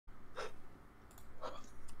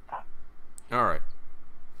Alright.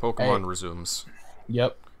 Pokemon Hey, resumes.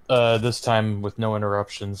 yep. This time with no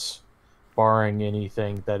interruptions, barring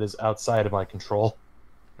anything that is outside of my control.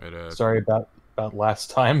 It, Sorry about last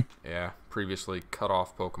time. yeah, previously cut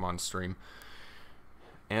off Pokemon stream.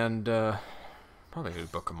 And, probably do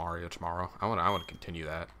Book of Mario tomorrow. I wanna continue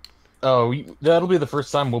that. Oh, that'll be the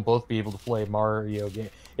first time we'll both be able to play a Mario game.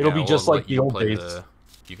 It'll Yeah, be we'll just like let the you old play days. the...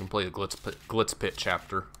 You can play the Glitz Pit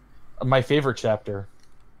chapter. My favorite chapter.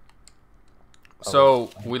 Oh wait. So,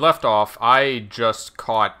 we left off. I just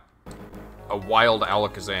caught a wild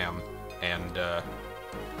Alakazam, and, I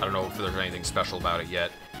don't know if there's anything special about it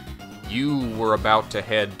yet. You were about to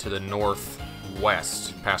head to the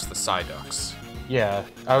northwest, past the Psyducks. Yeah,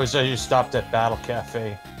 I just stopped at Battle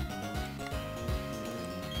Cafe.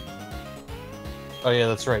 Oh yeah,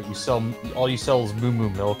 that's right. All you sell is Moo Moo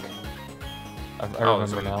milk. I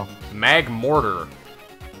remember now. Magmortar.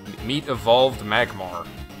 Meet evolved Magmar.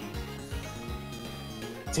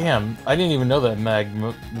 Damn, I didn't even know that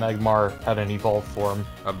Magmar had an evolved form.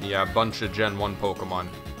 Yeah, a bunch of Gen 1 Pokemon.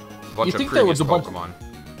 A bunch You of think that previous with a bunch? Pokemon.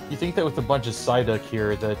 You think that with a bunch of Psyduck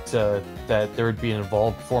here that there would be an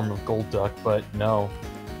evolved form of Golduck, but no.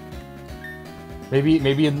 Maybe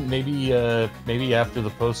after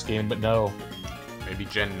the post game, but no. Maybe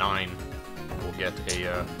Gen 9 will get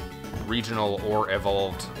a regional or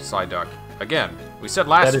evolved Psyduck. Again, we said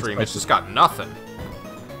last stream, it's just got nothing.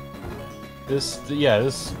 This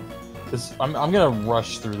I'm gonna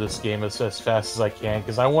rush through this game as fast as I can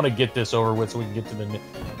because I want to get this over with so we can get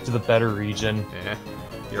to the better region. Yeah,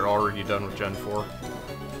 you're already done with Gen 4.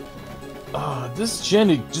 This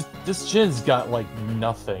gen's got like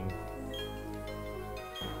nothing.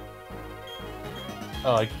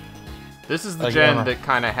 This is the gen that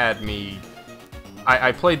kind of had me...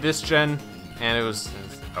 I played this gen, and it was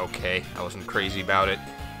okay. I wasn't crazy about it.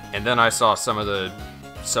 And then I saw some of the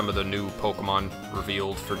new Pokemon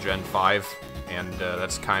revealed for Gen 5, and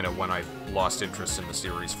that's kind of when I lost interest in the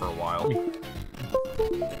series for a while.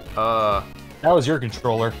 That was your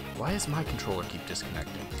controller. Why does my controller keep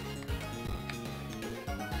disconnecting?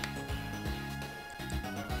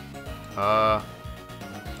 Are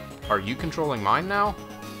you controlling mine now?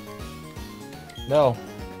 No.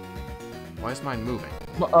 Why is mine moving?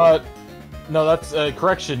 No, that's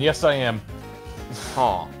correction. Yes, I am.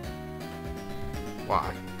 Huh.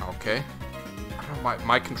 Why? Okay. I don't know,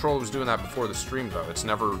 my controller was doing that before the stream, though. It's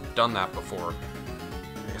never done that before.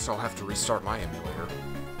 I guess I'll have to restart my emulator.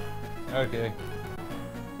 Okay.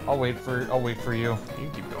 I'll wait for you. You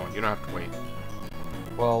can keep going. You don't have to wait.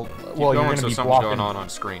 Well, Keep you're going gonna so be something's blocking. going on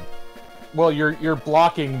screen. Well, you're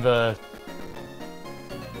blocking the.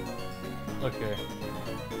 Okay.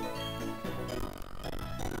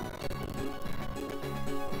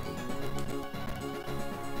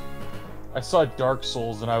 I saw Dark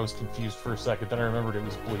Souls and I was confused for a second. Then I remembered it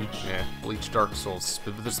was Bleach. Yeah, Bleach Dark Souls.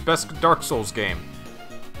 This best Dark Souls game.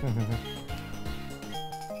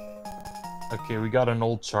 Okay, we got an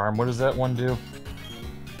old charm. What does that one do?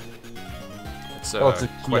 It's a key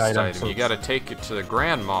quest item, item. so You gotta take it to the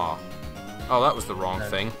Grandma. Oh, that was the wrong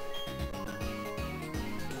thing.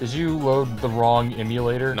 Did you load the wrong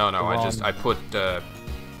emulator? No, I put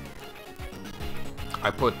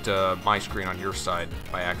my screen on your side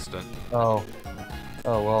by accident. Oh.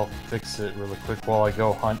 Oh, well, fix it really quick while I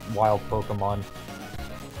go hunt wild Pokemon.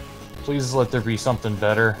 Please let there be something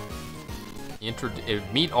better.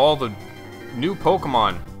 Meet all the new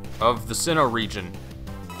Pokemon of the Sinnoh region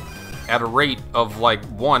at a rate of, like,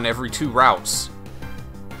 1 every 2 routes.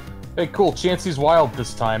 Hey, cool, Chansey's wild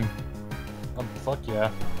this time. Fuck yeah.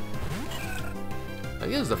 I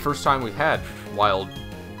think this is the first time we've had wild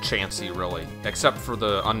Chansey, really. Except for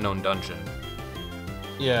the Unknown Dungeon.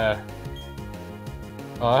 Yeah.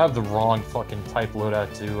 I have the wrong fucking type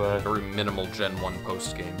loadout to, Very minimal Gen 1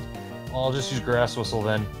 post-game. Well, I'll just use Grass Whistle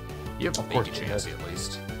then. You have Of Baby course you Chansey, at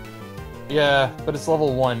least. Yeah, but it's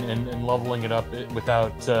level 1, and leveling it up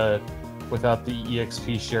without the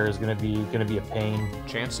EXP share is gonna be a pain.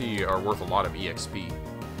 Chansey are worth a lot of EXP.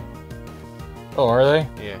 Oh, are they?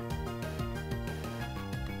 Yeah.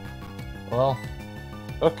 Well,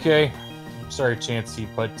 okay. I'm sorry, Chansey,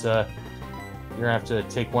 but you're gonna have to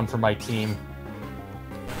take one for my team.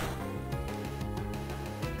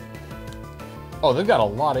 Oh, they've got a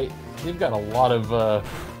lot of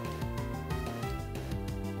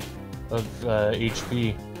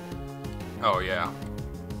HP. Oh, yeah.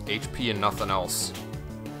 HP and nothing else.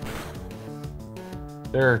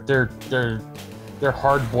 They're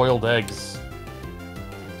hard-boiled eggs.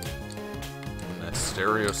 And that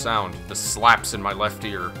stereo sound. The slaps in my left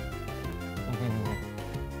ear.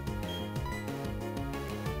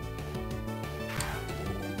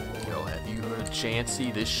 I'll have you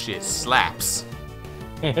Chansey, this shit slaps.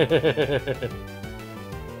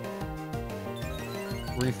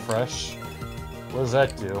 Refresh. What does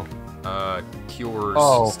that do?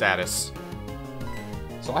 Cures status.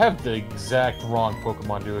 So I have the exact wrong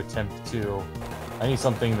Pokemon to attempt to. I need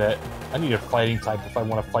something that... I need a fighting type if I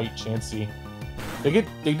want to fight Chansey. They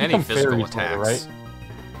become Any physical fairies attacks, later, right?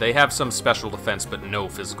 They have some special defense, but no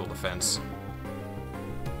physical defense.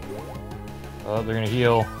 Oh, they're gonna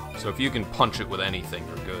heal. So if you can punch it with anything,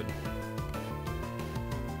 you're good.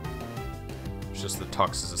 It's just that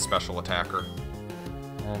Tux is a special attacker.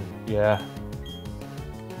 And yeah.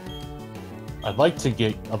 I'd like to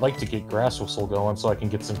get Grass Whistle going so I can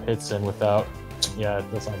get some hits in without... Yeah,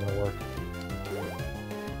 that's not gonna work.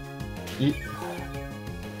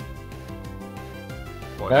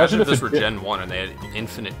 Boy, imagine if this were Gen 1 and they had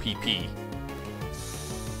infinite PP.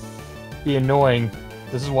 Be annoying.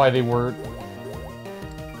 This is why they were...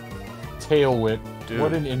 Tail Whip. Dude,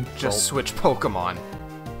 what an insult. just switch Pokemon.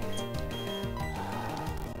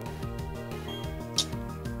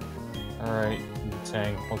 Alright,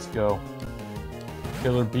 Tang, let's go.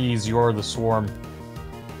 Killer Bees, you are the swarm.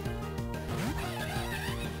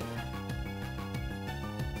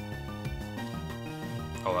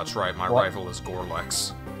 Oh, that's right, my rival is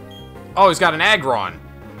Gorlex. Oh, he's got an Aggron!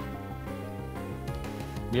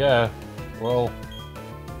 Yeah, well...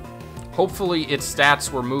 Hopefully its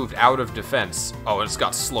stats were moved out of defense. Oh, it's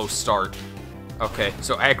got slow start. Okay,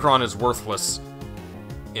 so Aggron is worthless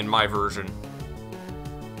in my version.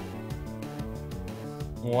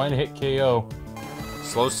 One hit KO.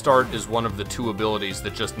 Slow start is one of the 2 abilities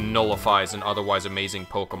that just nullifies an otherwise amazing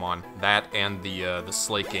Pokemon. That and the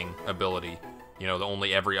slaking ability. You know, the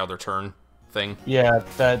only every other turn thing. Yeah,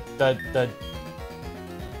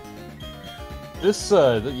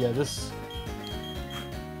 this...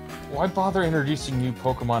 Why bother introducing new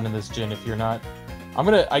Pokemon in this gen if you're not... I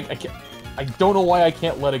don't know why I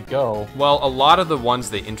can't let it go. Well, a lot of the ones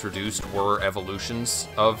they introduced were evolutions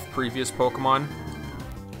of previous Pokemon.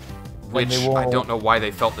 Which, I don't know why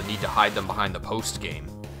they felt the need to hide them behind the post-game,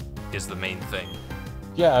 is the main thing.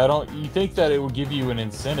 Yeah, you think that it would give you an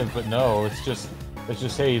incentive, but no, it's just,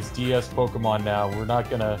 hey, it's DS Pokemon now, we're not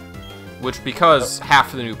gonna... Which, because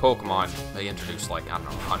half of the new Pokemon, they introduced, like, I don't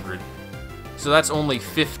know, 100. So that's only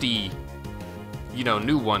 50, you know,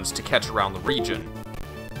 new ones to catch around the region.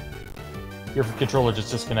 Your controller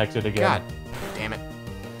just disconnected again. God damn it.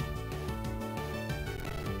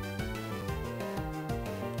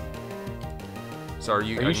 So are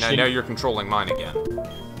you now you're controlling mine again.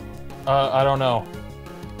 I don't know.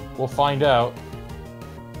 We'll find out.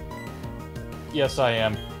 Yes, I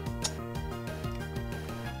am.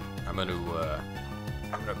 I'm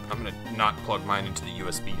gonna not plug mine into the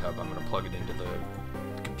USB hub. I'm gonna plug it into the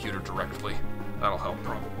computer directly. That'll help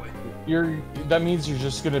probably. That means you're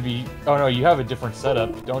just gonna be... Oh no, you have a different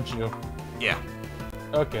setup, don't you? Yeah.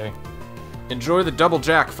 Okay. Enjoy the double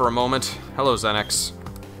jack for a moment. Hello, Xenex.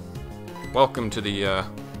 Welcome to the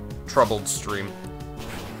troubled stream.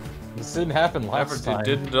 This didn't happen last time.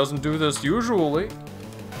 It doesn't do this usually.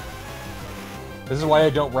 This is why I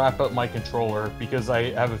don't wrap up my controller, because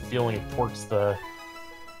I have a feeling it torques the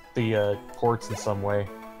ports in some way.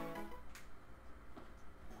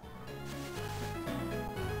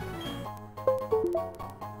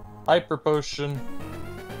 Hyper Potion.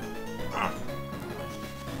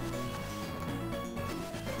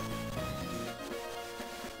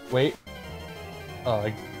 Wait.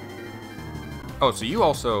 Oh, so you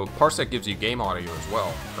also... Parsec gives you game audio as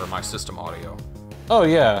well, or my system audio. Oh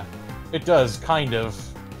yeah, it does, kind of.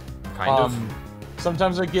 Kind of?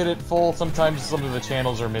 Sometimes I get it full, sometimes some of the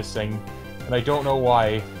channels are missing, and I don't know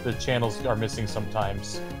why the channels are missing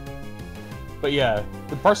sometimes. But yeah,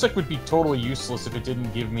 the Parsec would be totally useless if it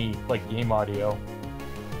didn't give me, like, game audio.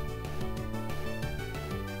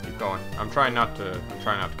 Keep going. I'm trying not to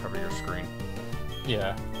cover your screen.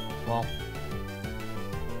 Yeah, well...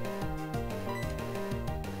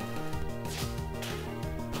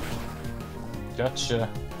 Gotcha.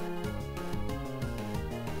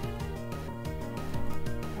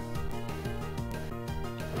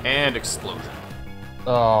 And explosion.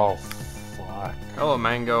 Oh, fuck. Hello,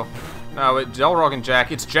 Mango. No, it's Xelrog and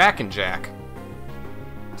Jack. It's Jack and Jack.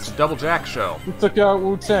 It's a double Jack show. We took out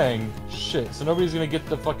Wu-Tang. Shit, so nobody's gonna get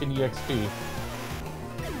the fucking EXP.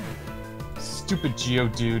 Stupid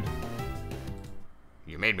Geodude.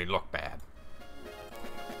 You made me look bad.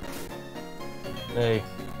 Hey.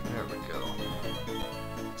 There we go.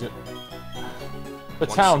 The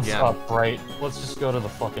town's up, right? Let's just go to the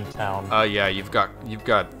fucking town. Yeah, you've got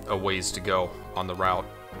a ways to go on the route.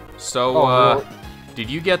 So, did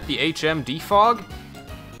you get the HM defog?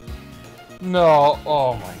 No.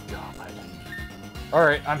 Oh my god.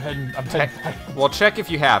 Alright, I'm heading back. Well, check if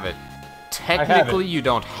you have it. Technically, you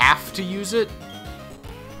don't have to use it.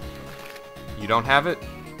 You don't have it?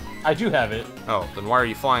 I do have it. Oh, then why are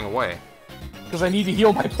you flying away? Because I need to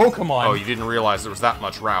heal my Pokemon. Oh, you didn't realize there was that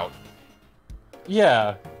much route.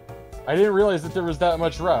 Yeah. I didn't realize that there was that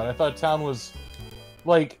much route. I thought town was,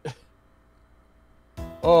 like...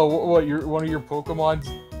 Oh, what, one of your Pokemon's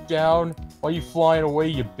down? Why are you flying away,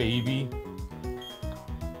 you baby?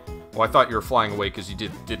 Well, I thought you were flying away because you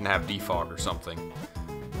didn't have defog or something.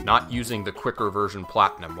 Not using the quicker version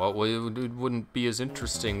Platinum. Well, it wouldn't be as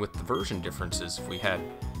interesting with the version differences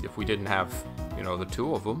if we didn't have, you know, the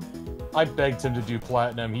two of them. I begged him to do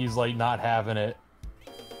Platinum. He's, like, not having it.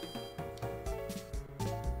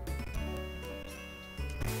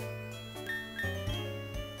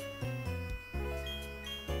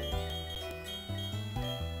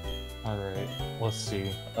 Alright, let's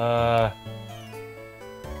see.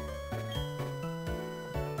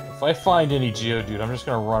 If I find any Geodude, I'm just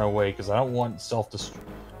gonna run away because I don't want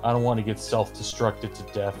to get self-destructed to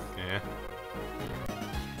death. Yeah.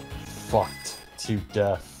 Fucked to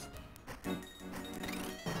death. You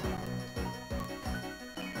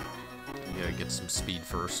gotta get some speed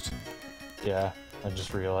first. Yeah, I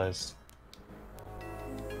just realized.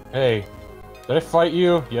 Hey, did I fight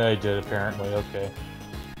you? Yeah, I did, apparently. Okay.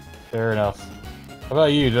 Fair enough. How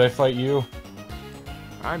about you? Did I fight you?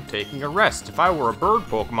 I'm taking a rest. If I were a bird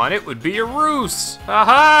Pokemon, it would be a Roos!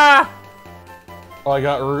 Aha! Oh, I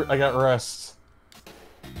got rest.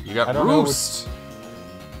 You got Roost!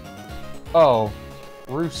 Oh,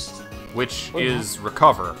 Roost. Which is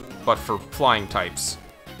Recover, but for flying types.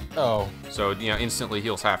 Oh. So, you know, instantly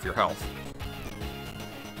heals half your health.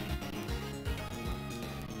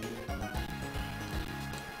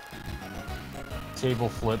 Table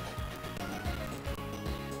flip.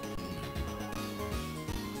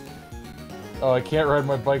 Oh, I can't ride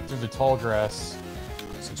my bike through the tall grass.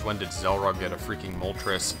 Since when did Xelrog get a freaking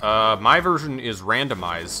Moltres? My version is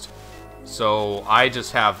randomized. So I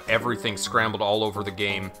just have everything scrambled all over the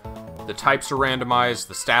game. The types are randomized,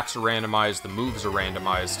 the stats are randomized, the moves are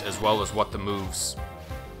randomized, as well as what the moves'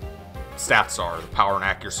 stats are, the power and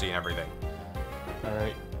accuracy and everything.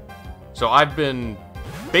 Alright. So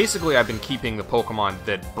basically I've been keeping the Pokemon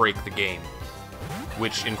that break the game,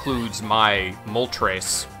 which includes my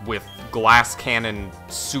Moltres with Glass Cannon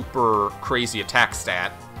super crazy attack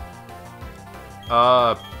stat,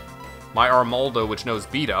 my Armaldo, which knows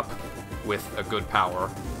Beat Up with a good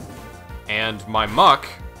power, and my Muck,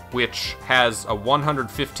 which has a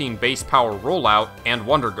 115 base power rollout and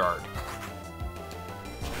Wonder Guard.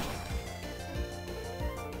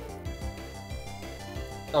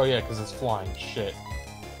 Oh yeah, because it's flying. Shit.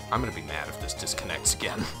 I'm gonna be mad if this disconnects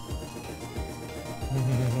again.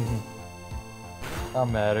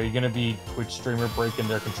 I'm mad. Are you gonna be Twitch streamer breaking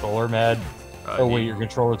their controller mad? Oh wait, your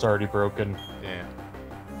controller's already broken. Yeah.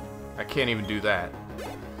 I can't even do that.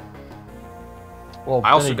 Well,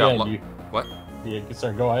 I also got what? Yeah,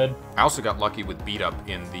 sorry, go ahead. I also got lucky with Beat Up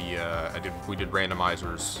in the, we did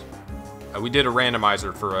randomizers. We did a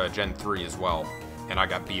randomizer for Gen 3 as well, and I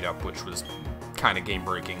got Beat Up, which was kind of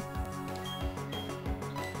game-breaking.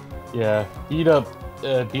 Yeah, Beat Up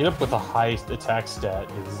with a high attack stat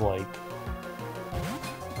is, like,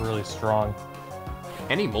 really strong.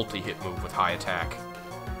 Any multi-hit move with high attack.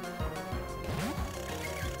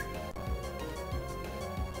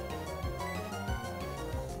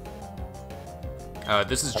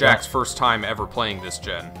 This is Jack's first time ever playing this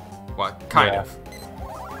gen. Well, kind of.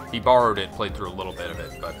 He borrowed it, played through a little bit of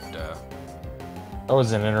it, but, I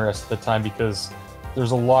wasn't interested at the time because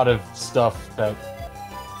there's a lot of stuff that...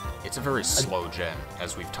 It's a very slow gen,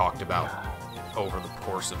 as we've talked about over the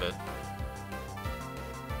course of it.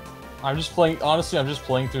 I'm just playing, honestly, I'm just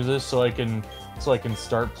playing through this so I can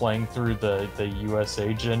start playing through the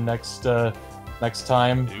USA gen next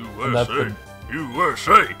time. USA!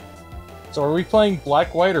 USA! So are we playing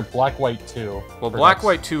Black White or Black White 2? Well, Black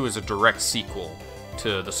White 2 is a direct sequel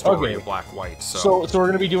to the story of Black White, so... So we're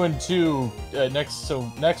gonna be doing 2 next, so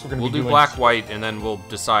next we're gonna be doing... We'll do Black White, and then we'll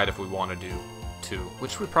decide if we want to do 2,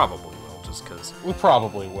 which we probably will, just because... We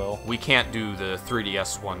probably will. We can't do the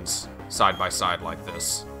 3DS ones side by side like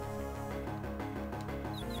this.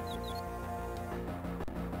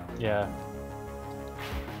 Yeah.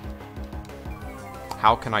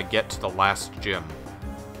 How can I get to the last gym?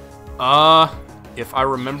 If I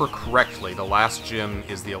remember correctly, the last gym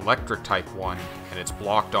is the electric type one, and it's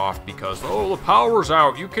blocked off because, oh, the power's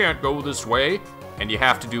out, you can't go this way, and you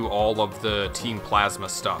have to do all of the Team Plasma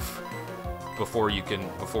stuff before you can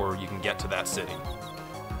get to that city.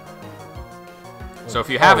 So if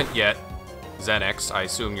you haven't yet, Xenix, I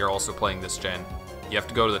assume you're also playing this gen. You have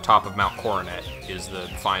to go to the top of Mount Coronet, is the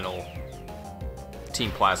final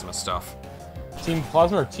Team Plasma stuff. Team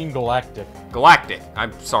Plasma or Team Galactic? Galactic.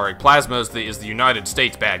 I'm sorry. Plasma is the United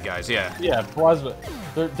States bad guys. Yeah. Yeah, Plasma.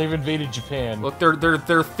 They've invaded Japan. Look,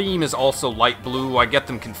 their theme is also light blue. I get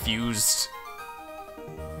them confused.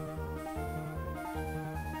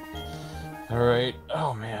 All right.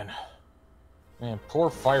 Oh man. Man, poor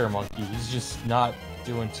Fire Monkey. He's just not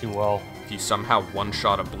doing too well. If you somehow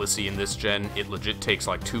one-shot a Blissey in this gen, it legit takes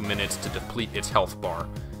like 2 minutes to deplete its health bar.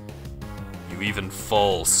 You even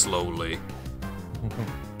fall slowly.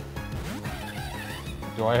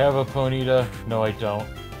 Do I have a Ponyta? No, I don't.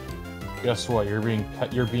 Guess what? You're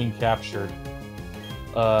being captured.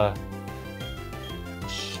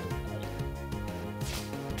 Shit.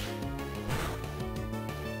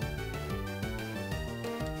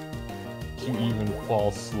 You even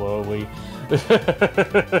fall slowly.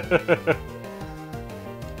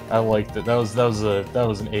 I liked it. That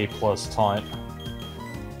was an A+ taunt.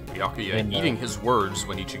 Byakuya eating his words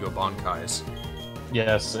when Ichigo Bankais.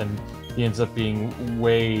 Yes, and he ends up being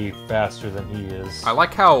way faster than he is. I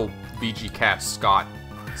like how BG Cat Scott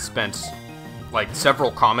spent like several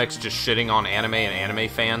comics just shitting on anime and anime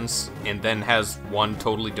fans, and then has one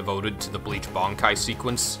totally devoted to the Bleach Bankai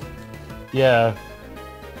sequence. Yeah.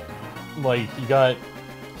 Like,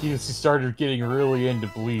 he started getting really into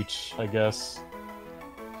Bleach, I guess.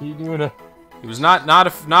 He was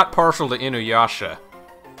not partial to Inuyasha.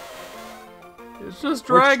 It's just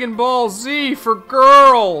Dragon Ball Z for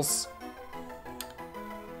girls!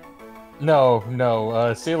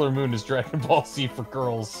 No, Sailor Moon is Dragon Ball Z for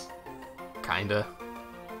girls. Kinda.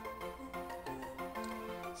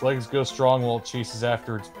 Its legs go strong while it chases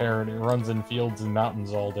after its parent. It runs in fields and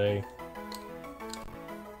mountains all day.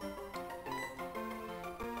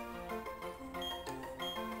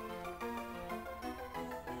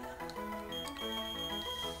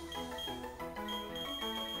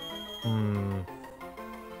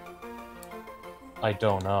 I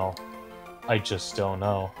don't know. I just don't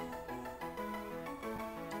know.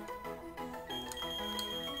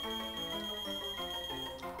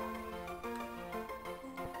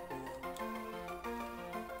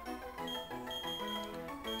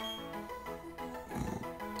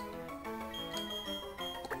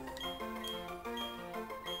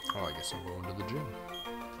 Oh, I guess I'm going to the gym.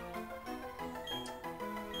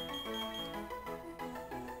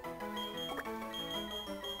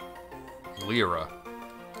 Lyra.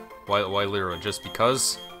 Why Lyra? Just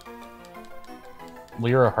because?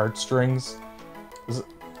 Lyra Heartstrings? Is it?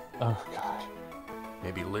 Oh, God.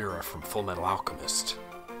 Maybe Lyra from Full Metal Alchemist.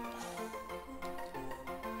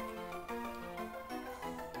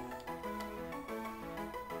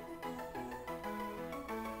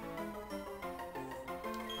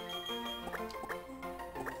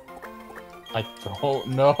 I don't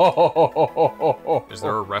know. Is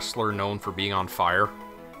there a wrestler known for being on fire?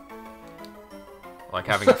 Like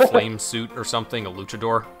having a flame suit or something, a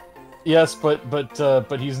luchador? Yes, but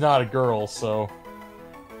he's not a girl, so...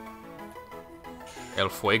 El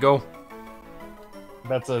Fuego?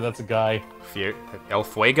 That's a guy. El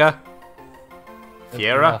Fuega?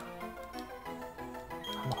 Fiera?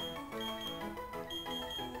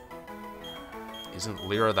 Isn't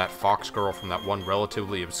Lyra that fox girl from that one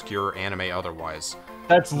relatively obscure anime otherwise?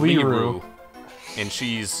 That's Liru. And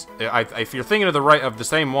she's... if you're thinking of the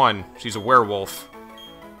same one, she's a werewolf.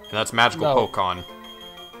 And that's Magical Pokon.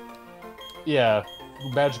 Yeah,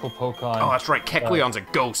 Magical Pokon. Oh, that's right. Kecleon's a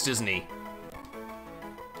ghost, isn't he?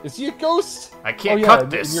 Is he a ghost? I can't cut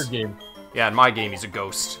this. In your game. Yeah, in my game, he's a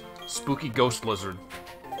ghost. Spooky ghost lizard.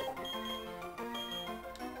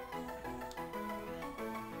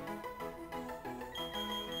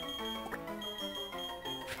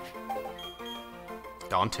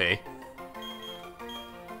 Dante.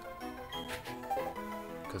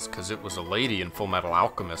 Because it was a lady in Full Metal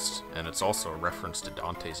Alchemist, and it's also a reference to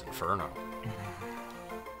Dante's Inferno.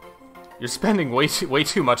 You're spending way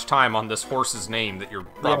too much time on this horse's name that you're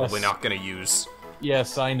probably not going to use.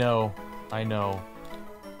 Yes, I know. I know.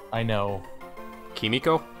 I know.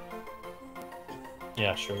 Kimiko?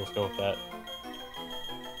 Yeah, sure, let's go with that.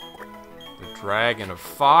 The Dragon of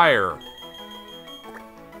Fire.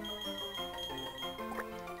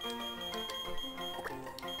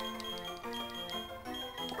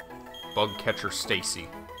 Bug Catcher Stacy.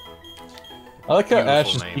 I like how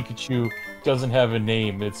Ash's Pikachu doesn't have a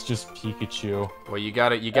name, it's just Pikachu. Well, you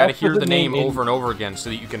gotta hear the name over and over again so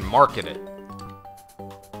that you can market it.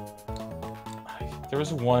 There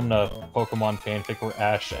was one Pokemon fanfic where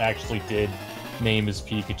Ash actually did name his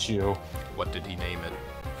Pikachu. What did he name it?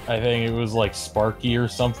 I think it was like Sparky or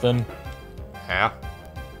something. Yeah.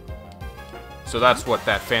 So that's what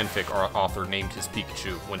that fanfic author named his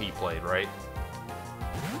Pikachu when he played, right?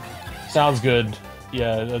 Sounds good.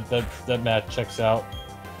 Yeah, that match checks out.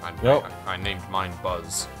 I named mine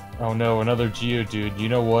Buzz. Oh no, another Geodude. You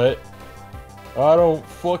know what? I don't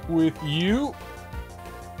fuck with you.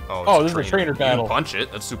 Oh, this is a trainer battle. You can punch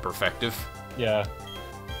it. That's super effective. Yeah.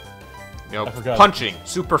 You know, punching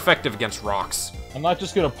super effective against rocks. I'm not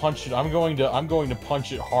just gonna punch it. I'm going to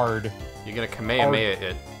punch it hard. You're gonna Kamehameha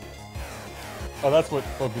it. Oh, that's what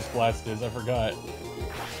Focus Blast is. I forgot.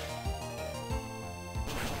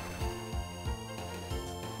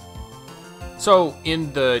 So,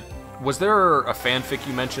 was there a fanfic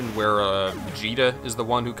you mentioned where Vegeta is the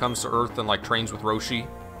one who comes to Earth and, like, trains with Roshi?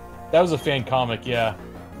 That was a fan comic, yeah.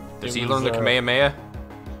 Does he learn the Kamehameha?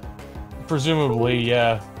 Presumably,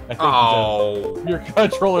 yeah. I think he does. Your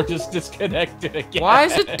controller just disconnected again. Why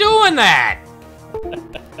is it doing that?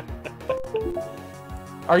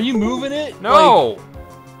 Are you moving it? No!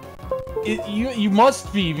 Like, you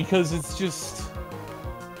must be, because it's just...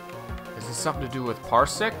 Is this something to do with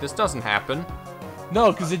Parsec? This doesn't happen.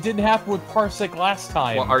 No, because it didn't happen with Parsec last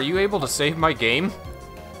time. Well, are you able to save my game?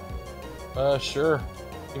 Sure.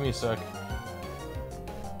 Give me a sec.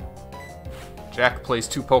 Jack plays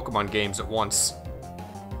 2 Pokemon games at once.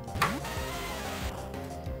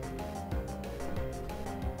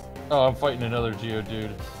 Oh, I'm fighting another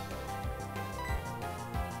Geodude.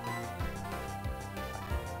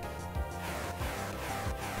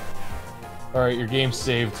 Alright, your game's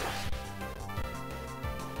saved.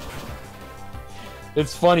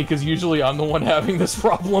 It's funny, because usually I'm the one having this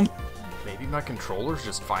problem. Maybe my controllers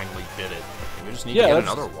just finally did it. We just need to get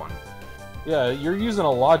another one. Yeah, you're using a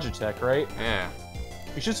Logitech, right? Yeah.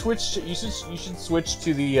 You should switch. You should switch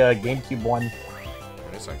to the GameCube one.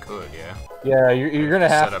 I guess I could, yeah. Yeah, you're gonna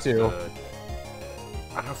have to.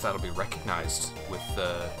 I don't know if that'll be recognized with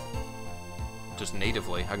just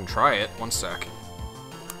natively. I can try it. One sec.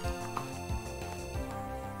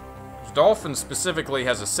 Dolphin specifically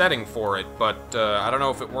has a setting for it, but I don't know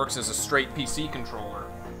if it works as a straight PC controller.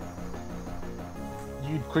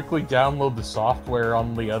 You'd quickly download the software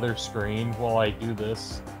on the other screen while I do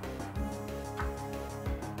this.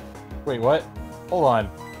 Wait, what? Hold on.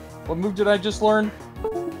 What move did I just learn?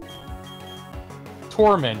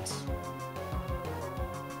 Torment.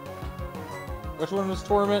 Which one was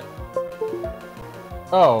Torment?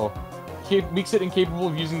 Oh. Makes it incapable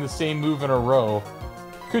of using the same move in a row.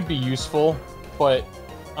 Could be useful, but,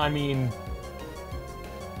 I mean...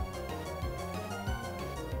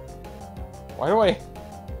 Why do I...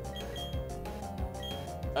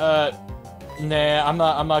 Nah, I'm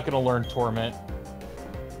not gonna learn Torment.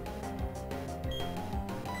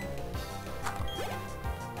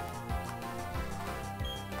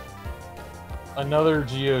 Another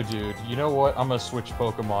Geodude. You know what? I'm gonna switch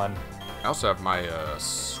Pokemon. I also have my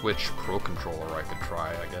Switch Pro Controller I could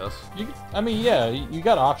try, I guess. I mean, yeah, you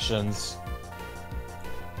got options.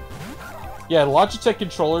 Yeah, Logitech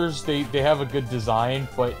controllers, they have a good design,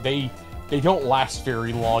 but they don't last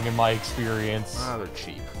very long in my experience. Ah, they're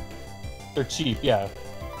cheap. They're cheap, yeah.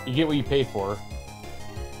 You get what you pay for.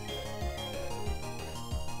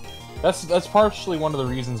 That's partially one of the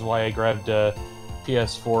reasons why I grabbed a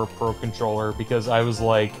PS4 Pro Controller, because I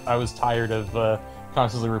was tired of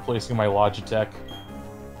constantly replacing my Logitech.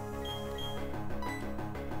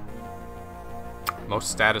 Most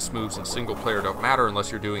status moves in single player don't matter unless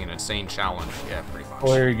you're doing an insane challenge. Yeah, pretty much.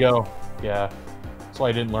 Well, there you go. Yeah. That's why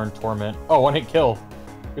I didn't learn Torment. Oh, one-hit kill.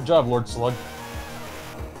 Good job, Lord Slug.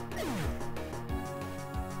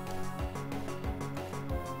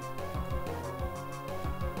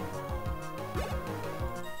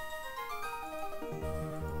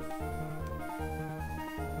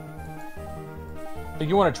 I think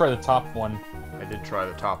you want to try the top one. I did try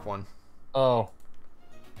the top one. Oh.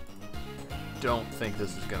 Don't think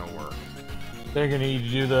this is gonna work. They're gonna need to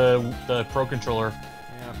do the Pro Controller.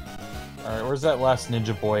 Yeah. Alright, where's that last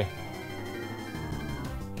ninja boy?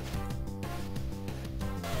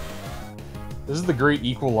 This is the great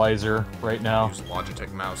equalizer right now. Use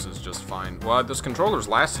Logitech mouse is just fine. Well, this controller's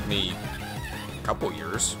lasted me a couple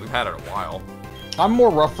years. We've had it a while. I'm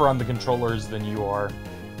more rougher on the controllers than you are,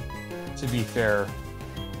 to be fair.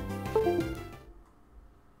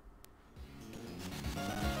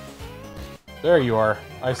 There you are.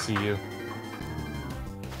 I see you.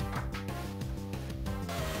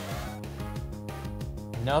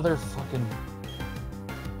 Now they're fucking...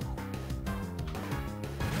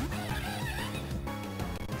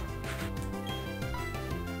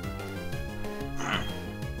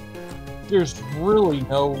 There's really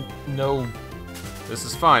no This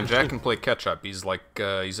is fine. Jack can play catch-up. He's like,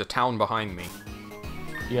 he's a town behind me.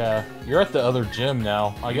 Yeah, you're at the other gym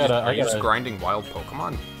now. I gotta... Are you just grinding wild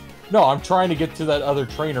Pokemon? No, I'm trying to get to that other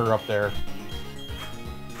trainer up there.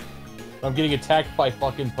 I'm getting attacked by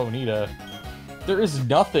fucking Ponyta. There is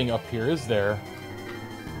nothing up here, is there?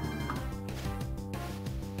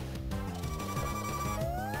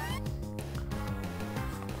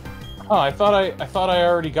 Oh, I thought I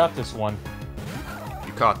already got this one.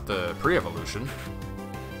 You caught the pre-evolution.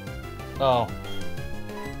 Oh.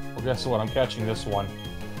 Well, guess what? I'm catching this one.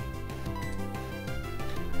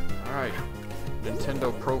 Alright.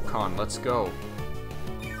 Nintendo Procon, let's go.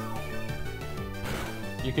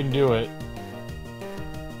 You can do it.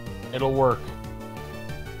 It'll work.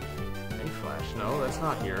 Flash, no, that's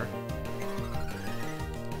not here.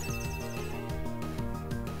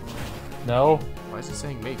 No? Why is it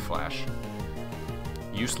saying Mayflash?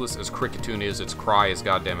 Useless as Cricketune is, its cry is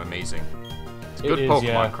goddamn amazing. It's a good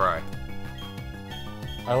Pokemon cry.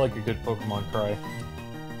 I like a good Pokemon cry.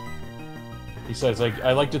 He says,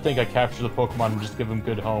 I like to think I capture the Pokemon and just give them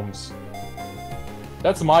good homes.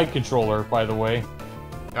 That's my controller, by the way.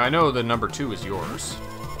 I know the number 2 is yours.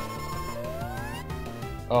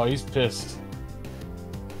 Oh, he's pissed.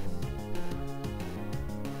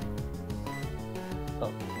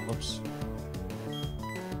 Oh, whoops.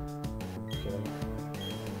 Okay.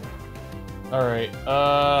 Alright,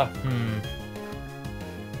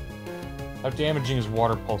 How damaging is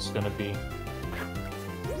Water Pulse gonna be?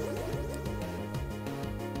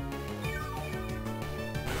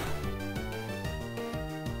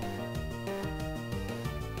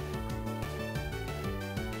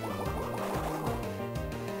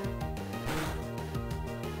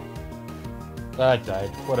 That died.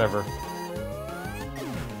 Whatever.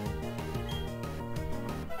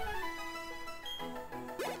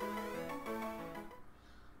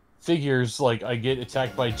 Figures, like, I get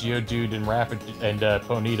attacked by Geodude and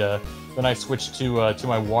Ponyta, then I switch to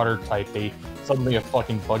my water type, suddenly a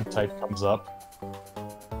fucking bug type comes up.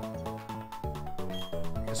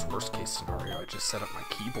 I guess worst case scenario, I just set up my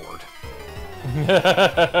keyboard.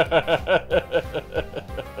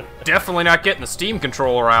 Definitely not getting the Steam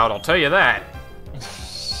controller out, I'll tell you that.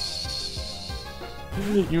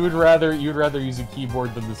 You would rather use a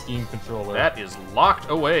keyboard than the Steam controller. That is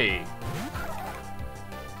locked away.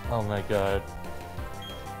 Oh my god.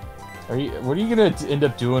 What are you gonna end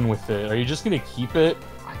up doing with it? Are you just gonna keep it?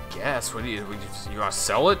 I guess. What do you wanna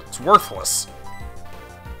sell it? It's worthless.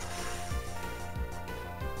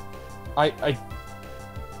 I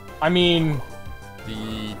mean,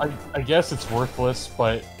 I guess it's worthless,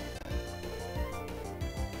 but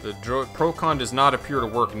the Procon does not appear to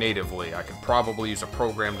work natively. I could probably use a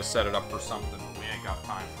program to set it up for something, but we ain't got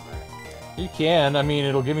time for that. You can. I mean,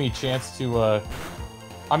 it'll give me a chance to,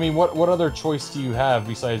 I mean, what other choice do you have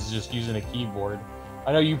besides just using a keyboard?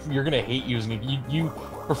 I know you're gonna hate using it. You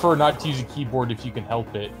prefer not to use a keyboard if you can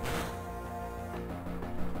help it.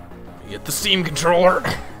 Get the Steam controller!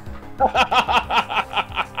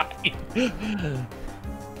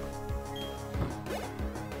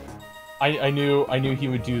 I knew he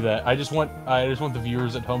would do that. I just want the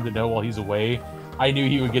viewers at home to know while he's away. I knew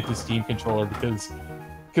he would get the Steam controller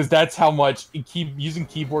because that's how much using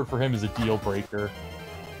keyboard for him is a deal breaker.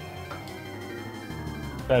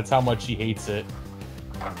 That's how much he hates it.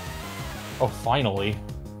 Oh, finally.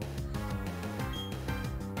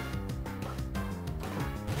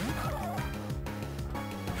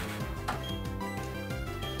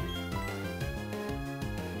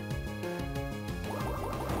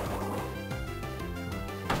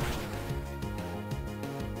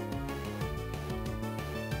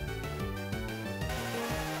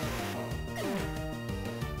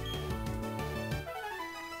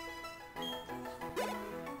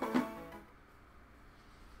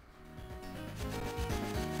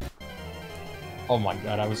 Oh my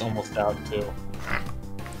god, I was almost out too.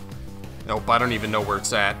 Nope, I don't even know where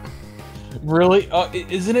it's at. Really?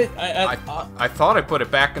 Isn't it? I thought I put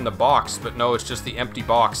it back in the box, but no, it's just the empty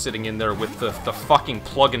box sitting in there with the fucking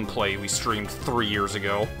plug and play we streamed 3 years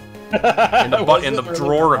ago. In the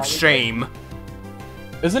drawer of shame.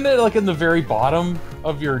 Isn't it like in the very bottom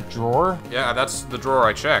of your drawer? Yeah, that's the drawer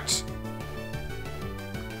I checked.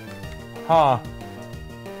 Huh.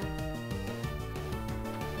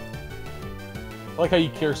 I like how you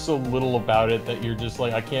care so little about it that you're just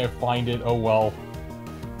like, I can't find it, oh well.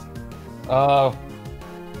 Oh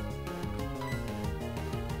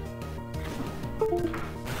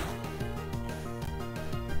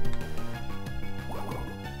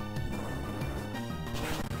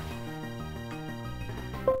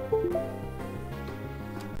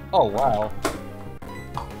wow.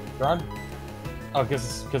 Run. Oh,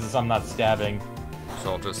 because I'm not stabbing.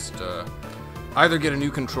 So I'll just either get a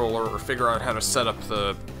new controller or figure out how to set up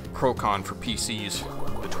the Procon for PCs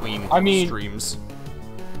between streams.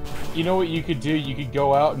 You know what you could do? You could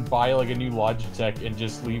go out and buy like a new Logitech and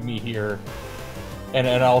just leave me here, and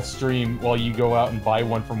I'll stream while you go out and buy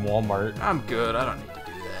one from Walmart. I'm good. I don't need to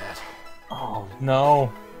do that. Oh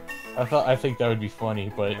no! I think that would be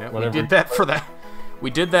funny, but yeah, whatever. We did that for that. We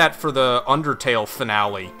did that for the Undertale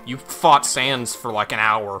finale. You fought Sans for like an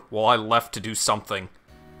hour while I left to do something.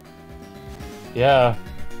 Yeah.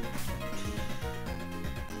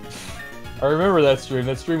 I remember that stream.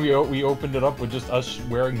 That stream we opened it up with just us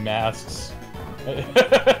wearing masks. How the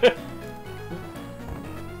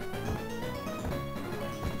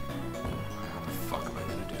fuck am I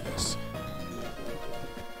gonna do this?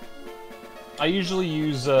 I usually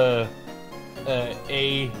use ZX.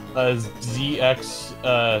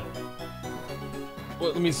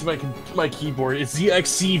 Well, let me see my keyboard. It's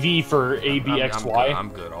ZXCV for ABXY. I'm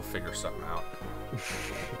good. I'll figure something out.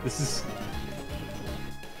 This is.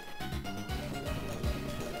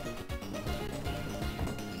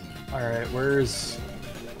 Alright, where's...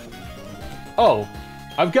 Oh!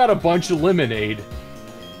 I've got a bunch of lemonade.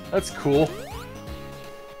 That's cool.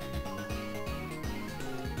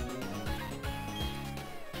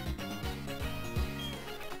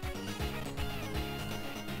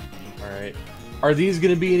 Alright. Are these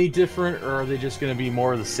gonna be any different, or are they just gonna be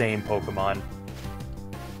more of the same Pokemon?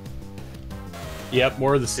 Yep,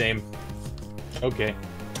 more of the same. Okay.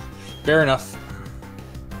 Fair enough.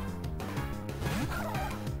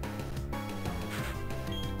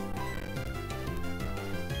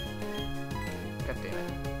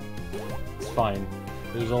 Fine.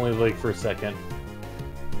 It was only like for a second.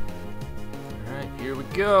 Alright, here we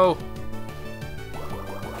go.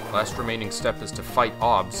 Last remaining step is to fight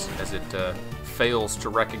OBS, as it fails to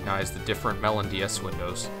recognize the different Melon DS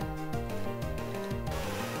windows.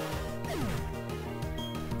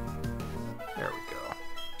 There we go.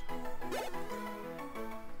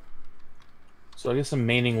 So I guess I'm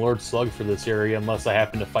maining Lord Slug for this area, unless I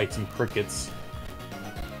happen to fight some crickets.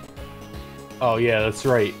 Oh yeah, that's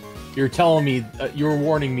right. You're telling me, you were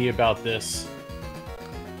warning me about this.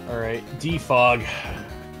 Alright, defog.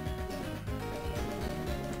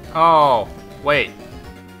 Oh, wait.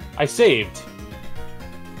 I saved.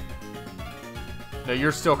 No,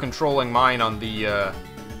 you're still controlling mine on the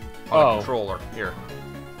controller. Here.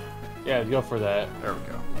 Yeah, go for that. There we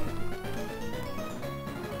go.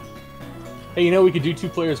 Hey, you know, we could do 2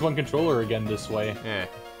 players, 1 controller again this way. Yeah.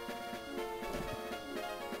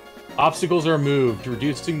 Obstacles are moved,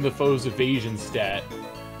 reducing the foe's evasion stat.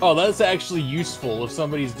 Oh, that's actually useful if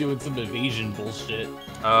somebody's doing some evasion bullshit.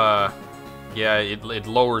 Yeah, it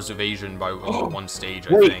lowers evasion by 1 stage,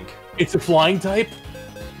 I think. It's a flying type?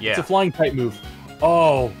 Yeah. It's a flying type move.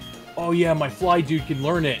 Oh. Oh yeah, my fly dude can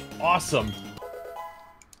learn it. Awesome.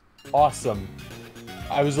 Awesome.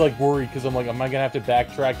 I was like worried because I'm like, am I gonna have to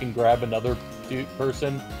backtrack and grab another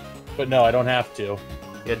person? But no, I don't have to.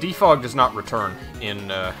 Yeah, defog does not return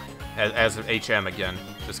in as of HM again,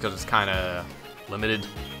 just because it's kind of limited.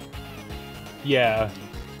 Yeah.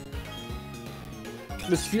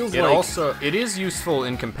 This feels like... It is useful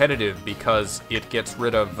in competitive because it gets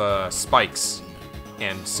rid of spikes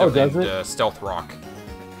and stealth rock.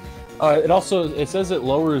 It says it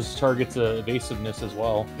lowers targets' evasiveness as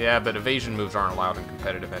well. Yeah, but evasion moves aren't allowed in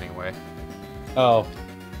competitive anyway. Oh.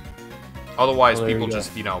 Otherwise, people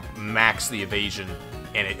just, max the evasion,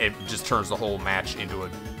 and it just turns the whole match into a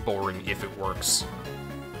boring if it works.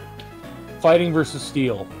 Fighting versus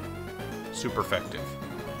steel. Super effective.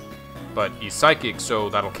 But he's psychic, so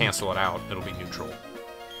that'll cancel it out. It'll be neutral.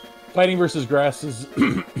 Fighting versus grass is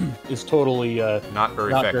is totally not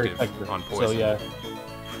very effective on poison. So yeah.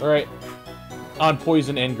 Alright. On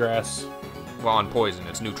poison and grass. Well, on poison,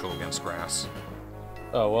 it's neutral against grass.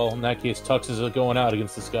 Oh, well, in that case, Tux is going out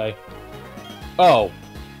against this guy. Oh.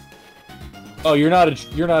 Oh, you're not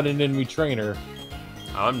an enemy trainer.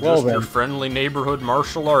 I'm just your friendly neighborhood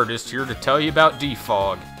martial artist here to tell you about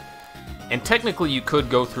defog. And technically you could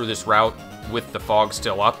go through this route with the fog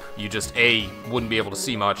still up. You just, A, wouldn't be able to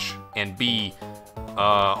see much, and B,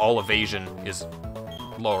 all evasion is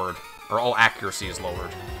lowered. Or all accuracy is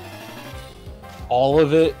lowered. All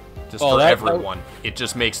of it? Just for everyone. It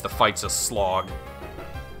just makes the fights a slog.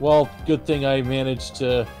 Well, good thing I managed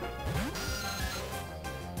to...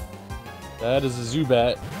 That is a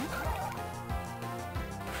Zubat.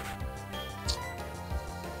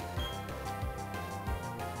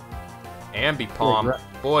 Ambipom.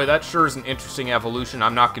 Boy, that sure is an interesting evolution.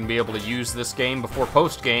 I'm not going to be able to use this game before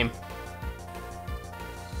post-game.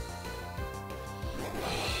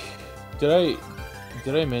 Did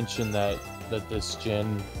did I mention that this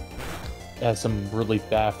gen has some really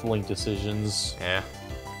baffling decisions? Yeah.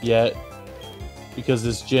 Yet, because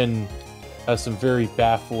this gen has some very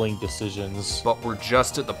baffling decisions. But we're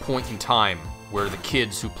just at the point in time where the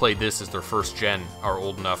kids who played this as their first gen are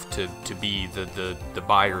old enough to be the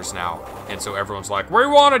buyers now. And so everyone's like, we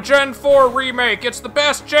want a Gen 4 remake! It's the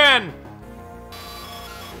best gen!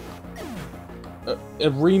 A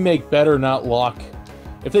remake better not lock.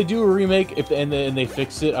 If they do a remake, and they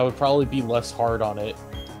fix it, I would probably be less hard on it.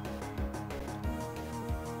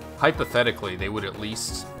 Hypothetically, they would at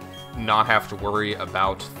least not have to worry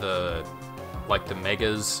about the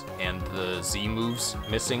megas and the Z moves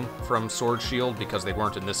missing from Sword Shield, because they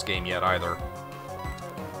weren't in this game yet either.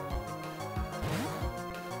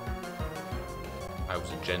 I was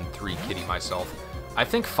a Gen 3 kitty myself. I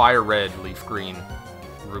think Fire Red, Leaf Green,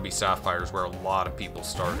 Ruby Sapphire is where a lot of people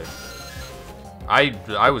started.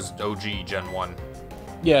 I was OG Gen 1.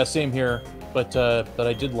 Yeah, same here. But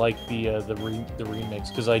I did like the remix,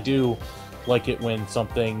 because I do like it when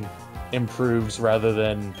something improves rather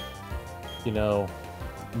than, you know,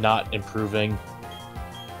 not improving.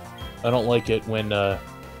 I don't like it when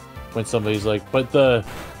somebody's like, but the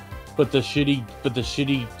shitty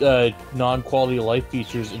non-quality of life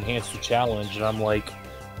features enhance the challenge, and I'm like,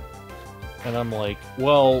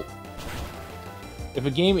 well, if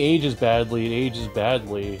a game ages badly, it ages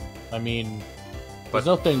badly. I mean, there's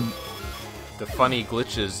nothing. The funny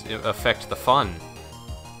glitches affect the fun.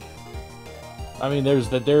 I mean, there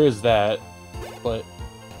is that, but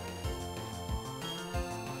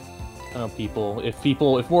I don't know,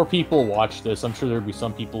 if more people watch this, I'm sure there'd be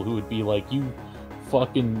some people who would be like, you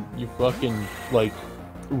fucking like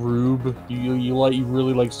Rube, you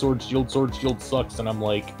really like Sword Shield sucks, and I'm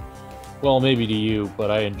like, well, maybe to you,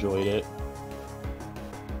 but I enjoyed it.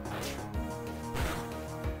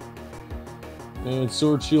 And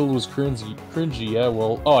Sword Shield was cringy, yeah,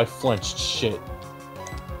 well... Oh, I flinched, shit.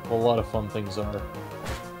 Well, a lot of fun things are.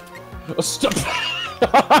 Oh, stop!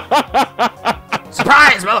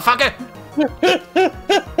 Surprise, motherfucker!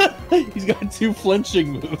 He's got 2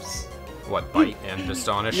 flinching moves. What, Bite and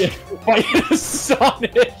Astonish? Yeah, Bite and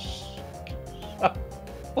Astonish!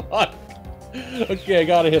 Fuck. Okay, I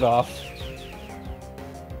gotta hit off.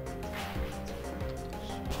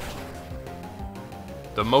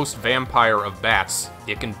 The most vampire of bats.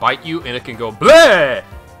 It can bite you and it can go bleh!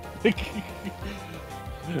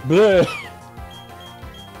 Bleh!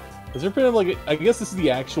 Has there been like I guess this is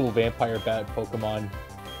the actual vampire bat Pokemon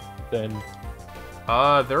then?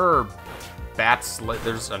 There are bats,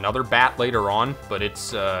 there's another bat later on, but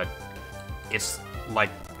it's like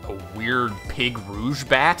a weird pig rouge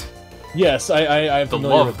bat. Yes, I'm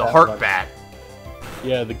familiar with the that heart one. bat.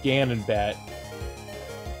 Yeah, the Ganon bat.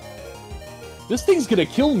 This thing's gonna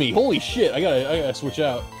kill me! Holy shit! I gotta switch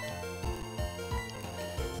out.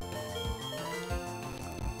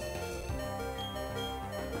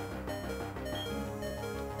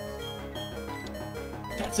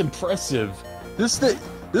 That's impressive. This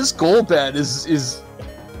Golbat is. This is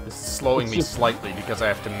slowing me slightly because I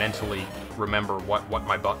have to mentally remember what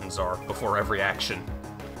my buttons are before every action.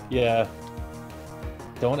 Yeah.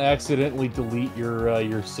 Don't accidentally delete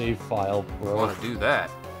your save file, bro. I want to do that.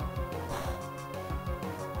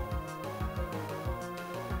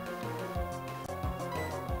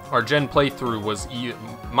 Our Gen playthrough was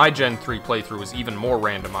my Gen 3 playthrough was even more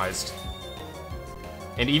randomized.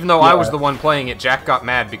 And even though I was the one playing it, Jack got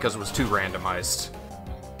mad because it was too randomized.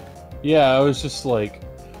 Yeah, I was just like,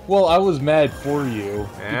 well, I was mad for you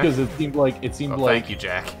because it seemed like thank you,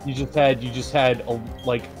 Jack. You just had a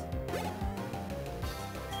like.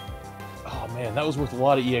 Oh man, that was worth a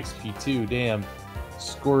lot of EXP too. Damn,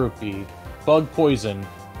 Scorpy, Bug Poison.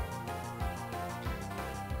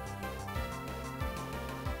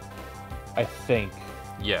 I think.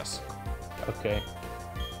 Yes. Okay.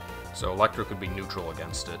 So Electric would be neutral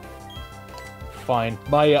against it. Fine.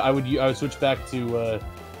 I would switch back to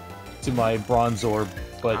my Bronzor,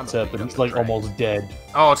 but he's like almost dead.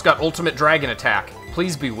 Oh, it's got ultimate dragon attack.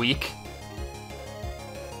 Please be weak.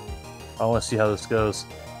 I want to see how this goes.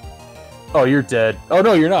 Oh, you're dead. Oh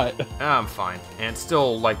no, you're not. I'm fine. And it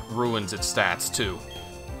still like ruins its stats too.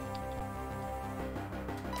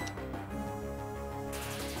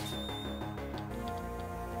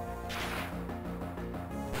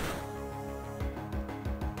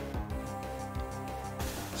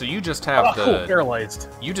 So you just have paralyzed.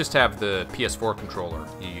 You just have the PS4 controller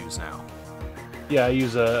you use now. Yeah, I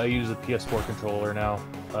use a PS4 controller now.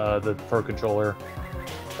 The Pro controller.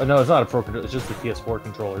 Oh, no, it's not a Pro controller. It's just the PS4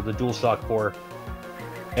 controller, the DualShock 4,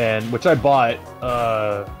 and which I bought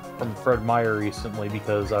from Fred Meyer recently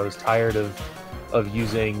because I was tired of of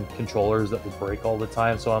using controllers that will break all the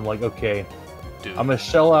time. So I'm like, okay, Dude. I'm gonna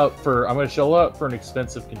shell out for an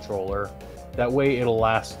expensive controller. That way it'll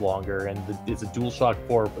last longer, and it's a DualShock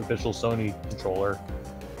 4 official Sony controller.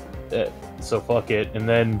 So fuck it. And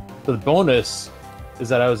then the bonus is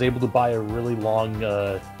that I was able to buy a really long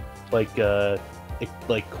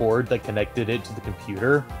cord that connected it to the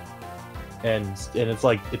computer, and it's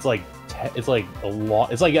like a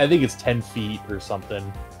lot. It's like, I think it's 10 feet or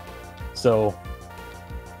something. So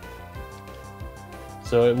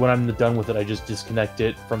when I'm done with it, I just disconnect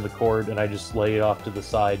it from the cord and I just lay it off to the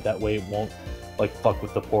side. That way it won't like fuck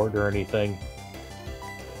with the port or anything.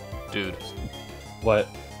 Dude. What?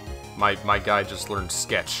 My guy just learned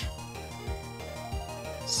Sketch.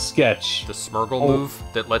 Sketch. The Smurgle move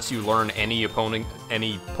that lets you learn any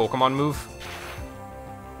Pokemon move.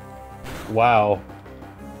 Wow.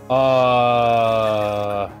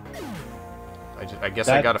 I guess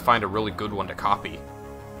I gotta find a really good one to copy.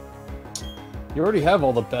 You already have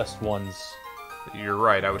all the best ones. You're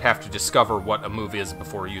right, I would have to discover what a move is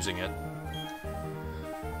before using it.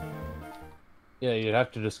 Yeah, you'd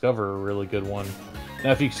have to discover a really good one.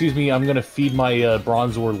 Now, if you excuse me, I'm gonna feed my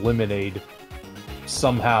Bronzor lemonade.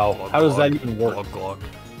 Somehow. Glug, how does glug, that even work? Glug, glug.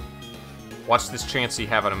 Watch this Chansey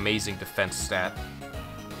have an amazing defense stat.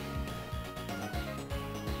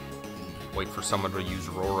 Wait for someone to use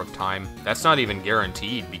Roar of Time. That's not even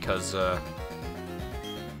guaranteed because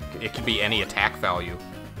it could be any attack value.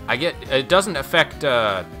 It doesn't affect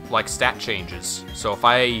like stat changes. So if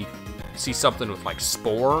I see something with like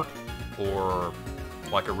Spore or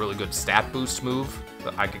like a really good stat boost move,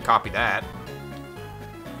 I could copy that.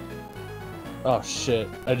 Oh shit!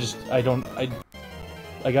 I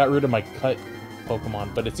got rid of my cut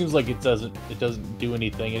Pokemon, but it seems like it doesn't do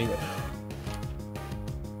anything anyway.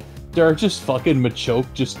 They're just fucking Machoke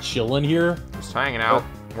just chilling here. Just hanging out,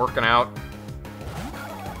 working out,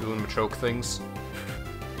 doing Machoke things.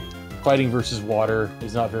 Fighting versus water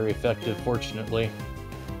is not very effective, fortunately.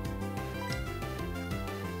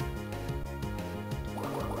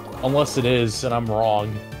 Unless it is, and I'm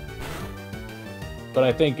wrong. But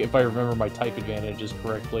I think if I remember my type advantages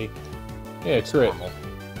correctly... Yeah, it's crit.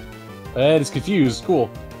 And it's confused. Cool.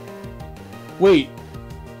 Wait.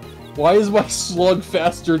 Why is my slug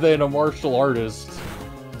faster than a martial artist?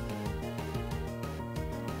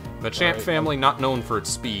 Machamp family not known for its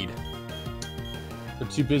speed. They're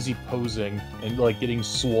too busy posing and, like, getting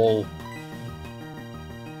swole.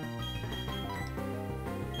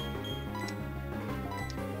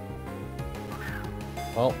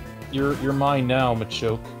 Well, you're mine now,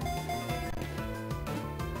 Machoke.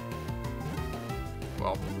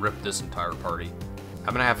 Well, rip this entire party.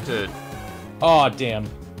 I'm gonna have to... Aw, damn.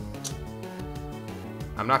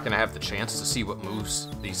 I'm not gonna have the chance to see what moves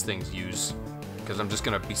these things use, because I'm just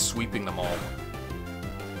gonna be sweeping them all.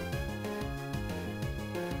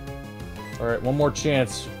 Alright, one more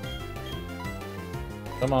chance.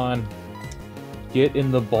 Come on. Get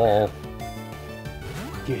in the ball.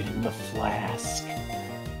 Get in the flask.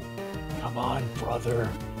 Come on, brother.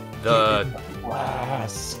 The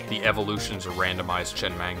flask. The evolutions are randomized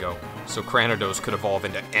Chenmango, so Cranidos could evolve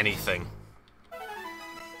into anything.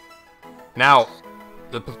 Now,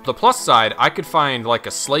 the plus side, I could find like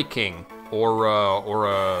a Slaking or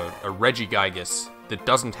a Regigigas that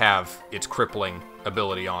doesn't have its crippling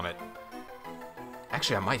ability on it.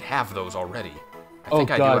 Actually, I might have those already. I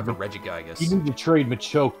think I do have a Regigigas. You need to trade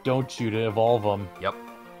Machoke, don't you, to evolve them? Yep.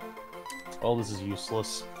 Oh, this is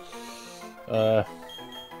useless. Oh,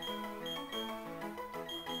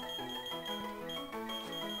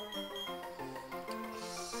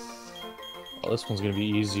 this one's gonna be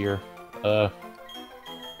easier. I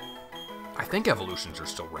think evolutions are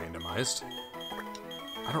still randomized.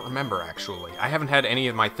 I don't remember, actually. I haven't had any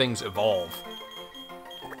of my things evolve.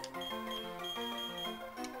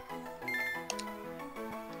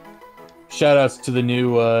 Shoutouts to the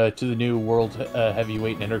new World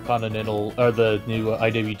Heavyweight and Intercontinental, or the new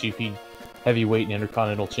IWGP Heavyweight and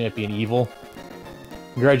Intercontinental Champion Evil.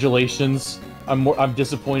 Congratulations. I'm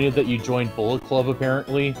disappointed that you joined Bullet Club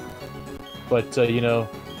apparently, but you know,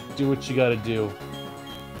 do what you gotta do.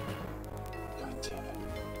 God damn it!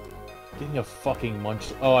 Getting a fucking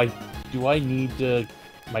munch. Oh, I need to.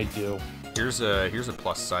 I do. Here's a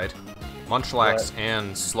plus side. Munchlax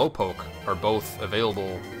and Slowpoke are both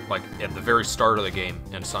available, like, at the very start of the game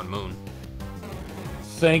in Sun Moon.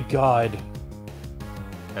 Thank God.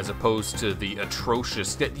 As opposed to the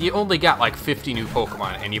atrocious... You only got, like, 50 new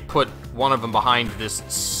Pokemon, and you put one of them behind this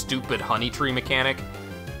stupid honey tree mechanic.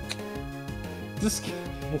 This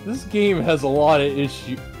game has a lot of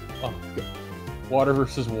issues. Oh, God. Water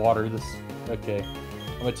versus water. Okay.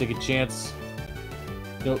 I'm gonna take a chance.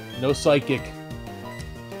 No psychic.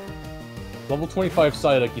 Level 25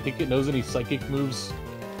 Psyduck, you think it knows any psychic moves?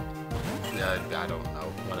 I don't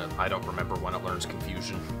know. I don't remember when it learns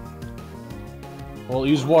Confusion. Well,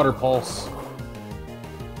 use Water Pulse.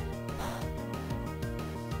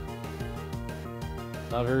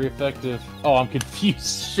 Not very effective. Oh, I'm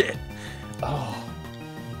confused. Shit. Oh.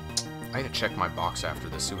 I gotta check my box after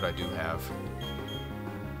this, see what I do have.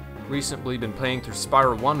 Recently been playing through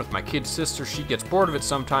Spyro 1 with my kid sister. She gets bored of it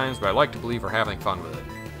sometimes, but I like to believe we're having fun with it.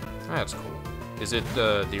 That's cool. Is it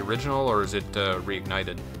the original, or is it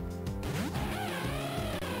reignited?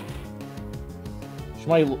 She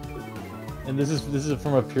might, and this is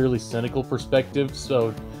from a purely cynical perspective,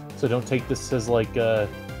 so don't take this as like a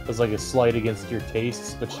slight against your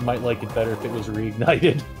tastes, but she might like it better if it was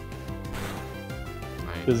reignited.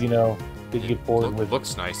 Because, you know, did you get bored with... It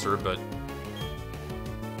looks nicer, but...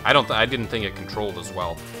 I didn't think it controlled as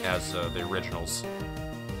well as the originals.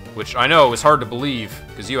 Which I know is hard to believe,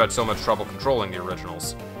 because you had so much trouble controlling the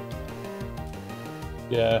originals.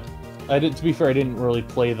 Yeah. To be fair, I didn't really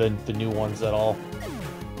play the new ones at all.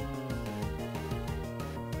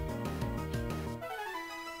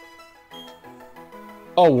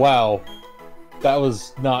 Oh, wow. That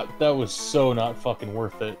was so not fucking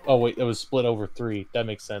worth it. Oh, wait, that was split over 3. That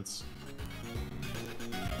makes sense.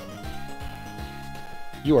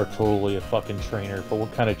 You are totally a fucking trainer, but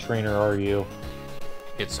what kind of trainer are you?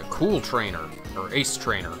 It's a cool trainer, or ace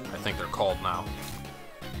trainer, I think they're called now.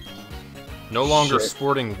 No longer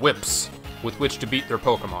sporting whips with which to beat their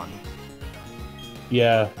Pokemon.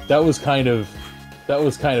 Yeah, that was kind of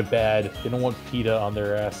bad. They don't want PETA on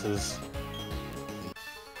their asses.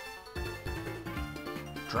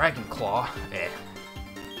 Dragon Claw? Eh.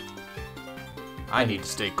 I need to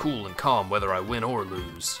stay cool and calm whether I win or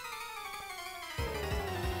lose.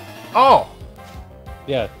 Oh!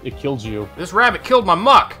 Yeah, it killed you. This rabbit killed my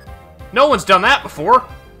muck! No one's done that before!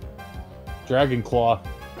 Dragon Claw.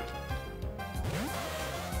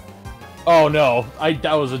 Oh no,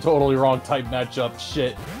 that was a totally wrong type matchup.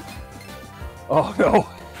 Shit. Oh no.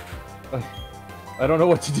 I don't know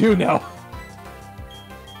what to do now.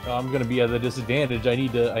 I'm gonna be at a disadvantage. I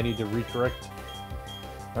need to recorrect.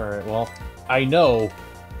 Alright, well, I know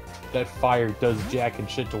that fire does jack and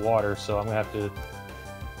shit to water, so I'm gonna have to...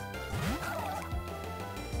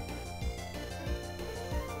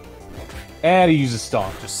 And he uses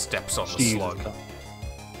Stomp. Just steps on the slug.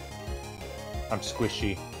 I'm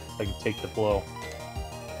squishy. I can take the blow.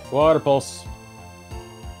 Water Pulse.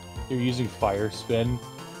 You're using Fire Spin.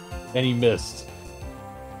 And he missed.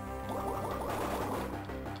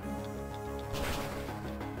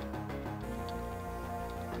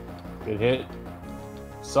 Good hit.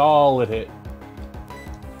 Solid hit.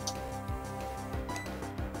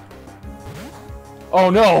 Oh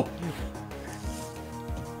no!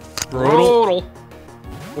 Grotle.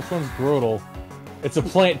 Which one's Grotle? It's a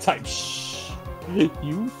plant type. Shh.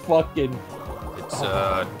 You fucking... It's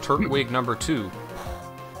Turtwig number 2.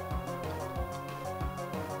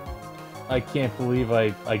 I can't believe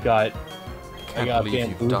I got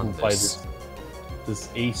bamboozled by this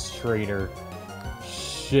ace trainer.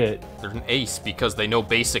 Shit. They're an ace because they know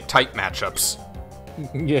basic type matchups.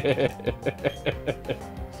 Yeah.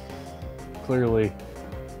 Clearly.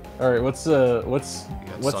 All right. What's at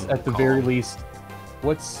the very least?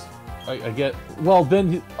 What's I get? Well,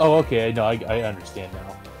 then. Oh, okay. No, I understand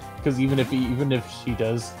now. Because even if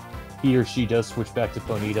he or she does switch back to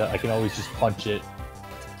Ponyta, I can always just punch it.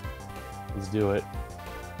 Let's do it.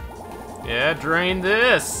 Yeah, drain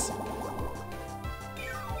this.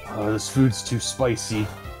 Oh, this food's too spicy.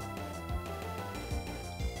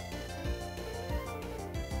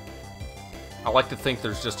 I like to think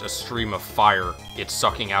there's just a stream of fire it's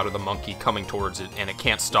sucking out of the monkey coming towards it, and it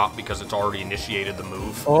can't stop because it's already initiated the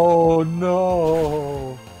move. Oh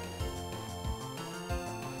no!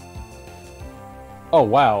 Oh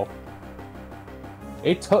wow!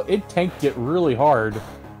 It tanked it really hard.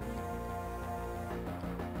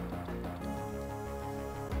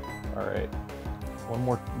 All right,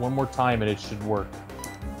 one more time and it should work.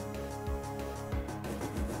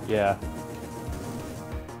 Yeah.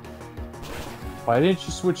 Why didn't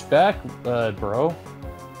you switch back, bro?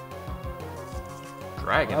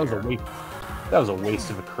 Dragon. That was a waste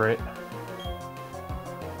of a crit.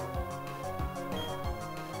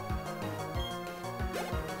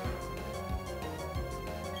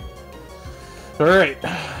 Alright,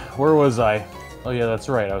 where was I? Oh yeah, that's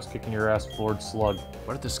right, I was kicking your ass with Lord Slug.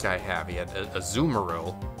 What did this guy have? He had a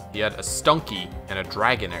Azumarill, he had a Stunky, and a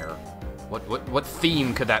Dragonair. What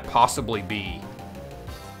theme could that possibly be?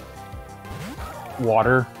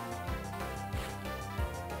 Water.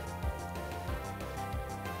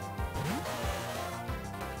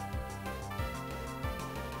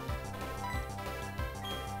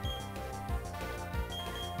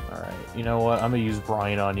 You know what? I'm gonna use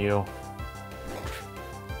Brian on you.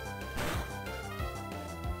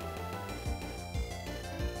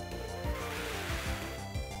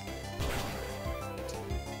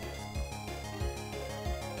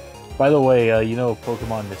 By the way, you know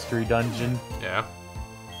Pokemon Mystery Dungeon? Yeah.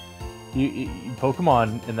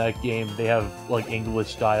 Pokemon in that game, they have like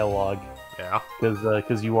English dialogue. Yeah.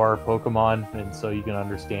 Because you are Pokemon, and so you can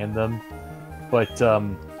understand them. But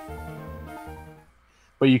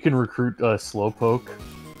you can recruit Slowpoke.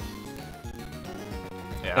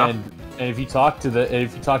 Yeah. And if you talk to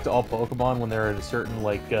all Pokemon when they're at a certain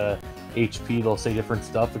like HP, they'll say different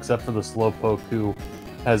stuff, except for the Slowpoke, who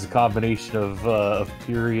has a combination of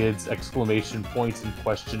periods, exclamation points, and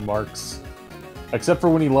question marks. Except for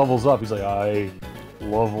when he levels up, he's like, I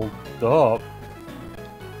leveled up.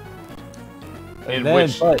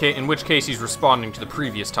 In which case he's responding to the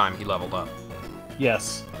previous time he leveled up.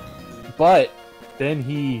 Yes. But then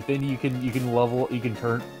you can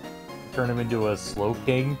turn him into a Slow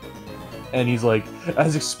King, and he's like,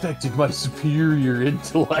 as expected, my superior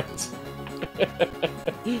intellect.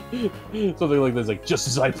 Something like this, like, just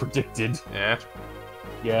as I predicted. Yeah.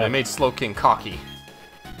 Yeah. They made Slowking cocky.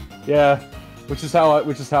 Yeah. Which is how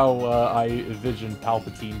I envision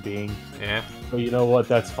Palpatine being. Yeah. But you know what?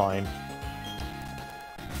 That's fine.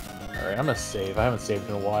 Alright, I'm gonna save. I haven't saved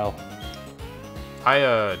in a while.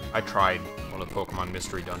 I tried one of the Pokemon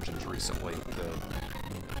Mystery Dungeons recently.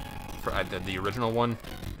 The original one.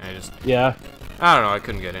 And I just... Yeah. I don't know, I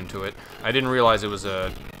couldn't get into it. I didn't realize it was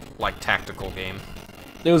a, like, tactical game.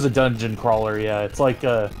 It was a dungeon crawler, yeah. It's like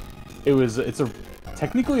it's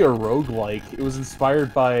technically a roguelike. It was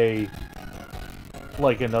inspired by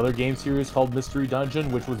like another game series called Mystery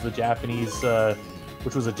Dungeon, which was a Japanese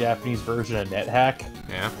version of NetHack.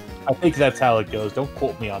 Yeah. I think that's how it goes. Don't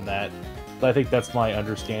quote me on that. But I think that's my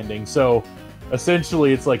understanding. So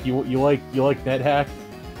essentially it's like you like NetHack,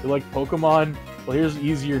 you like Pokemon, well here's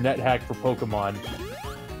easier NetHack for Pokemon.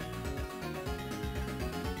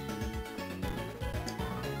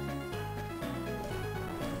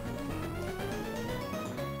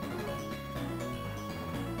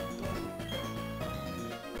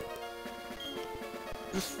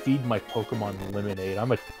 Just feed my Pokemon lemonade.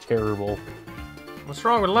 I'm a terrible... What's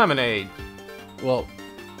wrong with lemonade? Well,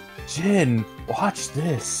 Jin, watch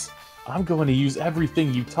this. I'm going to use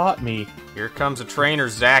everything you taught me. Here comes a trainer,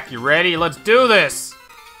 Zach. You ready? Let's do this!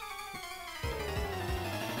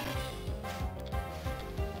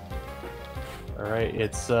 Alright,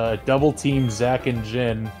 it's double team Zach and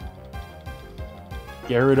Jin.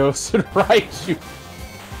 Gyarados and Raichu.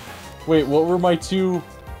 Wait, what were my two...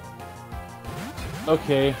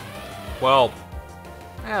 Okay. Well,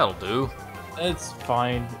 that'll do. It's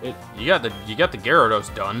fine. You got the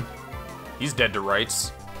Gyarados done. He's dead to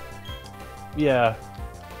rights. Yeah.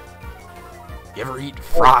 You ever eat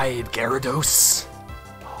fried Gyarados?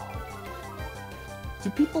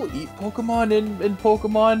 Do people eat Pokemon in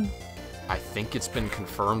Pokemon? I think it's been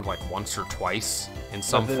confirmed like once or twice in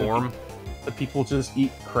some form. The people just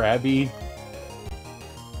eat Krabby.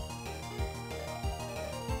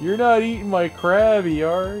 You're not eating my Krabby,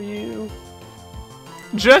 are you?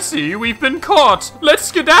 Jesse, we've been caught! Let's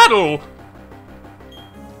skedaddle!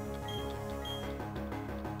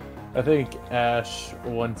 I think Ash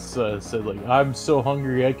once said, like, I'm so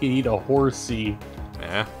hungry I could eat a horsey.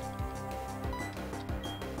 Yeah.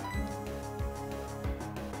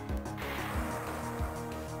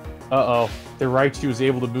 Uh-oh. The Raichu was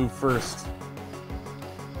able to move first.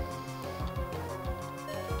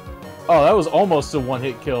 Oh, that was almost a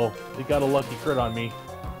one-hit kill. It got a lucky crit on me.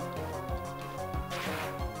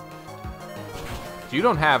 You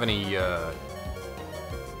don't have any,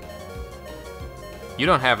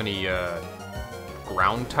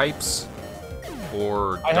 ground types?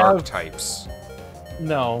 Or dark types?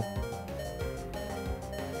 No.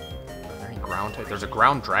 Are there any ground types? There's a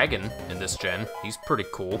ground dragon in this gen. He's pretty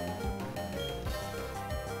cool.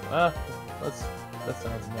 That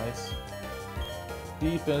sounds nice.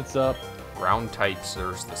 Defense up. Ground types,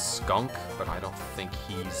 there's the skunk, but I don't think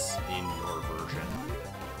he's in your version.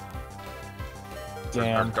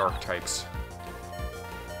 Damn. Or dark types.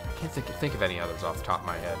 I can't think of any others off the top of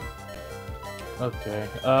my head. Okay.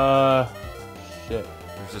 Shit.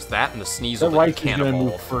 There's just that and the Sneasel That that you Raichu's can't gonna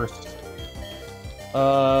evolve. move first.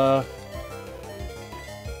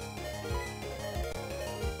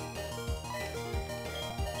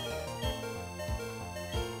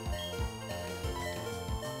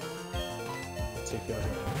 Take out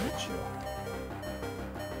Raichu.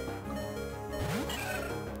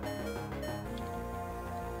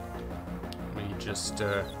 Let me just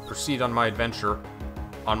proceed on my adventure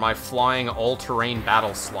on my flying all-terrain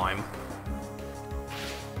battle slime.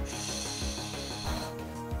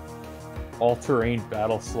 All-terrain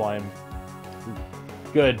battle slime.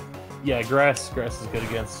 Good. Yeah, grass is good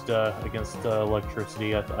against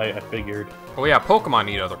electricity. I figured. Oh yeah, Pokemon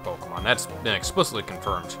eat other Pokemon. That's been explicitly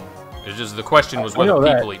confirmed. It's just the question was whether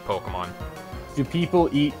people eat Pokemon. Do people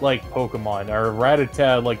eat like Pokemon? Or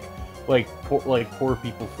Rattata like poor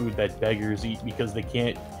people food that beggars eat because they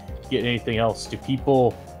can't get anything else? Do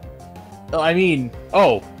people? I mean,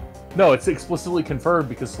 oh no, it's explicitly confirmed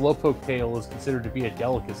because Slowpoke tail is considered to be a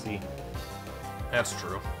delicacy. That's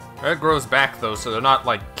true. That grows back though, so they're not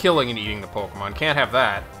like killing and eating the Pokemon. Can't have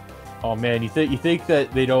that. Oh man, you think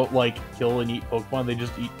that they don't like kill and eat Pokemon? They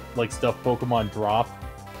just eat like stuff Pokemon drop.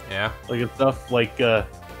 Yeah. Like it's stuff like There's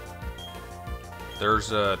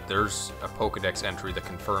a Pokedex entry that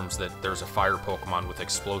confirms that there's a fire Pokemon with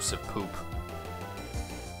explosive poop.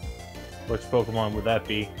 Which Pokemon would that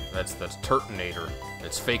be? That's Turtonator.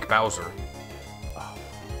 It's fake Bowser.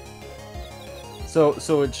 So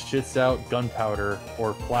it shits out gunpowder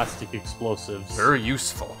or plastic explosives. Very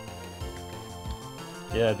useful.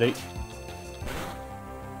 Yeah,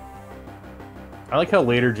 I like how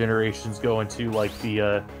later generations go into like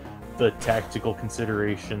the tactical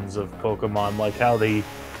considerations of Pokemon, like how they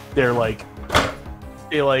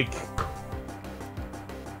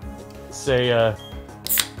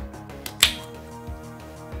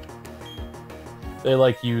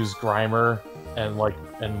use Grimer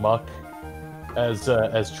and Muck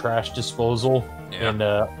as trash disposal in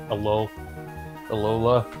Alola.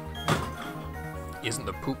 Isn't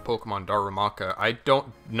the poop Pokemon Darumaka? I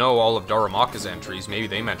don't know all of Darumaka's entries. Maybe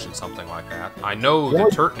they mentioned something like that. I know the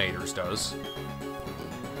Turtonator's does.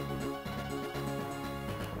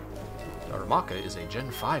 Darumaka is a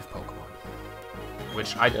Gen 5 Pokemon.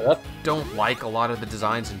 Which I don't like a lot of the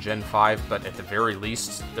designs in Gen 5, but at the very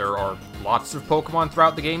least, there are lots of Pokemon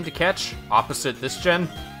throughout the game to catch, opposite this gen.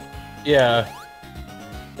 Yeah.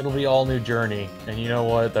 It'll be all new journey, and you know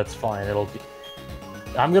what? That's fine.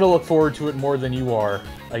 I'm gonna look forward to it more than you are.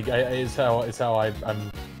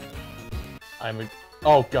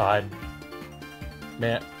 Oh god,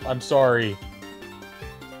 man, I'm sorry.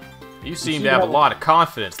 You seem to have a lot of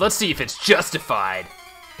confidence. Let's see if it's justified.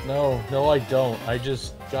 No, I don't. I'm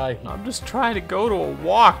just trying to go to a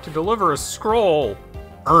walk to deliver a scroll.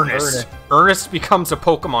 Ernest becomes a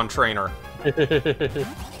Pokemon trainer.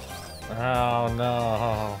 Oh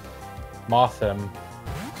no, Mothim.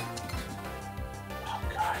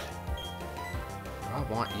 I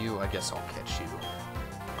want you, I guess I'll catch you.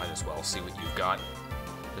 Might as well see what you've got,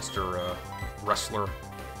 Mr. Wrestler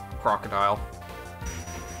Crocodile.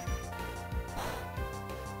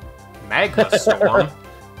 Magma Storm.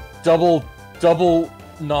 double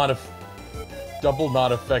not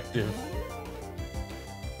effective.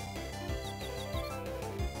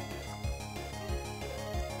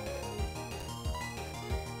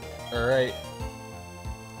 All right,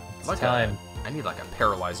 it's time. I need like a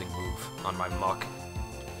paralyzing move on my Muck.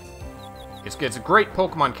 It's a great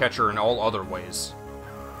Pokemon catcher in all other ways.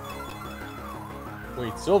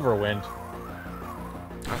 Wait, Silverwind?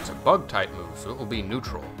 That's a Bug-type move, so it will be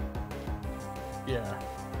neutral. Yeah.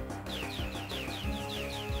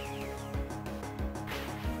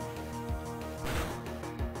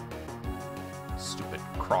 Stupid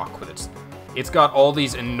Croc with it's got all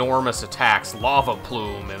these enormous attacks, Lava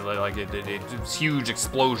Plume, and like it's huge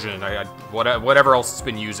explosion, whatever else it's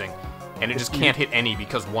been using, and it just can't hit any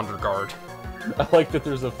because Wonder Guard. I like that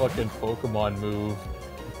there's a fucking Pokemon move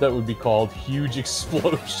that would be called Huge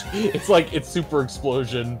Explosion. It's Super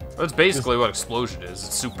Explosion. That's basically what Explosion is.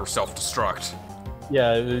 It's super self-destruct.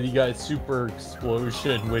 Yeah, you got Super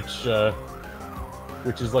Explosion, which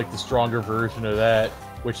is like the stronger version of that,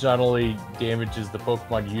 which not only damages the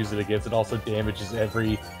Pokemon you use it against, it also damages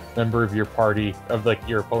every member of your party, of like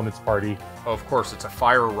your opponent's party. Oh, of course, it's a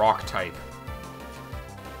Fire Rock type.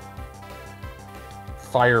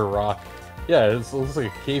 Fire Rock. Yeah, it looks like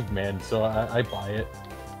a caveman, so I buy it.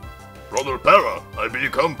 Brother Para, I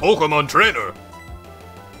become Pokemon trainer.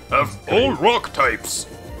 Have all rock types.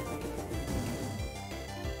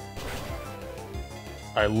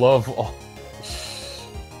 I love all...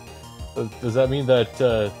 Does that mean that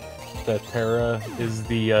that Para is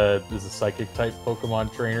a psychic type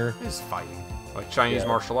Pokemon trainer? It's fighting like Chinese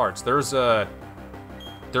martial arts. There's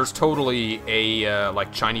totally a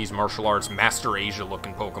like Chinese martial arts Master Asia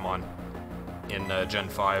looking Pokemon in Gen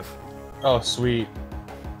 5. Oh, sweet.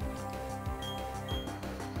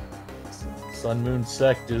 Sun Moon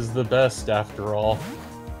Sect is the best after all.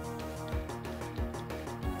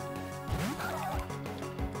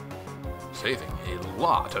 Saving a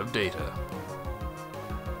lot of data.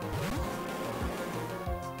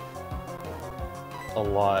 A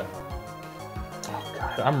lot. Oh god.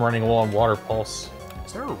 I'm running low on water pulse.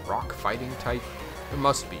 Is there a rock fighting type? There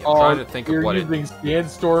must be. I'm trying to think of what You're using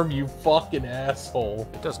Sandstorm, you fucking asshole.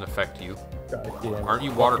 It doesn't affect you. God damn it. Aren't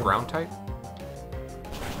you water ground type?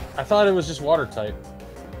 I thought it was just water type.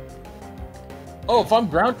 Oh, if I'm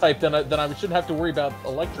ground type, then I shouldn't have to worry about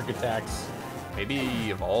electric attacks. Maybe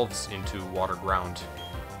he evolves into water ground.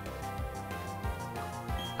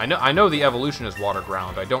 I know the evolution is water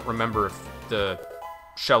ground. I don't remember if the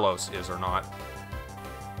Shellos is or not.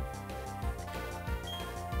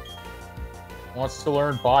 Wants to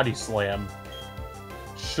learn Body Slam.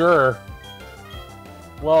 Sure.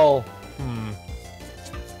 Well,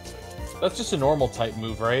 that's just a normal type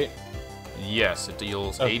move, right? Yes, it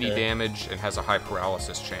deals 80 damage and has a high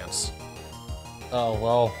paralysis chance. Oh,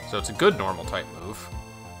 well. So it's a good normal type move.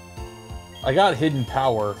 I got Hidden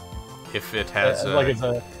Power. If it has like it's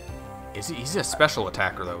a... He's a special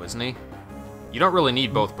attacker, though, isn't he? You don't really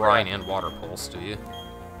need both Brine and Water Pulse, do you?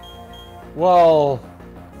 Well...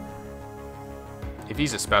 If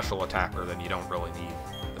he's a special attacker, then you don't really need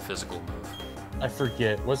the physical move. I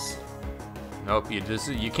forget. What's... Nope,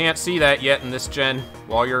 you can't see that yet in this gen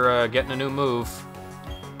while you're getting a new move.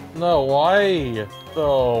 No, why?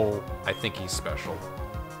 Though... I think he's special.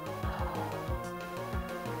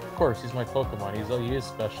 Of course, he's my Pokemon. He is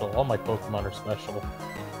special. All my Pokemon are special.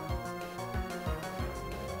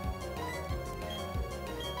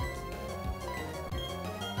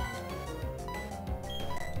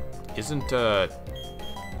 Isn't oh,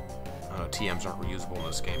 TMs aren't reusable in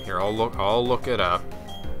this game. Here, I'll look it up.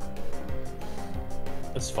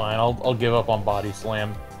 It's fine. I'll give up on Body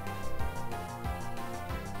Slam.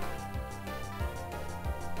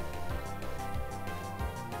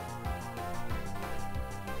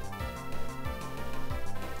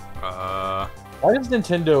 Why does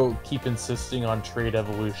Nintendo keep insisting on trade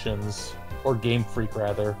evolutions? Or Game Freak,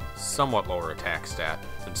 rather? Somewhat lower attack stat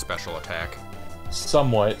than special attack.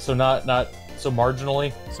 Somewhat. So not so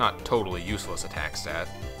marginally? It's not totally useless attack stat.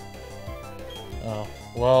 Oh.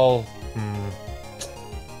 Well,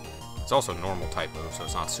 It's also a normal type move, so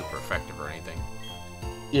it's not super effective or anything.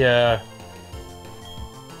 Yeah.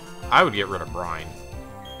 I would get rid of Brine.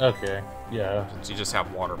 Okay. Yeah. Since you just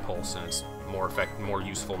have Water Pulse, and it's more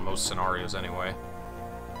useful in most scenarios anyway.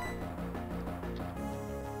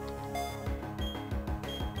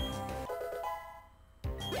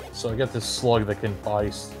 So I got this slug that can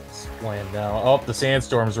Body Slam now. Oh, the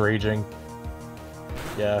Sandstorm's raging.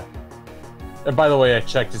 Yeah. And by the way, I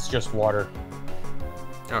checked, it's just water.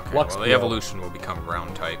 Okay, well, the evolution will become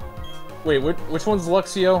ground type. Wait, which one's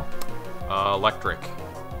Luxio? Electric.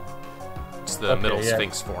 It's the middle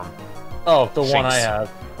Sphinx form. Oh, the one I have.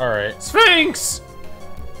 Alright. Sphinx!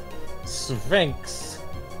 Sphinx.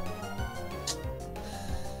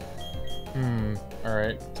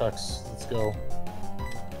 Alright, Tux, let's go.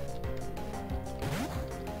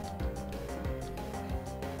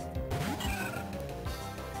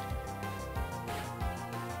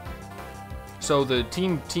 So the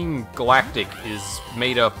Team Galactic is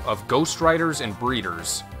made up of Ghost Riders and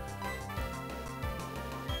Breeders.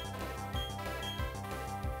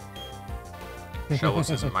 Shellos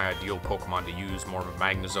isn't my ideal Pokemon to use, more of a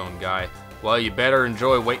Magnezone guy. Well, you better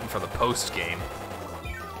enjoy waiting for the post-game.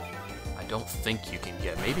 I don't think you can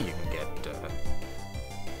get... Maybe you can get...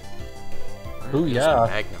 Ooh, yeah.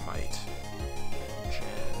 Magnemite. Gen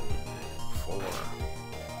 4.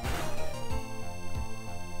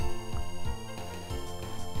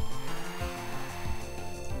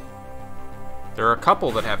 There are a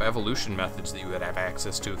couple that have evolution methods that you would have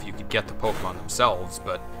access to if you could get the Pokemon themselves,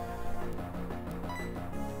 but...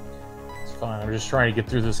 It's fine, I'm just trying to get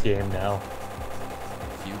through this game now.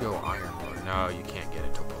 If you go Iron Lord, no, you can't get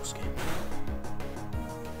it till post-game.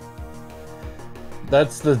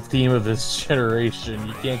 That's the theme of this generation.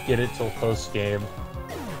 You can't get it till post-game.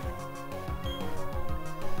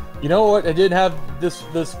 You know what? I did have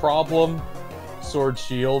this problem. Sword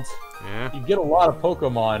Shield. Yeah. You get a lot of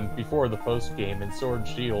Pokemon before the post-game in Sword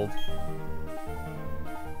Shield.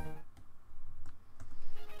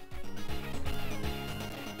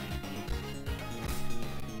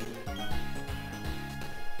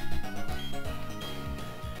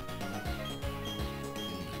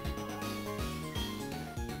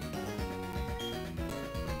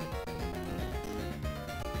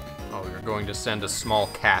 Oh, you're going to send a small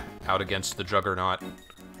cat out against the Juggernaut.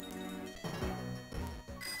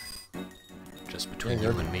 Just between you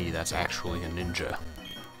and me, that's actually a ninja.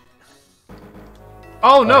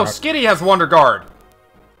 Oh no, Skitty has Wonder Guard!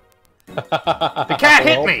 The cat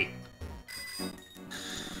hit me!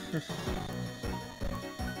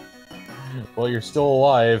 Well, you're still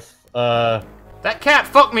alive. That cat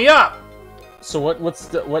fucked me up! So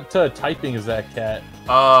what typing is that cat?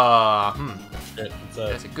 Shit,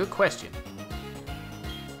 that's a good question.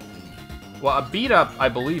 Well, a beat up, I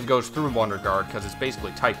believe, goes through Wonder Guard because it's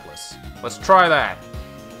basically typeless. Let's try that.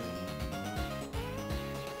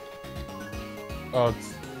 Oh,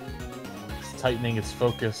 it's tightening its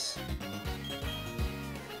focus.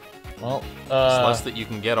 Well, it's less that you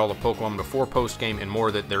can get all the Pokemon before post-game, and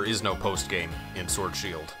more that there is no post-game in Sword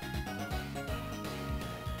Shield.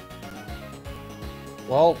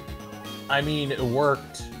 Well, I mean, it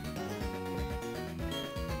worked.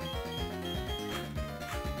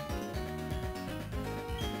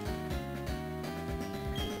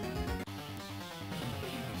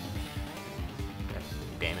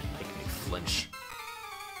 Damn it, making me flinch.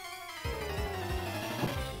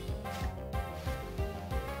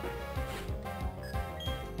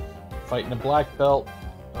 Fighting a black belt.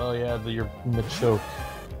 Oh yeah, you're Machoke.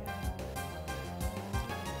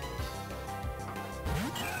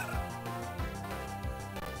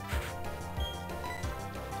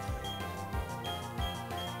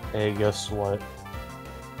 Hey, guess what?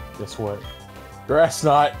 Guess what? Grass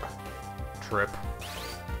knot. Trip.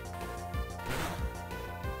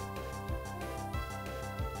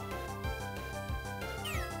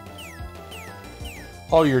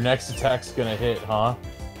 Oh, your next attack's gonna hit, huh?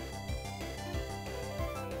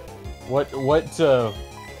 What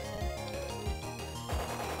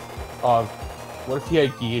if he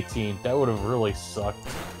had guillotine? That would have really sucked.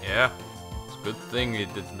 Yeah. It's a good thing the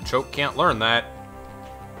Machoke can't learn that.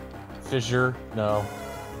 Fissure? No.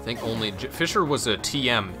 I think only... Fissure was a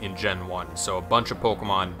TM in Gen 1, so a bunch of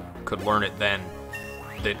Pokemon could learn it then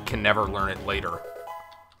that can never learn it later.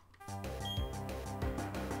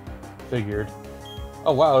 Figured.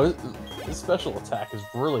 Oh wow, his special attack is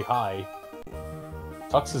really high.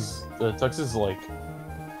 Tux is like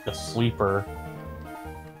a sleeper.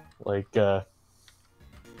 Like just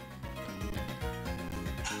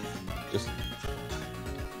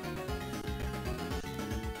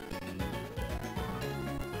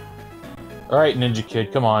alright, Ninja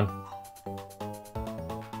Kid, come on.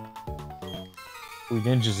 We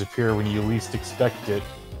ninjas appear when you least expect it.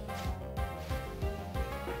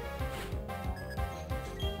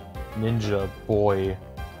 Ninja boy.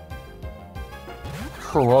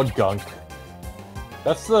 Krogunk.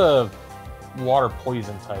 That's the water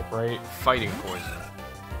poison type, right? Fighting poison.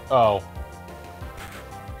 Oh.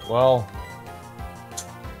 Well.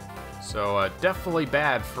 So, definitely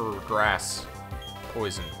bad for grass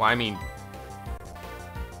poison. Well, I mean,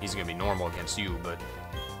 he's gonna be normal against you, but...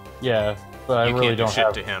 Yeah, but I really don't shit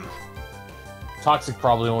have... to him. Toxic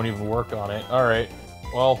probably won't even work on it. Alright.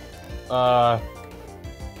 Well, oh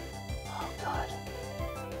god.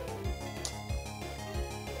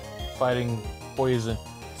 Fighting poison.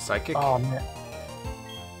 Psychic? Oh man.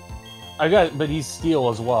 But he's steel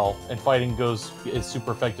as well, and fighting is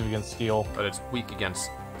super effective against steel. But it's weak against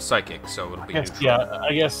psychic, so it'll be neutral. Yeah,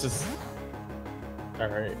 I guess it's...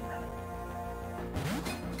 Alright.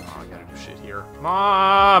 Oh, I gotta do shit here.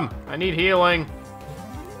 Mom! I need healing!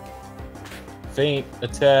 Feint,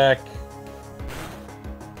 attack.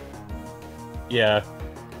 Yeah.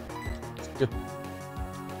 It's good.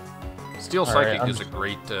 Steel Psychic is a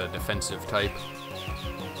great defensive type.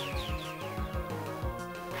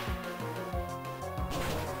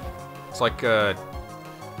 It's like,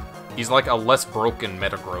 he's like a less broken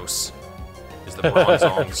Metagross, is the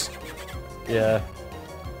Bronzong's. Yeah.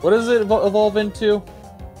 What does it evolve into?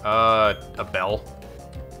 A bell.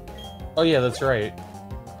 Oh yeah, that's right.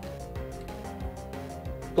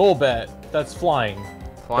 Golbat, that's flying.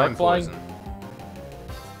 Flying poison.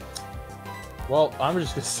 Well, I'm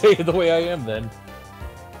just gonna say it the way I am then.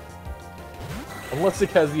 Unless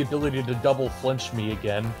it has the ability to double flinch me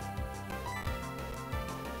again.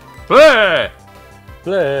 Bleh!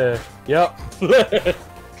 Bleh. Yep. Bleh.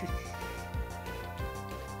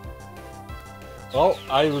 Well,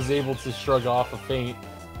 I was able to shrug off a feint.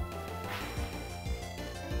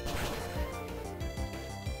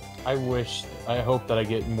 I hope that I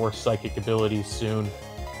get more psychic abilities soon.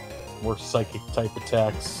 More psychic type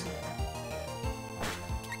attacks.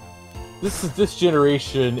 This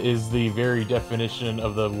generation is the very definition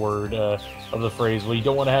of the word, of the phrase, well, you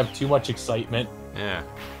don't want to have too much excitement. Yeah.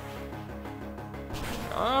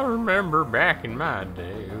 I remember back in my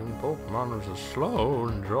day when Pokemon was a slow,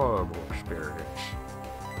 enjoyable experience.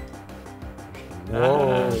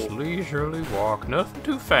 Nice, leisurely walk. Nothing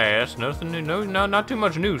too fast, nothing new, not too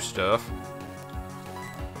much new stuff.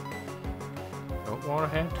 Don't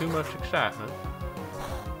want to have too much excitement.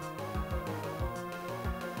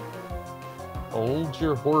 Hold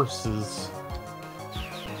your horses.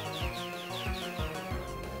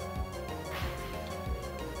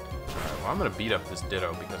 I'm gonna beat up this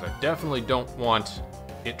Ditto because I definitely don't want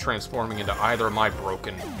it transforming into either of my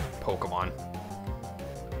broken Pokemon.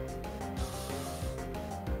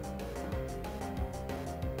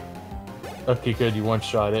 Okay, good. You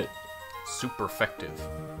one-shot it. Super effective.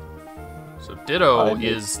 So Ditto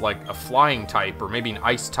is like a flying type, or maybe an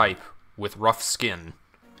ice type with rough skin.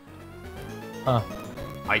 Huh.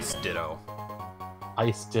 Ice Ditto.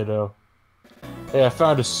 Ice Ditto. Hey, I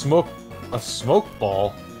found a smoke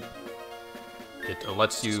ball. It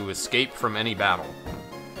lets you escape from any battle.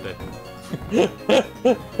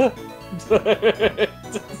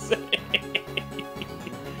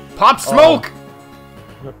 Pop smoke!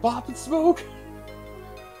 Pop and smoke!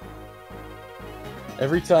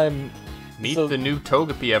 Every time... Meet the new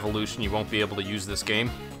Togepi evolution, you won't be able to use this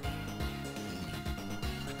game.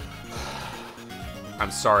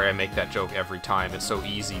 I'm sorry I make that joke every time. It's so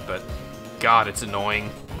easy, but God, it's annoying.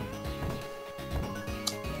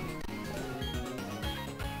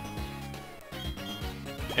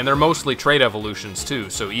 And they're mostly trait evolutions, too,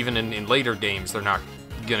 so even in later games, they're not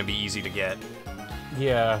gonna be easy to get.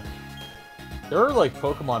 Yeah. There are, like,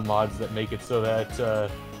 Pokemon mods that make it so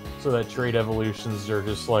that trait evolutions are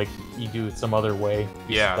just, like, you do it some other way.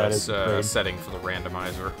 Yeah, that's a setting for the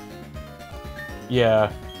randomizer. Yeah.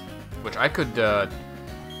 Which I could, well,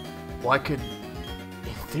 I could,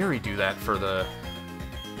 in theory, do that for the...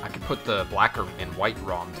 I could put the black and white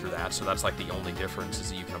ROM through that, so that's, like, the only difference is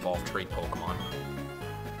that you can evolve trait Pokemon.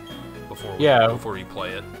 Before you play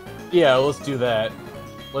it. Yeah, let's do that.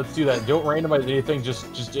 Let's do that. Don't randomize anything,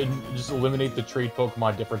 just eliminate the trait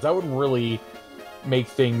Pokemon difference. That would really make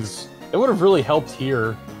things... It would have really helped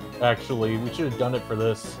here, actually. We should have done it for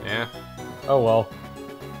this. Yeah. Oh well.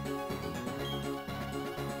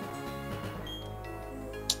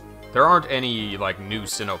 There aren't any, like, new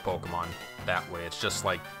Sinnoh Pokemon that way. It's just,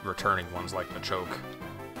 like, returning ones like Machoke.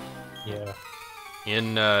 Yeah.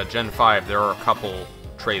 In Gen 5, there are a couple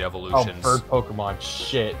trait evolutions. Oh, bird Pokemon,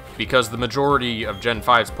 shit. Because the majority of Gen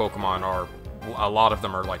 5's Pokemon are... A lot of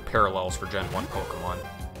them are, like, parallels for Gen 1 Pokemon.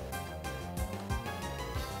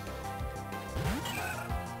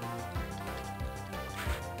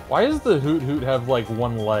 Why does the Hoot have, like,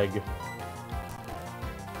 one leg?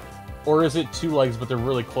 Or is it two legs, but they're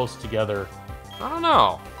really close together? I don't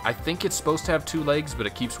know. I think it's supposed to have two legs, but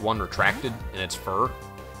it keeps one retracted in its fur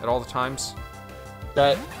at all the times.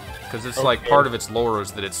 That... Because it's like part of its lore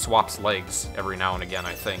is that it swaps legs every now and again,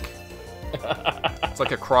 I think. It's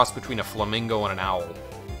like a cross between a flamingo and an owl.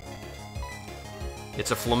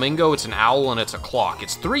 It's a flamingo, it's an owl, and it's a clock.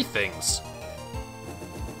 It's three things.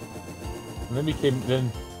 And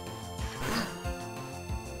then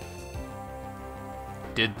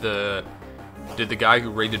Did the guy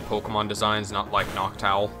who rated Pokemon designs not like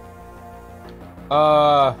Noctowl?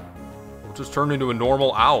 We'll just turn into a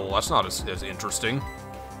normal owl. That's not as interesting.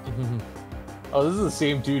 Oh, this is the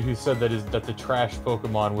same dude who said that the trash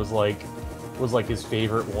Pokemon was like his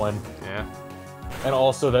favorite one. Yeah. And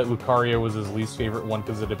also that Lucario was his least favorite one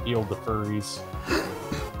because it appealed to furries.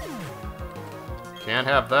 Can't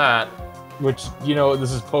have that. Which, you know,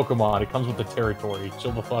 this is Pokemon. It comes with the territory.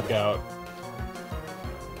 Chill the fuck out.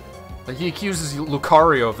 But he accuses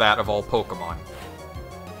Lucario of that of all Pokemon.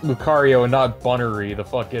 Lucario and not Bunnery, the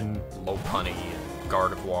fucking... Lopunny and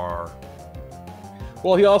Gardevoir.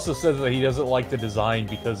 Well, he also says that he doesn't like the design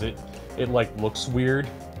because it like, looks weird.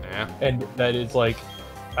 Yeah. And that it's like...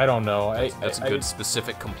 I don't know. That's a good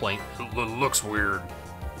specific complaint. Looks weird.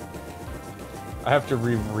 I have to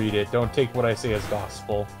reread it. Don't take what I say as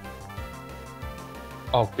gospel.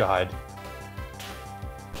 Oh, God.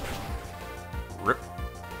 Rip.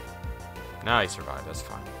 Nah, he survived. That's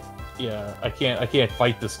fine. Yeah, I can't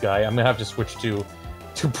fight this guy. I'm gonna have to switch to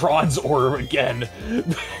Bronze Orb again.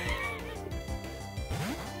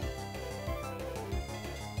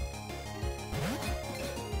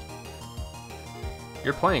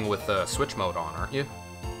 You're playing with Switch mode on, aren't you?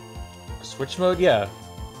 Switch mode? Yeah.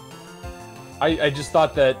 I just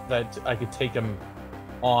thought that I could take him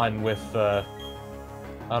on with, I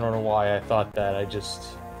don't know why I thought that.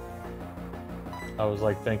 I was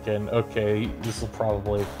like thinking, okay, this will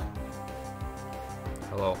probably...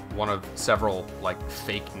 Hello, one of several, like,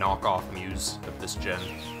 fake knockoff Mews of this gen.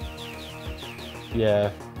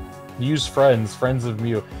 Yeah. Mew's friends of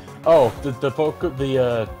Mew. Oh,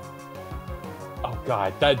 oh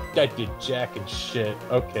god, that did jack and shit.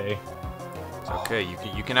 Okay. It's okay,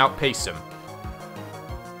 you can outpace him.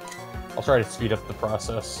 I'll try to speed up the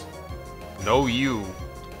process. No, you.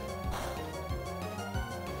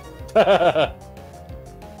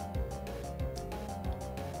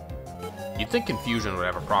 You'd think Confusion would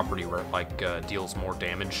have a property where it, like, deals more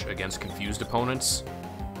damage against confused opponents.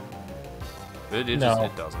 It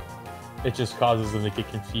doesn't. It just causes them to get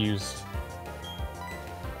confused.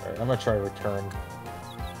 Alright, I'm gonna try return.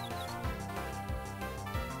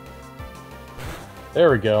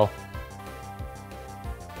 There we go.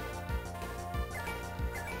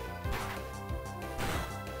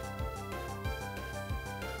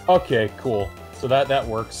 Okay, cool. So that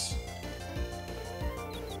works.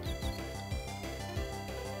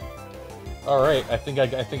 All right, I think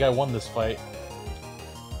I won this fight.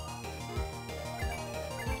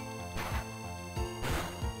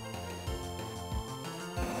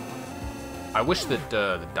 I wish that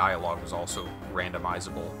the dialogue was also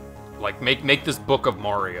randomizable. Like, make this Book of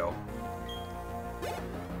Mario.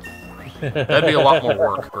 That'd be a lot more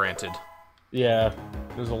work, granted. Yeah,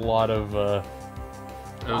 there's a lot of.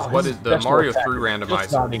 What is the Mario 3 randomizer?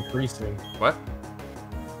 It's not increasing. What?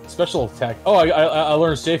 Special attack. Oh, I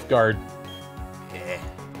learned Safeguard. Yeah.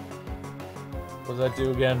 What does that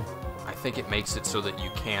do again? I think it makes it so that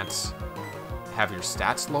you can't have your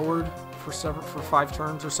stats lowered for 5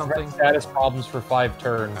 turns or something. Status problems for 5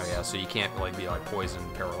 turns. Oh yeah, so you can't like be like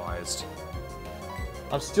poisoned, paralyzed.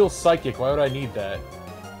 I'm still psychic. Why would I need that?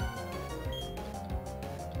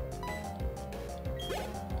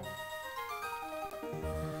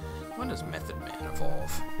 When does Method Man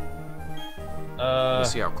evolve?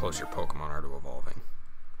 Let's see how close your Pokemon are to evolving.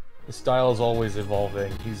 His style is always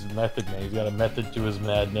evolving. He's Method Man. He's got a method to his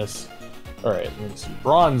madness. Alright, let's see.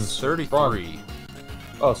 Bronze. 33. Bronze.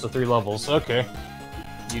 Oh, so 3 levels. Okay.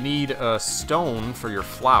 You need a stone for your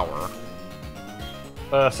flower.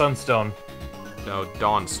 Sunstone. No,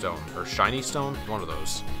 Dawnstone. Or Shiny Stone? One of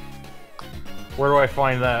those. Where do I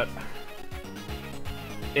find that?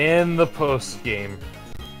 In the post-game.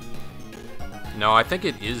 No, I think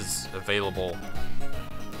it is available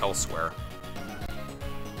elsewhere.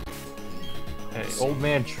 Hey, old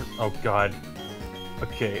man. Oh god.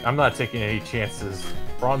 Okay, I'm not taking any chances.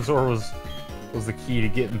 Bronzor was the key to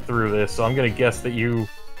getting through this, so I'm gonna guess that you.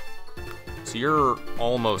 So you're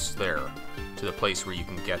almost there to the place where you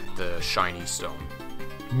can get the shiny stone.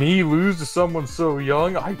 Me lose to someone so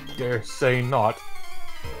young? I dare say not.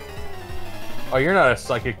 Oh, you're not a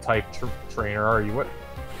psychic type trainer, are you? What?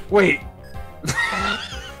 Wait.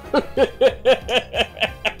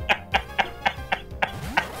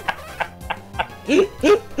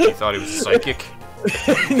 You thought he was psychic?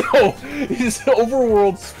 No, his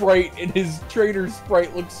overworld sprite and his trainer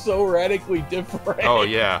sprite look so radically different. Oh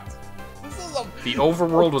yeah. This is The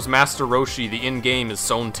overworld was Master Roshi, the in-game is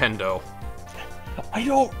Son Tendo.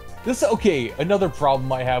 Okay, another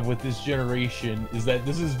problem I have with this generation is that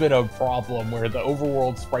this has been a problem where the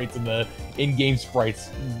overworld sprites and the in-game sprites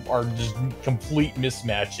are just complete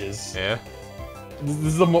mismatches. Yeah.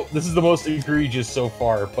 This is the most egregious so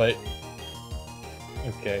far, but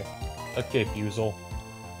okay. Okay, Buzel.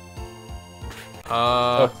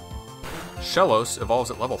 Shellos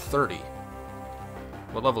evolves at level 30.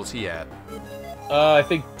 What level is he at? I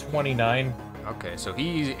think 29. Okay, so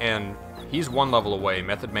he's 1 level away.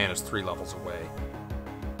 Method Man is 3 levels away.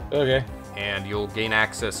 Okay. And you'll gain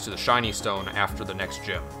access to the shiny stone after the next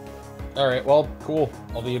gym. Alright, well, cool.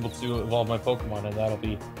 I'll be able to evolve my Pokemon, and that'll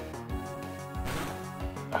be...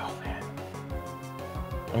 Oh, man.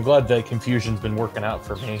 I'm glad that Confusion's been working out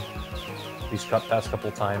for me these past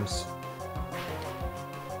couple times.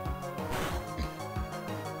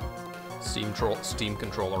 Steam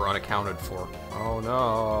controller unaccounted for. Oh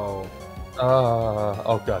no.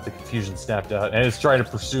 Oh god, the Confusion snapped out, and it's trying to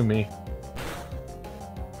pursue me.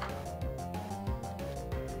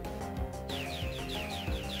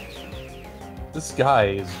 This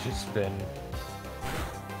guy has just been...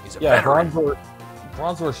 He's a veteran.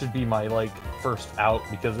 Bronzor should be my, like, first out,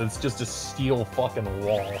 because it's just a steel fucking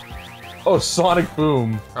wall. Oh, Sonic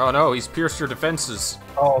Boom. Oh no, he's pierced your defenses.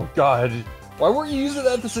 Oh god. Why weren't you using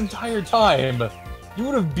that this entire time? You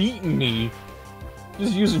would have beaten me.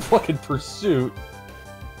 Just using fucking Pursuit.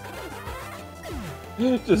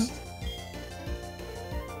 Just...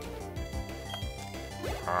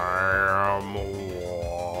 I am a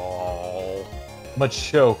wall.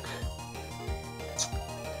 Machoke.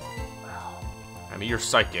 I mean, you're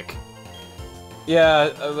psychic.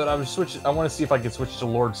 Yeah, but I'm switching. I want to see if I can switch to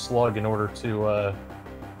Lord Slug in order to,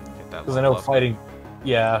 Get that because I know level up. fighting...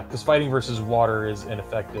 Yeah, because fighting versus water is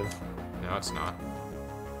ineffective. No, it's not.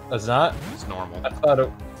 That's not? It's normal. I thought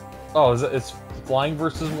it... Oh, it's flying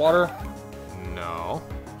versus water? No.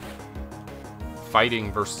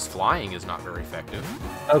 Fighting versus flying is not very effective.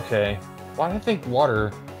 Okay. Why do I think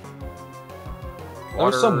water...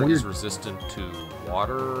 Water some weird... is resistant to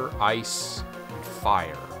water, ice, and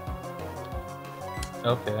fire.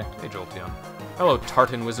 Okay. Hey, Jolteon. Hello,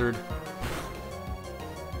 Tartan Wizard.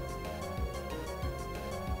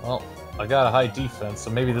 Well, I got a high defense, so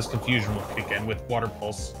maybe this confusion will kick in with Water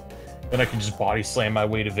Pulse. Then I can just body slam my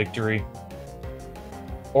way to victory.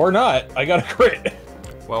 Or not. I got a crit.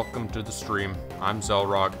 Welcome to the stream. I'm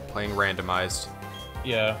Xelrog, playing Randomized.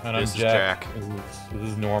 Yeah, and This I'm is Jack. Jack. This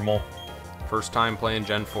is normal. First time playing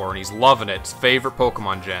Gen 4, and he's loving it. His favorite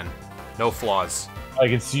Pokemon Gen. No flaws. I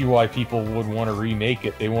can see why people would want to remake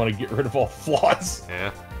it. They want to get rid of all flaws.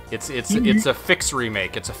 Yeah. It's a fix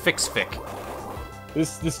remake. It's a fix-fic.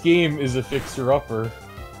 This game is a fixer-upper.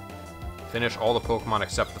 Finish all the Pokemon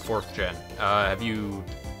except the 4th Gen. Have you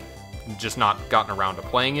just not gotten around to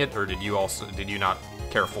playing it, or did you not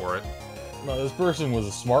care for it? No, this person was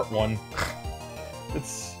a smart one.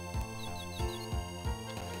 It's...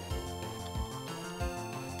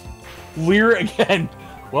 Leer again!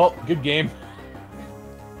 Well, good game.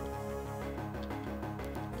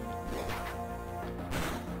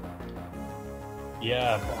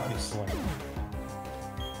 Yeah, body slam.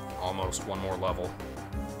 Almost one more level.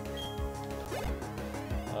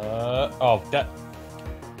 Oh, that...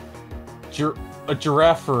 A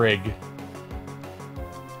Girafarig.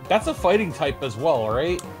 That's a fighting type as well,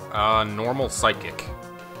 right? Normal Psychic.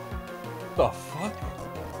 The fuck?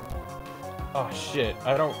 Oh shit,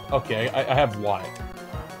 I don't... Okay, I have Y.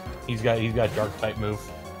 He's got Dark type move.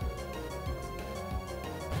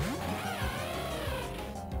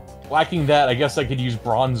 Lacking that, I guess I could use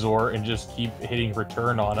Bronzor and just keep hitting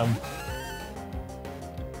return on him.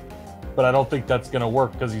 But I don't think that's gonna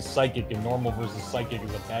work because he's Psychic, and normal versus Psychic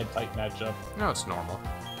is a bad type matchup. No, it's normal.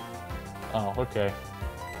 Oh, okay.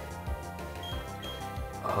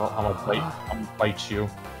 Well, I'm gonna bite you.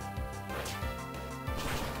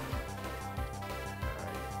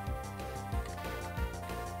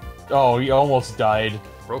 Oh, he almost died.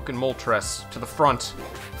 Broken Moltres to the front.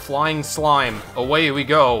 Flying Slime. Away we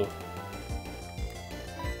go.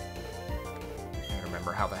 I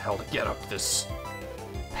remember how the hell to get up this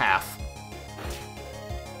path.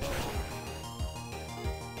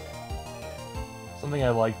 Something I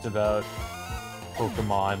liked about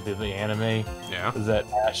Pokemon, the anime, Yeah. is that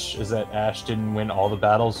Ash didn't win all the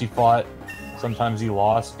battles he fought. Sometimes he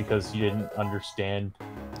lost because he didn't understand.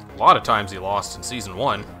 A lot of times he lost in Season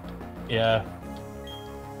 1. Yeah.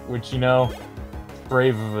 Which, you know,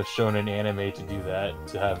 brave of a shonen anime to do that,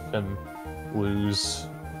 to have him lose.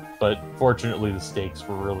 But fortunately the stakes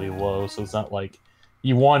were really low, so it's not like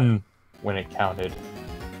he won when it counted.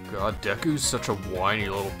 God, Deku's such a whiny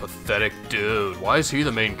little pathetic dude. Why is he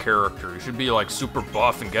the main character? He should be like super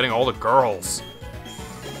buff and getting all the girls.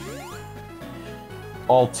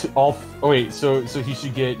 Oh wait, so he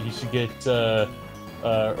should get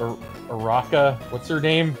Araka, what's her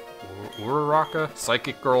name? Uraraka,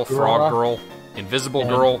 Psychic Girl, Frog Girl, Invisible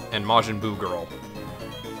Girl, and Majin Buu Girl.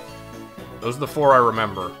 Those are the 4 I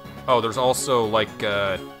remember. Oh, there's also like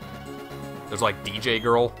there's like DJ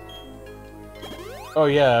Girl. Oh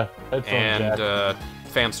yeah, and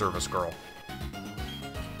Fan Service Girl.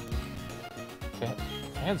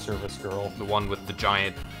 Fan Service Girl? The one with the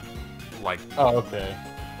giant, like, oh, okay.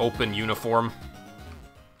 Open uniform.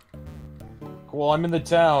 Cool, I'm in the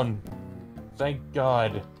town. Thank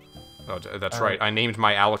God. Oh, that's right. I named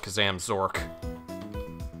my Alakazam Zork.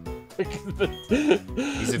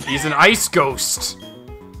 He's an ice ghost!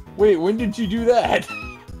 Wait, when did you do that?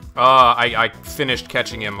 I finished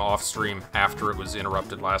catching him off stream after it was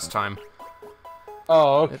interrupted last time.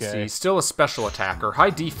 Oh, okay. Let's see, still a special attacker, high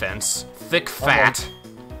defense, thick fat.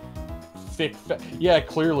 Thick fat. Yeah,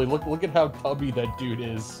 clearly. Look at how tubby that dude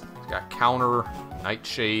is. He's got counter,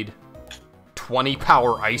 Nightshade, 20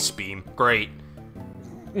 power Ice Beam. Great.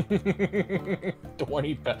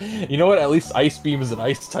 20 You know what? At least Ice Beam is an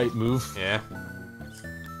ice type move. Yeah.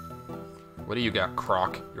 What do you got,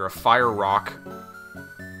 Croc? You're a Fire Rock.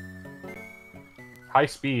 High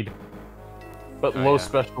speed, but low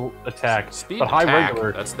special attack. Speed but and high attack.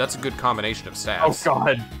 regular. That's a good combination of stats. Oh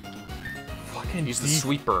God! Fucking. He's the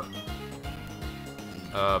sweeper.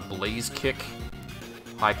 Blaze Kick,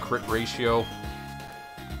 high crit ratio,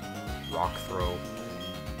 Rock Throw.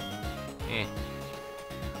 Eh.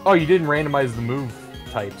 Oh, you didn't randomize the move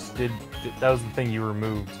types. That was the thing you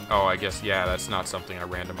removed. Oh, I guess yeah. That's not something I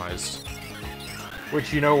randomized.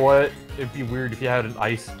 Which, you know what? It'd be weird if you had an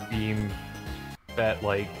Ice Beam that,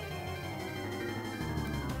 like...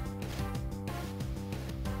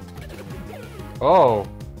 Oh!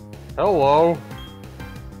 Hello!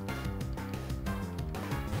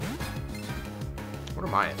 What are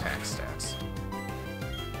my attack stats?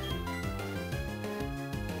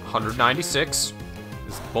 196.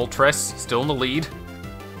 Is Moltres still in the lead?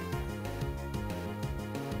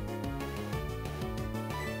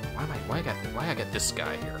 Why I got this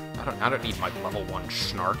guy here? I don't need my level 1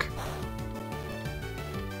 Snark.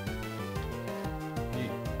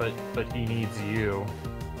 But he needs you.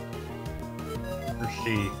 Or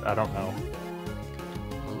she, I don't know.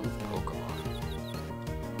 Move Pokemon.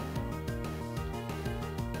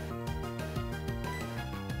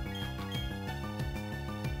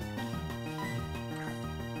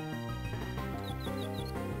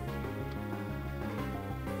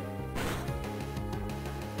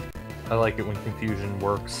 I like it when confusion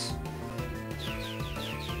works.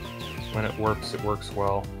 When it works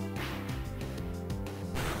well.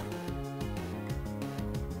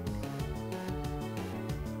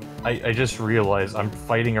 I just realized I'm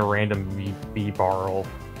fighting a random bee barrel.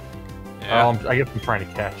 Yeah. I guess I'm trying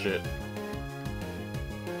to catch it.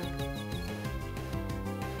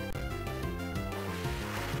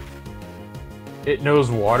 It knows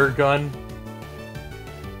water gun.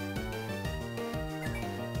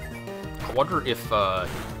 I wonder if,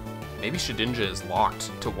 maybe Shedinja is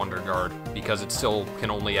locked to Wonder Guard, because it still can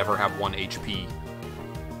only ever have 1 HP.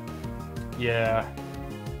 Yeah.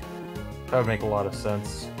 That would make a lot of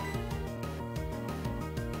sense.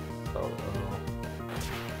 Oh no.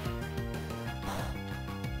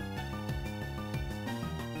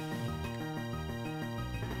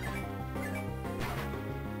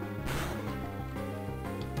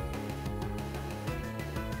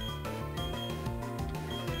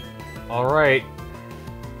 Alright.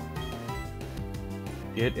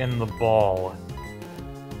 Get in the ball.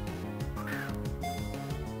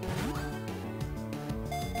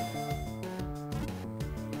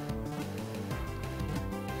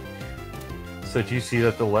 So do you see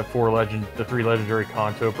that the 3 legendary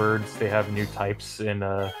Kanto birds, they have new types in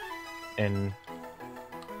the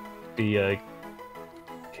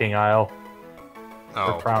King Isle?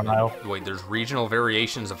 Oh, Or Crown Isle? wait, there's regional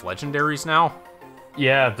variations of legendaries now?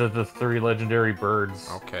 Yeah, the 3 legendary birds.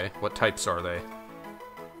 Okay, what types are they?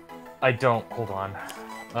 I don't. Hold on.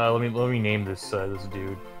 Let me name this this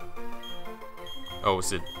dude. Oh,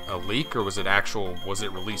 was it a leak, or was it actual, was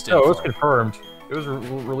it released No, info? it was confirmed. It was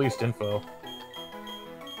released info.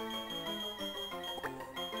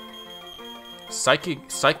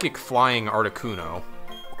 Psychic Flying Articuno.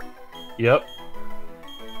 Yep.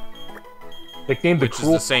 Nicknamed Which is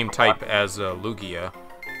the same type as Lugia.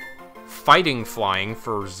 Fighting Flying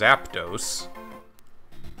for Zapdos.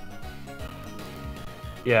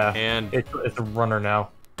 Yeah, And it's a runner now.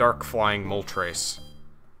 Dark Flying Moltres.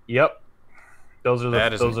 Yep. Those are the.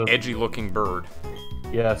 That is those an are, edgy-looking bird.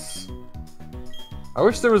 Yes. I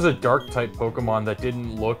wish there was a dark type Pokemon that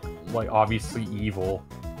didn't look like obviously evil.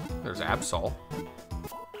 There's Absol.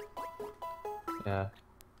 Yeah.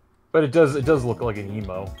 But it does look like an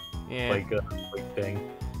emo. Yeah. Like thing.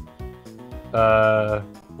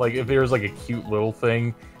 Like if there was like a cute little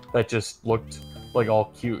thing that just looked like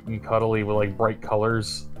all cute and cuddly with like bright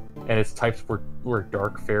colors, and its types were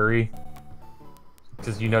dark fairy.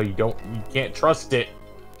 Because you can't trust it.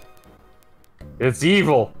 It's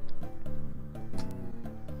evil.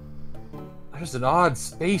 There's an odd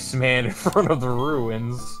spaceman in front of the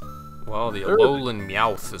ruins. Well, the Alolan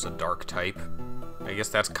Meowth is a dark type. I guess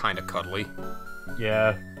that's kind of cuddly.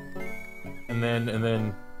 Yeah. And then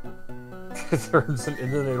it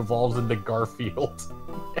evolves into Garfield.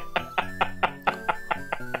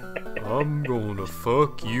 I'm gonna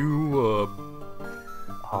fuck you up.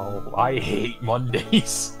 Oh, I hate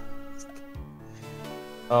Mondays.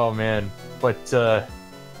 Oh man, but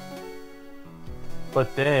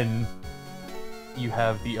then you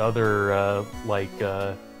have the other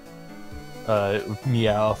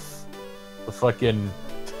Meowth, the fucking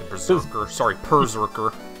The Berserker. Sorry,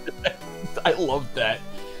 Perzerker. I love that.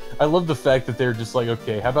 I love the fact that they're just like,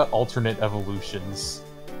 okay, how about alternate evolutions?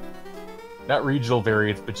 Not regional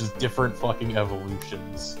variants, but just different fucking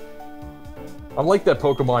evolutions. I like that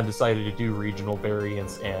Pokemon decided to do regional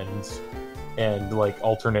variants and like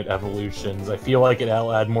alternate evolutions. I feel like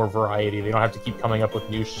it'll add more variety. They don't have to keep coming up with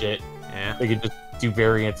new shit. Yeah. They could just do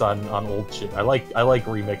variants on old shit. I like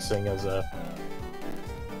remixing as a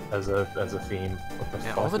theme. What the Yeah,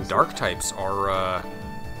 fuck all the is dark types are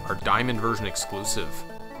Diamond version exclusive.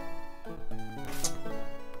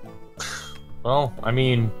 Well, I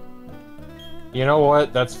mean, you know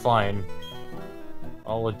what? That's fine.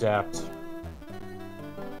 I'll adapt.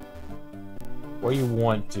 What do you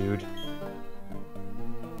want, dude?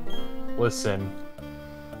 Listen,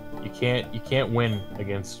 you can't win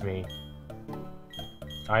against me.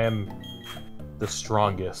 I am the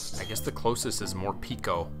strongest. I guess the closest is more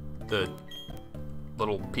Pico, the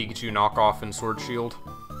little Pikachu knockoff in Sword Shield,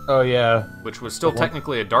 Oh yeah, which was still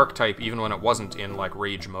technically a dark type even when it wasn't in like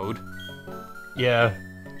rage mode. yeah.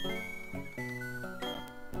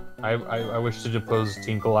 I wish to depose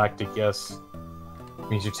Team Galactic, yes.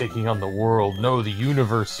 Means you're taking on the world. No, the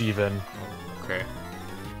universe, even. Okay.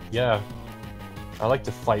 Yeah. I like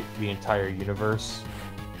to fight the entire universe.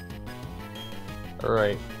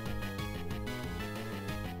 Alright.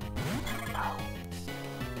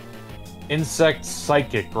 Insect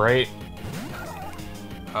psychic, right?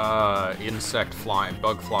 Insect flying,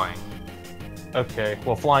 bug flying. Okay,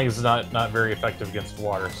 well flying is not very effective against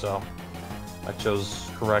water, so I chose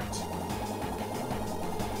correct.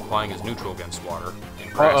 Flying is neutral against water.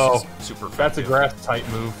 And grass is super effective. That's a grass type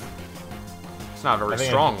move. It's not a very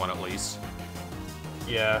strong one, at least.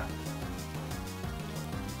 Yeah.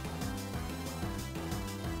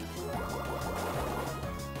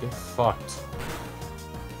 Get fucked.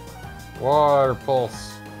 Water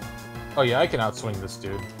pulse. Oh yeah, I can outswing this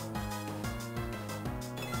dude.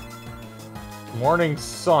 Morning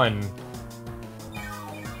sun.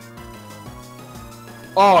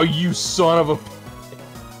 Oh, you son of a...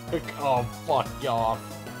 Oh, fuck you off.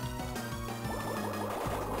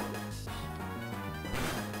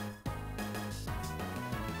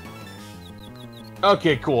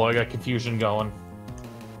 Okay, cool. I got confusion going.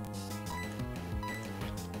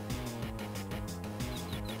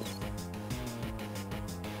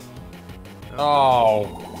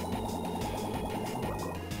 Oh.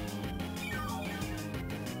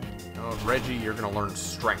 Oh, Reggie, you're gonna learn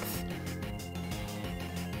strength.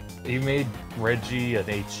 You made Reggie an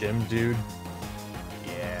HM dude?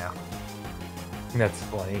 Yeah. That's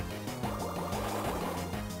funny.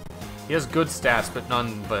 He has good stats, but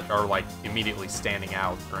none that are, like, immediately standing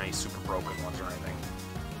out, or any super broken ones or anything.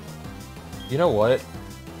 You know what?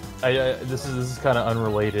 This is kind of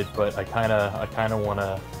unrelated, but I kind of want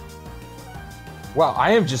to... Wow,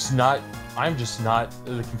 the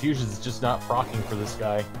confusion's just not proccing for this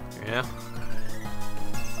guy. Yeah.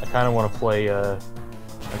 I kind of want to play, I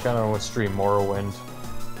kind of want to stream Morrowind.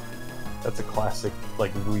 That's a classic,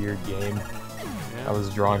 like, weird game. Yeah. I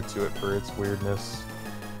was drawn to it for its weirdness.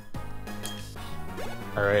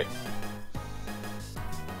 Alright.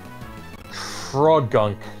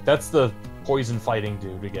 Frogunk. That's the poison fighting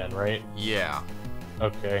dude again, right? Yeah.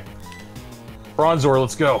 Okay. Bronzor,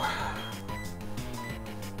 let's go.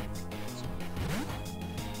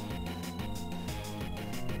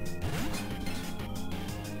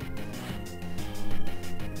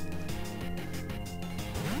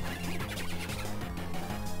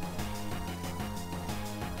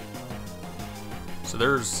 So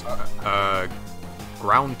there's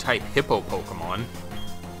ground-type hippo Pokemon.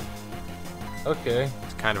 Okay.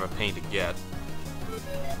 It's kind of a pain to get.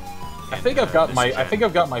 I think I've got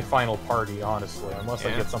my final party, honestly, unless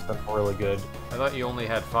I get something really good. I thought you only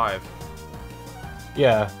had 5.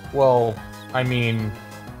 Yeah, well, I mean,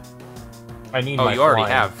 I need. Oh, my you already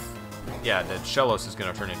flying. have. Yeah, the Shellos is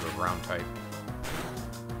going to turn into a ground type.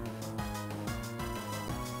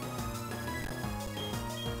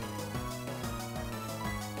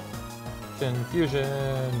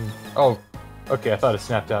 Confusion. Oh, okay. I thought it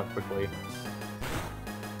snapped out quickly.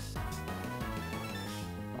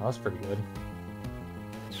 Oh, that's pretty good.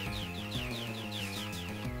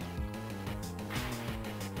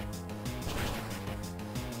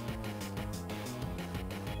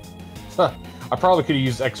 Huh. I probably could have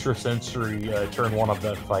used extrasensory turn 1 of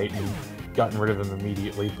that fight and gotten rid of him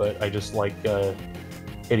immediately, but I just like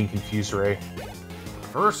hitting Confuse Ray.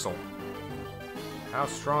 Reversal. How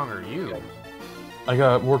strong are you? I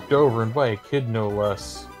got worked over and by a kid, no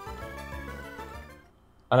less.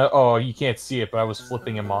 Oh, you can't see it, but I was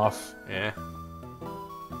flipping him off. Yeah.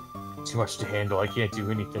 Too much to handle. I can't do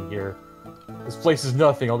anything here. This place is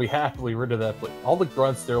nothing. I'll be happily rid of that place. All the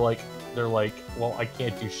grunts, they're like, well, I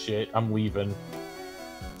can't do shit. I'm leaving.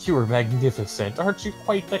 You are magnificent. Aren't you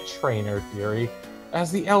quite the trainer, dearie? As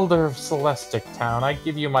the elder of Celestic Town, I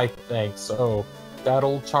give you my thanks. Oh,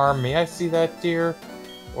 that'll charm me. I see that, dear.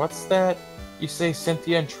 What's that? You say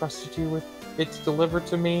Cynthia entrusted you with it to deliver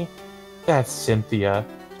to me? That's Cynthia.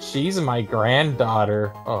 She's my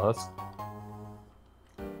granddaughter. Oh, that's...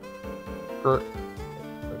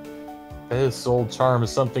 This soul charm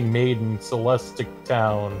is something made in Celestic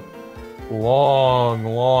Town. Long,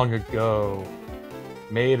 long ago.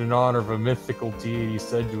 Made in honor of a mythical deity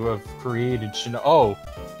said to have created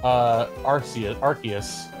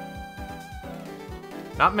Arceus.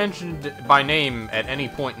 Not mentioned by name at any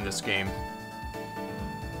point in this game.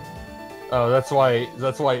 Oh, that's why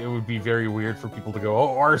it would be very weird for people to go,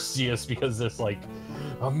 oh, Arceus, because there's like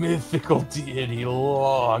a mythical deity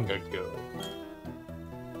long ago.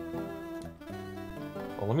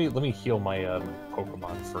 Well, let me heal my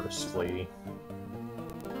Pokemon first, lady.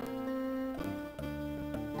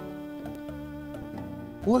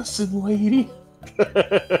 Listen, lady.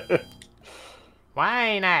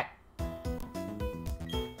 Why not?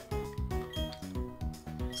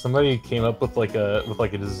 Somebody came up with like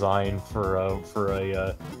a design for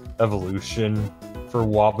a evolution for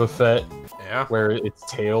Wobbuffet. Yeah. Where its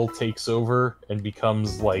tail takes over and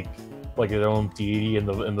becomes like its own deity, and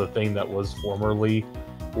the thing that was formerly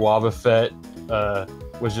Wobbuffet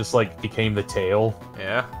was just like became the tail.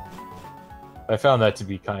 Yeah. I found that to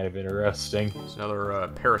be kind of interesting. It's another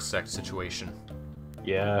Parasect situation.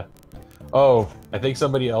 Yeah. Oh, I think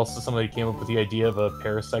somebody came up with the idea of a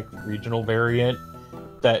Parasect regional variant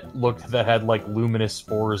that had like luminous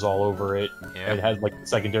spores all over it. Yeah. And had like the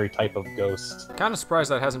secondary type of ghost. Kind of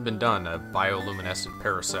surprised that hasn't been done, a bioluminescent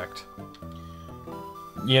Parasect.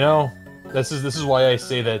 You know, this is why I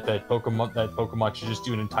say that Pokemon should just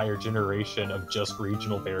do an entire generation of just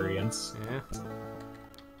regional variants. Yeah.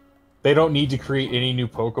 They don't need to create any new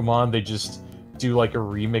Pokemon. They just do like a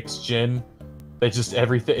remix gen. They just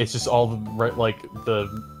everything. It's just all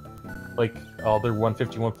all their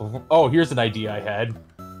 151. Oh, here's an idea I had.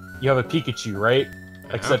 You have a Pikachu, right? Uh-huh.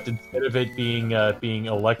 Except instead of it being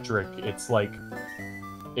electric, it's like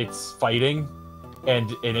it's fighting,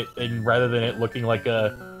 and rather than it looking like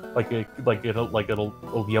a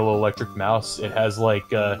yellow electric mouse, it has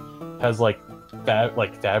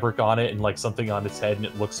fabric on it and like something on its head, and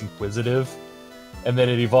it looks inquisitive. And then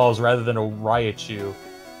it evolves, rather than a Raichu,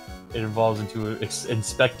 it evolves into an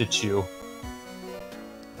Inspectachew.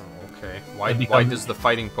 Okay. Why does the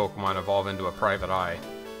fighting Pokemon evolve into a Private Eye?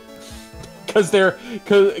 Because they're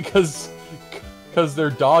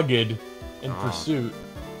dogged in pursuit.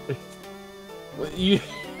 You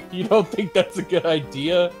don't think that's a good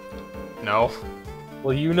idea? No.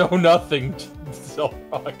 Well, you know nothing,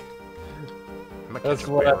 Xelrog. I'm gonna catch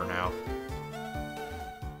a bear now.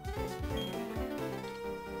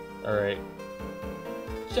 Alright.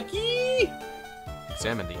 Chucky!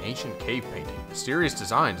 Examine the ancient cave painting. Mysterious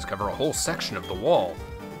designs cover a whole section of the wall.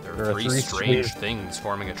 There are three strange things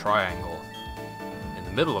forming a triangle. In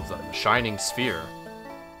the middle of them, a shining sphere.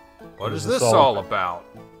 What is this all about?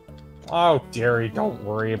 Oh, dearie, don't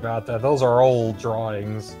worry about that. Those are old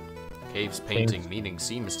drawings. Cave's painting meaning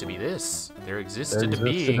seems to be this. There existed a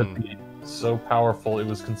being so powerful it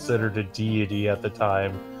was considered a deity at the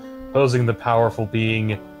time. Posing the powerful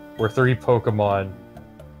being were three Pokemon.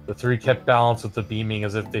 The three kept balance with the beaming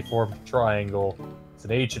as if they formed a triangle. It's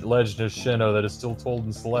an ancient legend of Sinnoh that is still told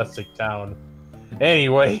in Celestic Town.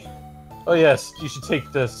 Anyway, oh yes, you should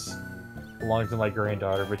take this. Belongs to my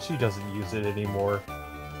granddaughter, but she doesn't use it anymore.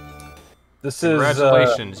 This is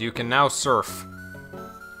Congratulations, you can now surf.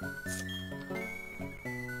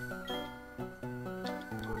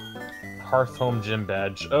 Hearth Home Gym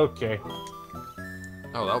Badge. Okay.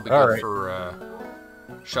 Oh, that'll be good for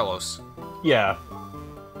Shellos. Yeah.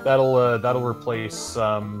 That'll replace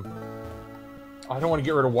I don't want to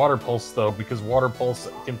get rid of Water Pulse though, because Water Pulse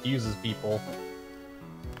confuses people.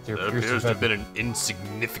 There appears to have been an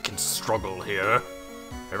insignificant struggle here.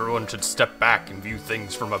 Everyone should step back and view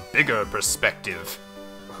things from a bigger perspective.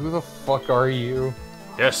 Who the fuck are you?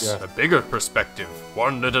 Yes, a bigger perspective.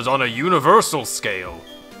 One that is on a universal scale.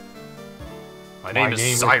 My name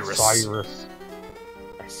is Cyrus.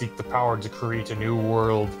 I seek the power to create a new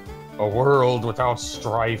world. A world without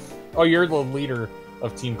strife. Oh, you're the leader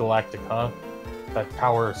of Team Galactic, huh? That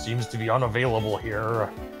power seems to be unavailable here.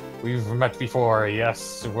 We've met before,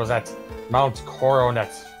 yes. It was at Mount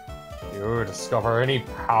Coronet. You discover any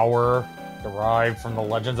power derived from the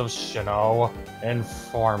legends of Sinnoh,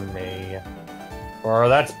 inform me. For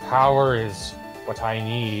that power is what I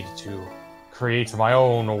need to create my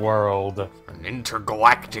own world. An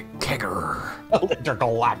intergalactic kegger. An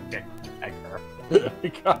intergalactic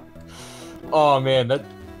kegger. Oh man,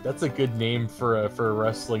 that's a good name for a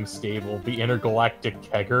wrestling stable. The Intergalactic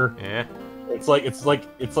Kegger. Yeah. It's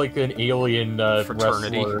like an alien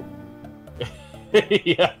fraternity. Wrestler.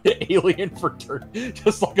 Yeah, alien fraternity.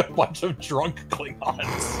 Just like a bunch of drunk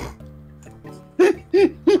Klingons.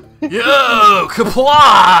 Yo,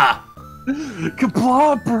 kapla!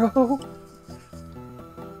 Kapla, bro!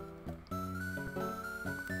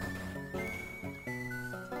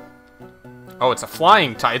 Oh, it's a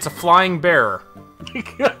flying it's a flying bear.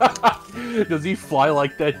 Does he fly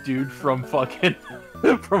like that dude from fucking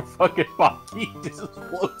Baki? Just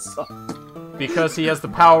floats up. Because he has the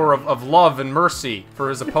power of love and mercy for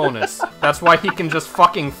his opponents. That's why he can just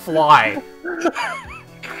fucking fly.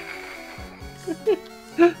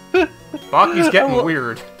 Baki's getting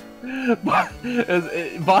weird.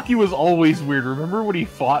 Baki was always weird. Remember when he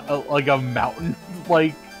fought a mountain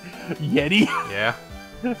like Yeti? Yeah.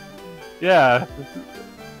 Yeah.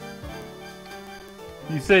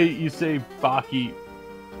 You say Baki.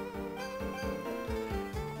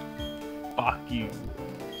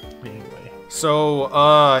 Anyway. So,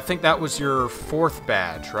 I think that was your 4th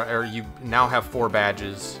badge, right? Or you now have 4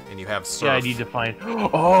 badges, and you have Surf. Yeah, I need to find...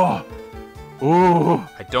 Oh! Ooh!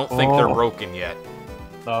 I don't think they're broken yet.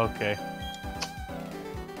 Okay.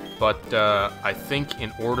 But, I think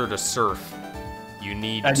in order to Surf, you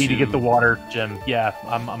need I need to get the water gem. Yeah,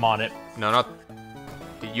 I'm on it. No, not...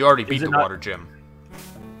 You already beat the water gem.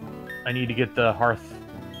 I need to get the Hearth.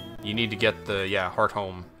 You need to get the, Heart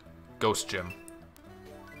Home Ghost Gem.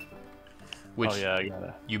 Which, oh, yeah, I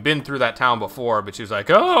gotta... You've been through that town before, but she was like,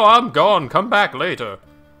 oh, I'm gone, come back later.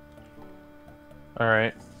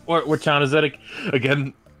 Alright. What town is that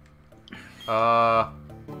again? What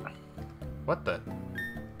the...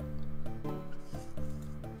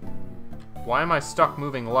 Why am I stuck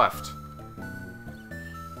moving left?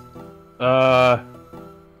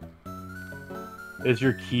 Is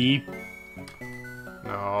your key...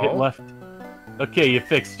 No. Hit left? Okay, you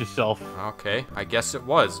fixed yourself. Okay, I guess it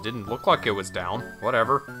was. Didn't look like it was down.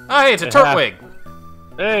 Whatever. Oh, hey, it's a Turtwig!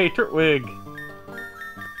 Hey, Turtwig!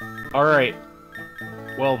 Alright.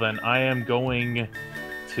 Well then, I am going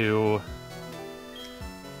to...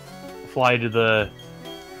 fly to the...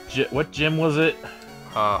 What gym was it?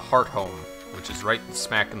 Heart Home, which is right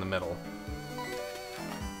smack in the middle.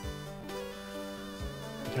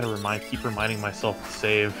 I gotta keep reminding myself to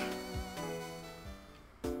save.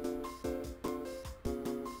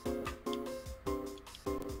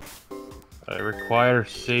 I require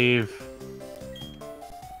save.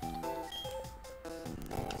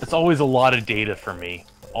 It's always a lot of data for me.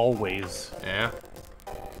 Always. Yeah.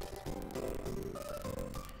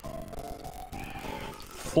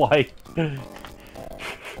 Fly.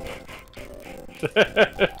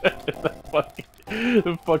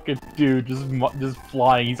 The fucking dude just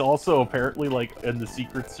flying. He's also apparently like in the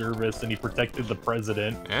Secret Service, and he protected the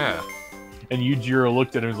president. Yeah. And Yujiro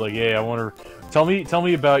looked at him and was like, "Hey, I want to tell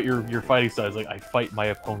me about your fighting style." He's like, "I fight my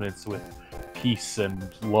opponents with peace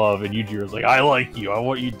and love." And Yujiro's like, "I like you. I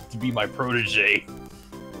want you to be my protege."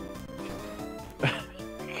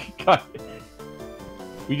 God.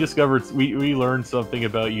 We learned something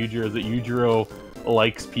about Yujiro, is that Yujiro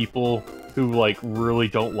likes people who like really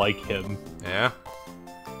don't like him. Yeah.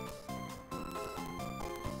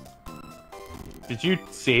 Did you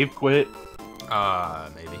save quit?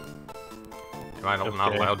 Maybe. Am I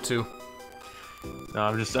not allowed to? No,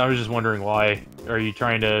 I was just wondering why. Are you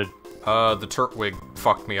trying to... The Turtwig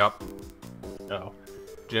fucked me up. Oh.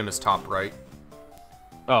 Jim is top right.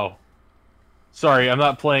 Oh. Sorry, I'm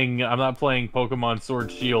not playing Pokemon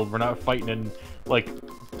Sword Shield. We're not fighting in, like,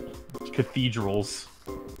 cathedrals.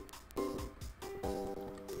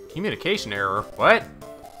 Communication error? What?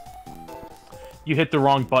 You hit the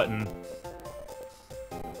wrong button.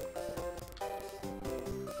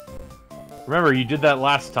 Remember, you did that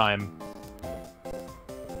last time.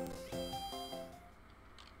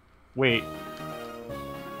 Wait.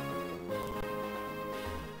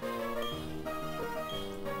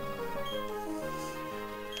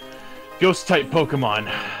 Ghost-type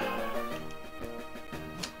Pokemon.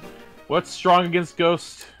 What's strong against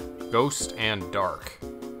Ghost? Ghost and Dark.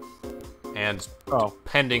 And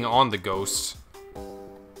depending on the Ghost...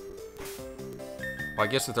 Well,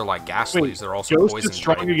 I guess if they're like Ghastlies, they're also Ghost poison is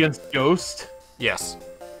strong type. against Ghost? Yes.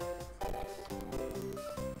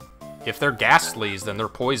 If they're Ghastlies, then they're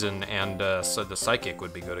poison, and so the Psychic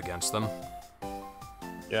would be good against them.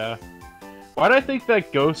 Yeah. Why did I think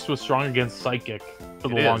that Ghost was strong against Psychic for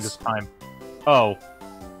the longest time? Oh.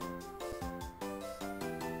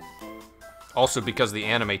 Also because the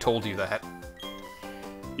anime told you that.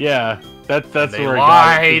 Yeah, that's they where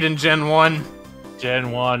lied in Gen 1.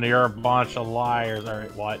 Gen 1, you're a bunch of liars.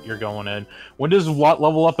 Alright, what? You're going in. When does what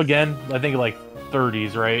level up again? I think like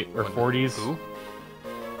 30s, right? Or 40s? Who?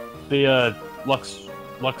 The,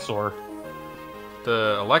 Luxor.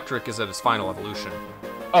 The Electric is at its final evolution.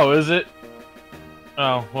 Oh, is it?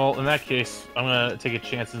 Oh, well, in that case, I'm gonna take a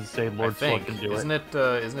chance and say Lord Slug can do it. Isn't it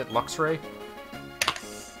Luxray?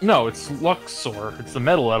 No, it's Luxor. It's the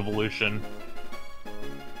metal evolution.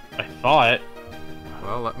 I thought.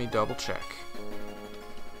 Well, let me double check.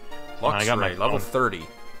 I got my Luxray, level 30.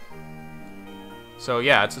 So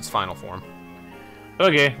yeah, it's its final form.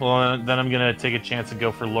 Okay, well then I'm gonna take a chance and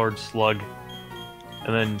go for Lord Slug,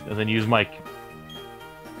 and then use my,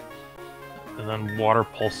 and then water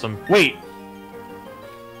pulse him. Wait,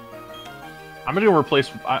 I'm gonna replace.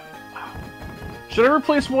 Should I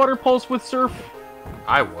replace water pulse with Surf?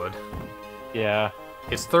 I would. Yeah.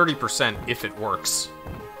 It's 30% if it works.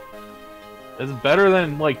 It's better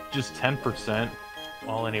than like just 10%.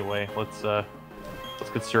 Well, anyway, let's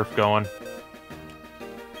Let's get Surf going.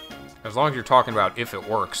 As long as you're talking about if it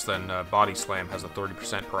works, then Body Slam has a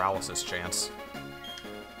 30% paralysis chance.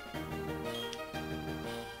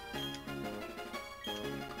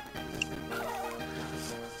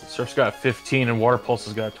 Surf's got 15 and Water Pulse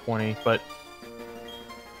has got 20, but...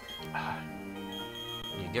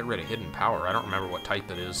 You get rid of Hidden Power. I don't remember what type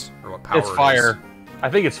it is, or what power it is. It's fire. I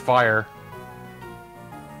think it's fire.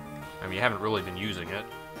 I mean, you haven't really been using it.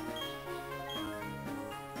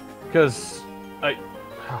 Because...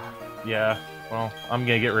 Yeah, well, I'm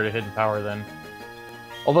gonna get rid of Hidden Power then.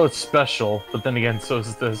 Although it's special, but then again, so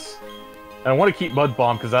is this. And I want to keep Mud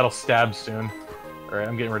Bomb, because that'll stab soon. Alright,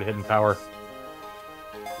 I'm getting rid of Hidden Power.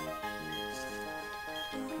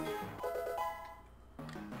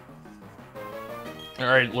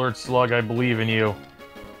 Alright, Lord Slug, I believe in you.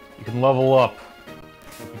 You can level up.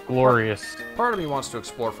 Glorious. Part of me wants to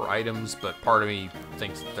explore for items, but part of me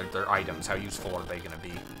thinks that they're items. How useful are they going to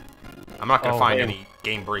be? I'm not going to find any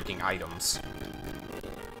game-breaking items.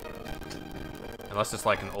 Unless it's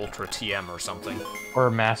like an Ultra TM or something. Or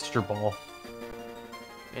a Master Ball.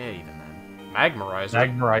 Yeah, even then.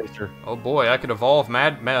 Magmarizer. Magmarizer. Oh boy, I could evolve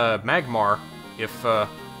Magmar if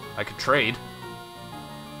I could trade.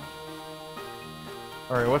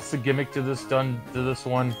 Alright, what's the gimmick to this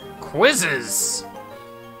one? Quizzes!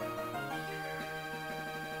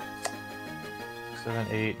 7,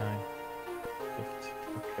 8, 9, 15.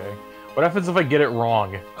 Okay. What happens if I get it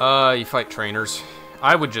wrong? You fight trainers.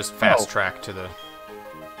 I would just fast track to the...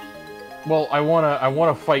 Well, I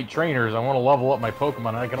wanna fight trainers. I wanna level up my Pokemon,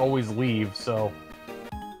 and I can always leave, so...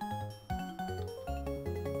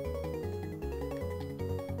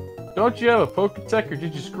 Don't you have a Poketech, or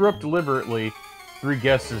did you screw up deliberately? 3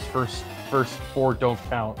 guesses, first 4 don't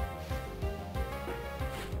count.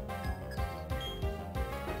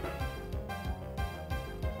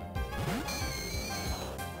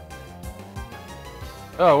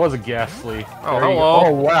 Oh, it was a Ghastly. Oh, hello.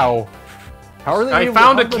 Oh, wow. How are they I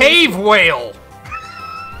found a cave whale!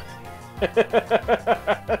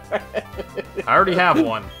 I already have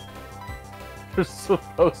one. They're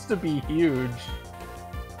supposed to be huge.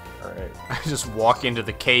 Alright. I just walk into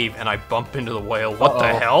the cave and I bump into the whale. What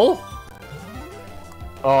the hell?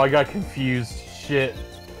 Oh, I got confused. Shit.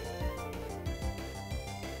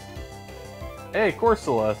 Hey,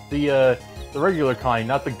 Corsola, the regular kind,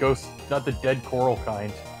 not the ghost, not the dead coral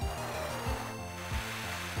kind.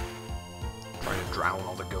 Trying to drown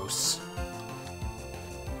all the ghosts.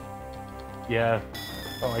 Yeah.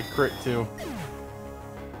 Oh, I crit too.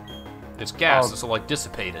 It's gas, so like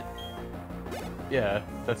dissipate it. Yeah,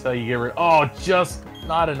 that's how you get rid. Oh, just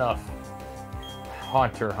not enough.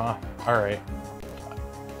 Haunter, huh? Alright.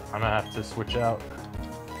 I'm gonna have to switch out.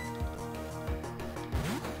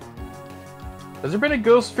 Has there been a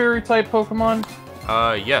Ghost Fairy type Pokemon?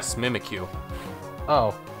 Yes, Mimikyu.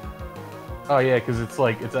 Oh. Oh yeah, because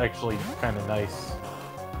it's actually kind of nice.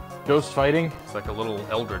 Ghost fighting? It's like a little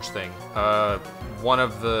Eldritch thing. One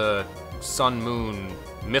of the Sun Moon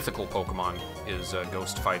mythical Pokemon is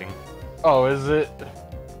ghost fighting. Oh, is it?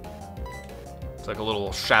 It's like a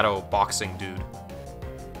little shadow boxing dude.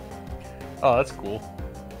 Oh, that's cool.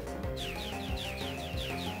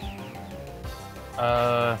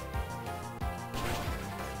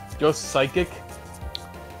 Ghost Psychic?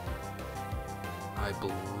 I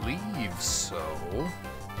believe so.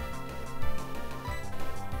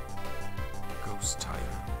 Ghost type.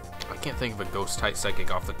 I can't think of a ghost type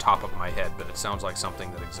psychic off the top of my head, but it sounds like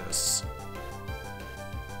something that exists.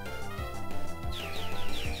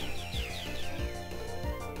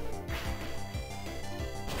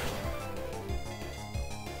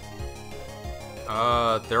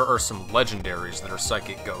 There are some legendaries that are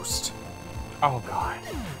psychic ghost. Oh god.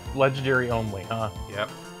 Legendary only, huh? Yep.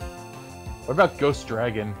 What about Ghost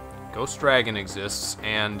Dragon? Ghost Dragon exists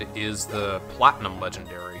and is the Platinum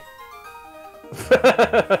legendary.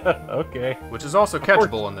 Okay. Which is also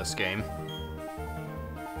catchable in this game.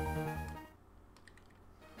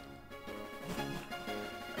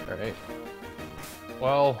 Alright.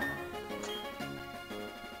 Well...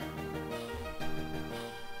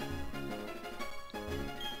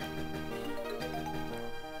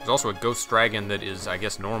 There's also a Ghost Dragon that is, I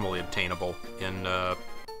guess, normally obtainable in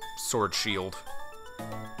Sword Shield.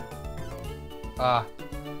 Ah.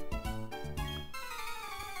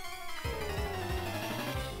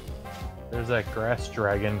 There's that Grass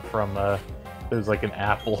Dragon from, there's like an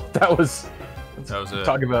apple. That was a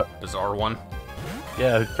talking about bizarre one.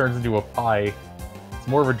 Yeah, it turns into a pie. It's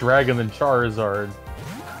more of a dragon than Charizard.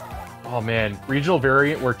 Oh man, regional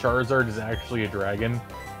variant where Charizard is actually a dragon.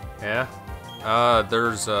 Yeah.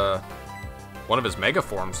 There's one of his mega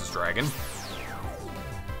forms is dragon.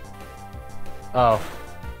 Oh.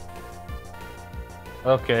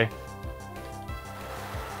 Okay.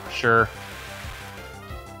 Sure.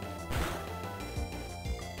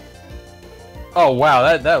 Oh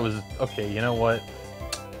wow, that was okay. You know what?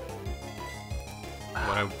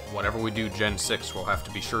 Whenever we do Gen 6, we'll have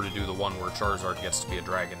to be sure to do the one where Charizard gets to be a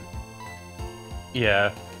dragon.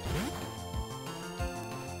 Yeah.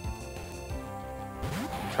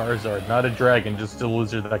 Charizard, not a dragon, just a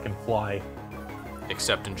lizard that can fly.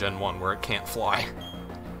 Except in Gen 1, where it can't fly.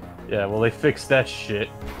 Yeah, well, they fixed that shit.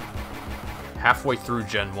 Halfway through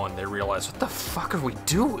Gen 1, they realized, what the fuck are we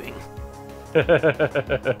doing?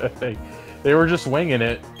 They were just winging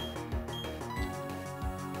it.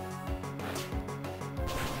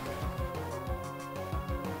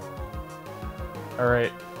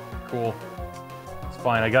 Alright, cool. It's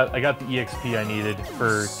fine. I got the EXP I needed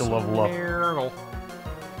to level up.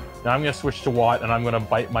 Now I'm gonna switch to Watt, and I'm gonna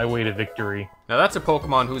bite my way to victory. Now that's a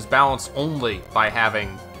Pokemon who's balanced only by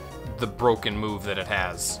having the broken move that it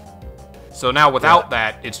has. So now without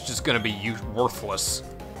that, it's just gonna be worthless.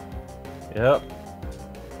 Yep.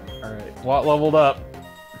 Alright, Watt leveled up.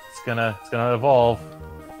 It's gonna evolve.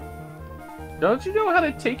 Don't you know how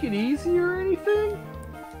to take it easy or anything?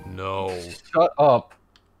 No. Shut up.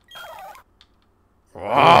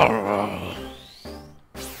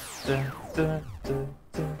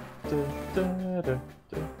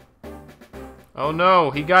 Oh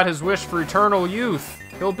no, he got his wish for eternal youth.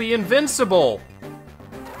 He'll be invincible.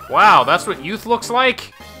 Wow, that's what youth looks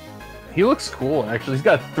like? He looks cool, actually. He's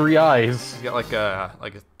got 3 eyes. He's got like a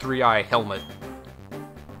 3-eye helmet.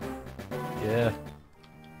 Yeah.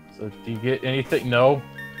 So, do you get anything? No?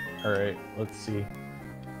 Alright, let's see.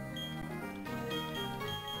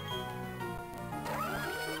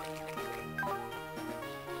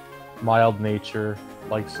 Mild nature,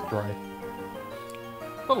 likes dry.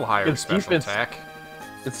 A little higher Its special defense- attack.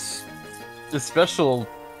 Its special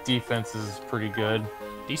defense is pretty good.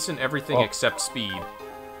 Decent everything Oh. except speed.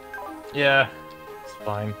 Yeah, it's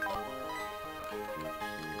fine.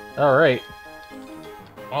 Alright.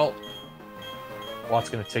 Well, Watt's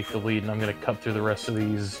gonna take the lead, and I'm gonna cut through the rest of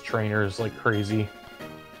these trainers like crazy.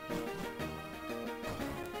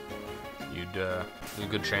 You'd a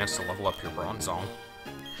good chance to level up your Bronzong.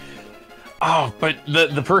 Oh, but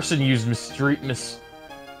the person used Mischievous.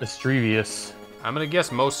 I'm gonna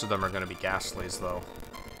guess most of them are gonna be Ghastlies, though.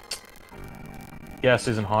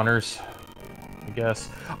 Ghastlies and Haunters, I guess.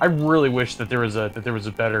 I really wish that there was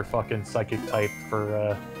a better fucking psychic type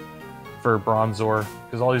for Bronzor,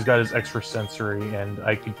 because all he's got is extra sensory, and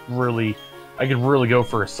I could really go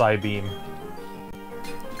for a Psybeam.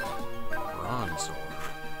 Bronzor.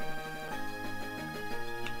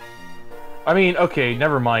 I mean, okay,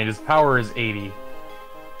 never mind. His power is 80.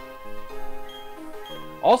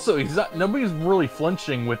 Also, nobody's really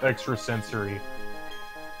flinching with extra sensory.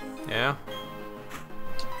 Yeah.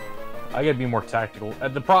 I gotta be more tactical. I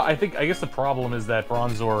guess the problem is that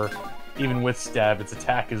Bronzor, even with stab, its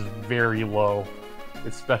attack is very low.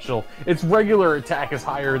 Its regular attack is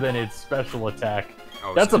higher than its special attack.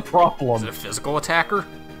 Oh, That's a problem. Is it a physical attacker?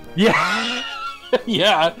 Yeah,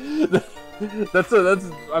 yeah.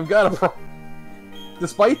 I've got a problem.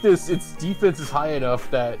 Despite this, its defense is high enough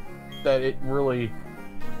that it really.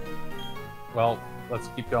 Well, let's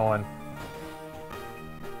keep going.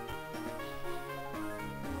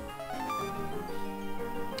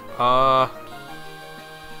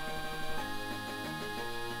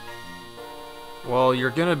 Well, you're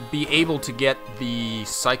gonna be able to get the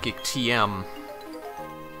Psychic TM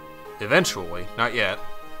eventually. Not yet.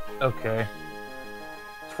 Okay.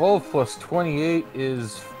 12 plus 28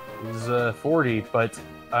 is 40, but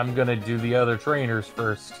I'm gonna do the other trainers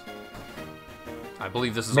first. I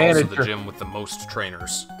believe this is also the gym with the most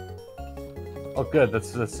trainers. Oh, good.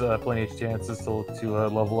 That's plenty of chances to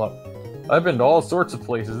level up. I've been to all sorts of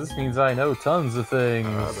places. This means I know tons of things.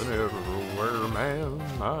 I've been everywhere, man.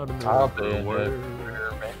 I've been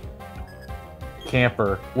everywhere, man.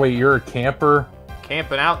 Camper. Wait, you're a camper?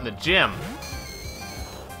 Camping out in the gym.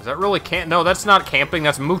 Is that really camp? No, that's not camping.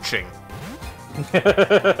 That's mooching.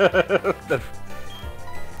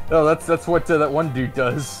 No, that's what that one dude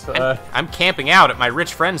does. I'm camping out at my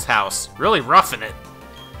rich friend's house. Really roughing it.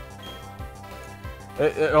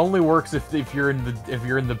 It only works if you're in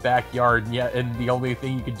the backyard, and the only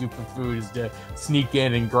thing you can do for food is to sneak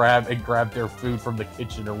in and grab their food from the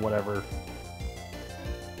kitchen or whatever.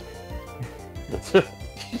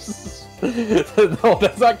 No,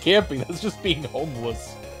 that's not camping. That's just being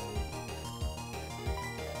homeless.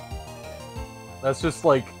 That's just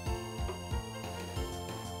like.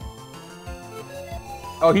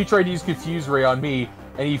 Oh, he tried to use Confuse Ray on me,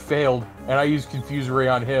 and he failed, and I used Confuse Ray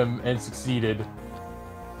on him and succeeded.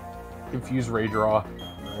 Confuse Ray draw.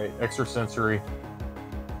 Alright, extrasensory.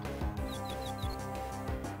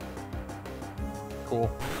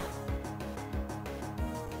 Cool.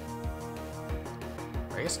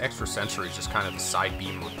 I guess extrasensory is just kind of the side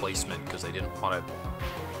beam replacement because they didn't want to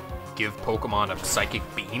give Pokemon a psychic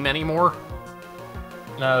beam anymore.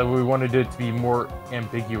 No, we wanted it to be more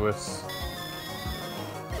ambiguous.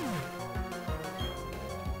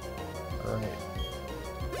 Alright.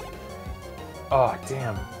 Oh,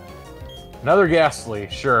 damn. Another Ghastly,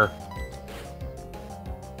 sure.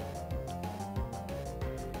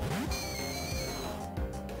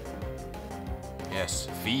 Yes,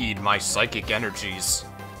 feed my psychic energies.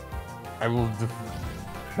 I will...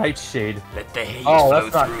 Nightshade. Let the hate flow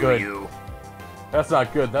that's not through good. You. That's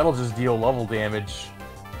not good. That'll just deal level damage.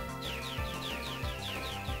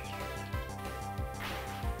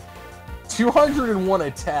 $201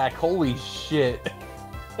 attack. Holy shit.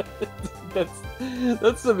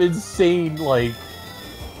 that's some insane, like,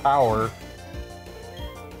 power.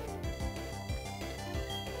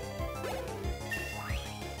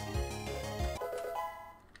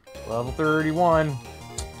 Level 31.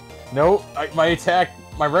 Nope, my attack,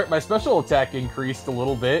 my special attack increased a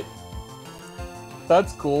little bit.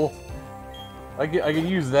 That's cool. I can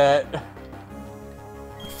use that.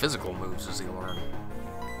 What physical moves does he learn?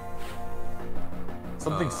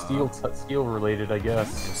 Something steel related, I guess.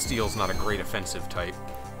 Steel's not a great offensive type.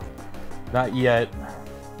 Not yet.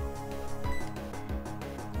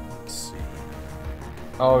 Let's see.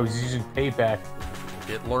 Oh, he's using payback.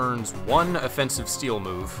 It learns one offensive steel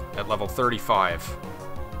move at level 35.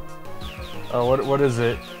 Oh, what is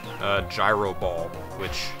it? Gyro Ball,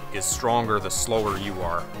 which is stronger the slower you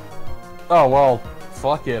are. Oh well,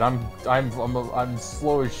 fuck it. I'm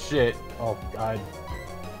slow as shit. Oh god.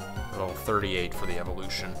 Level 38 for the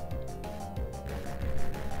evolution.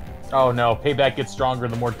 Oh no, payback gets stronger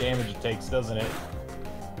the more damage it takes, doesn't it?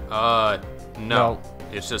 No.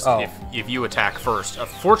 It's just if you attack first.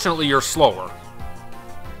 Fortunately, you're slower.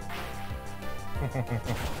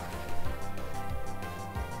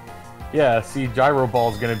 Yeah, see, Gyro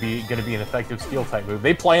Ball is gonna be an effective Steel type move.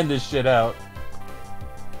 They planned this shit out.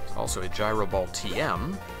 There's also a Gyro Ball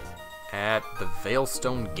TM at the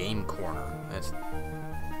Veilstone Game Corner. That's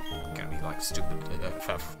gonna be like stupid.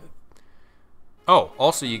 Oh,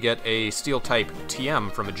 also you get a Steel type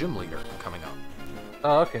TM from a gym leader coming up.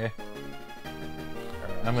 Oh, okay.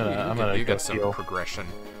 I'm gonna. You got some progression.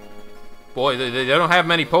 Boy, they don't have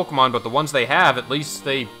many Pokemon, but the ones they have, at least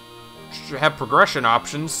they have progression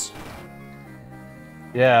options.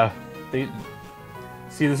 Yeah, see,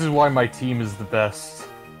 this is why my team is the best.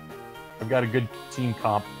 I've got a good team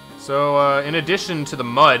comp. So, in addition to the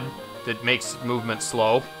mud that makes movement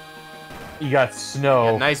slow, you got snow. You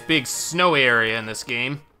got a nice big snow area in this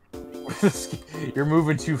game. You're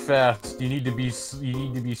moving too fast. You need to be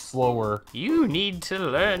slower. You need to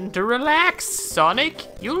learn to relax, Sonic.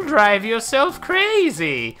 You'll drive yourself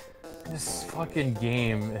crazy. This fucking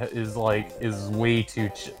game is way too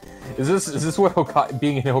Is this what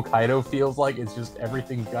being in Hokkaido feels like? It's just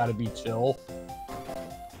everything's gotta be chill.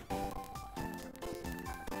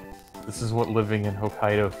 This is what living in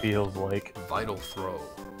Hokkaido feels like. Vital Throw.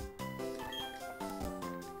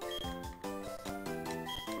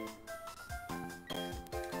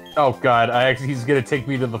 Oh god, he's gonna take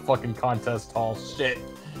me to the fucking contest hall. Shit.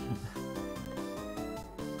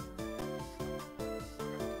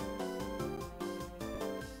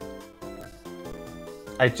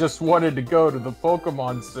 I just wanted to go to the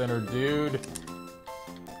Pokemon Center, dude.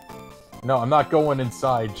 No, I'm not going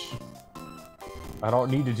inside. I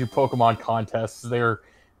don't need to do Pokemon contests.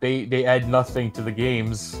 They add nothing to the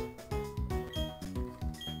games.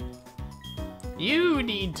 You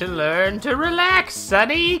need to learn to relax,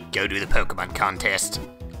 Sonny. Go to the Pokemon contest.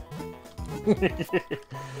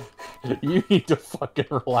 You need to fucking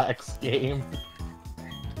relax, game.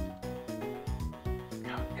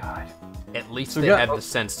 Oh god. At least they had the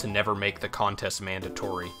sense to never make the contest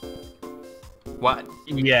mandatory. What?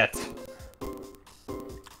 Yet.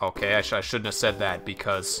 Okay, I shouldn't have said that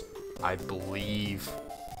because I believe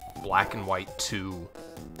Black and White 2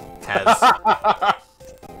 has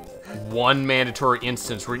one mandatory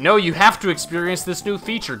instance where, no, you have to experience this new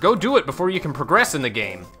feature. Go do it before you can progress in the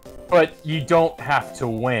game. But you don't have to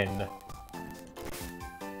win.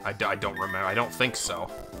 I don't remember. I don't think so.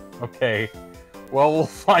 Okay. Well, we'll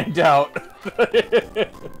find out.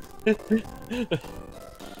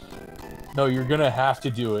 No, you're gonna have to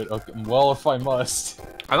do it. Okay. Well, if I must.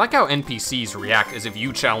 I like how NPCs react as if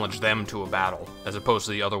you challenge them to a battle, as opposed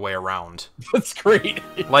to the other way around. That's great.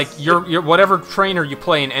 Like, your whatever trainer you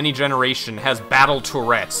play in any generation has battle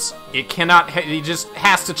Tourette's. It cannot, it just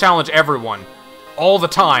has to challenge everyone. All the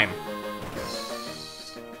time.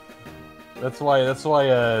 That's why,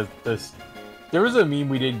 this... There was a meme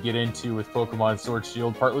we didn't get into with Pokemon Sword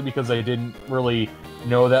Shield, partly because I didn't really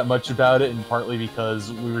know that much about it, and partly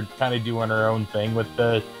because we were kind of doing our own thing with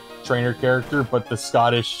the trainer character, but the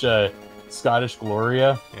Scottish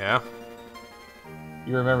Gloria. Yeah.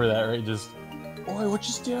 You remember that, right? Just, "Oi, what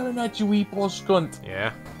you staring at, you wee posh cunt?"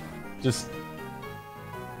 Yeah. Just...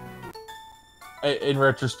 In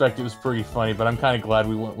retrospect, it was pretty funny, but I'm kind of glad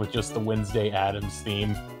we went with just the Wednesday Addams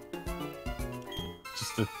theme.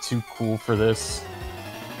 Too cool for this.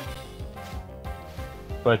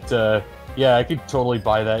 But, yeah, I could totally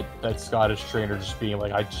buy that Scottish trainer just being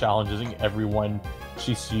like, I'm challenging everyone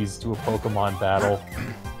she sees to a Pokemon battle.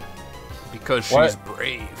 Because she's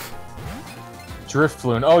brave.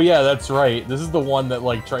 Driftloon. Oh, yeah, that's right. This is the one that,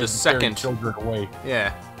 like, tries to scare children away.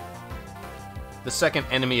 Yeah. The second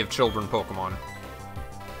enemy of children Pokemon.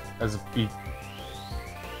 As a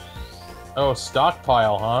Oh,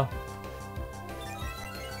 stockpile, huh?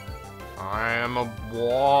 I am a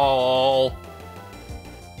wall.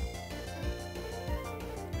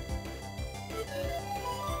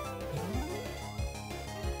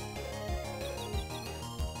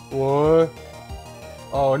 What?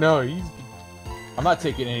 Oh no, I'm not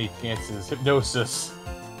taking any chances. Hypnosis.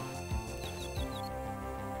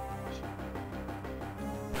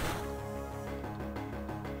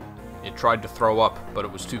 It tried to throw up, but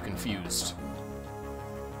it was too confused.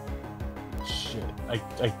 Shit.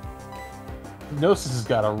 Hypnosis has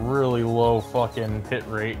got a really low fucking hit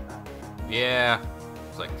rate. Yeah,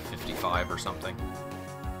 it's like 55 or something.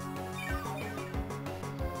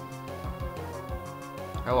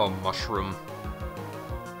 Hello, mushroom.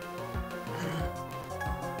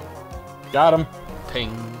 Got him.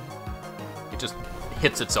 Ping. It just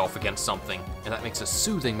hits itself against something, and that makes a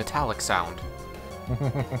soothing metallic sound.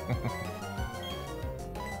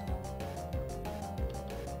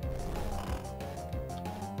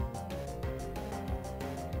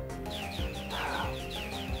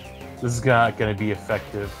 This is not gonna be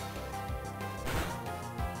effective.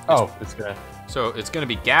 Oh, it's gonna... So it's gonna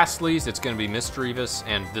be Ghastlies, it's gonna be Misdreavus,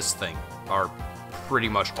 and this thing are pretty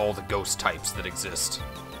much all the ghost types that exist.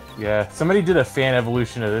 Yeah, somebody did a fan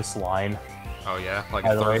evolution of this line. Oh yeah? Like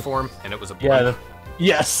a third form? And it was a blimp?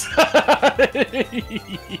 Yeah, yes!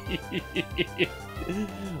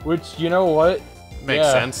 Which, you know what? Makes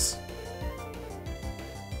sense.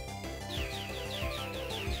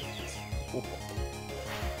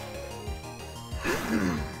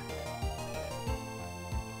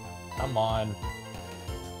 Come on.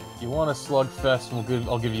 If you want a slugfest,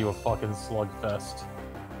 I'll give you a fucking slugfest.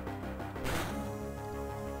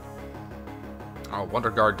 Oh, Wonder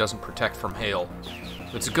Guard doesn't protect from hail.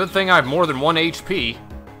 It's a good thing I have more than 1 HP.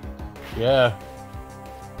 Yeah.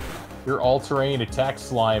 Your all-terrain attack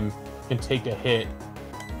slime can take a hit.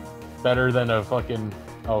 Better than a fucking...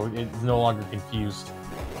 Oh, it's no longer confused.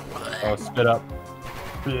 Oh, spit up.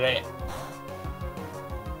 Blech.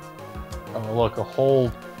 Oh, look, a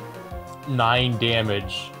whole 9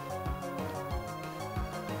 damage.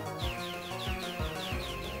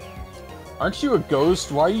 Aren't you a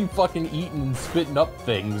ghost? Why are you fucking eating and spitting up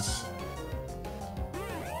things?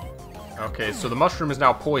 Okay, so the mushroom is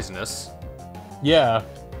now poisonous. Yeah.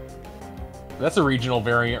 That's a regional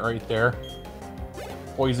variant right there.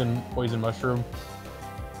 Poison mushroom.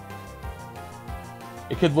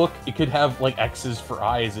 It could have like X's for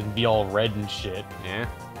eyes and be all red and shit. Yeah.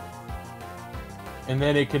 And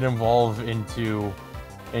then it could evolve into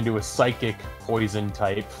a psychic poison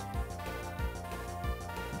type.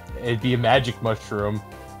 It'd be a magic mushroom.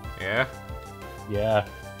 Yeah. Yeah.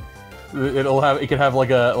 It could have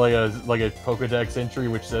like a Pokédex entry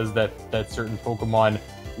which says that certain Pokemon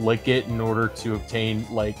lick it in order to obtain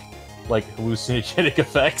like hallucinogenic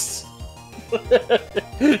effects.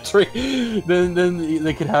 then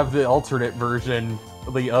they could have the alternate version,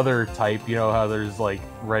 the other type. You know how there's like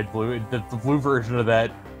red, blue. The blue version of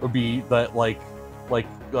that would be that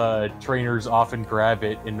trainers often grab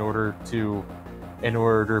it in order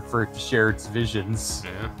for it to share its visions.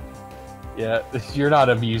 Yeah. Yeah, you're not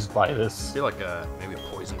amused by this. I feel like maybe a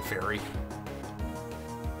poison fairy.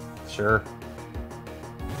 Sure.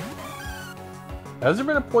 Has there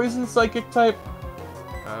been a poison psychic type?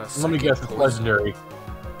 Let me guess, it's legendary.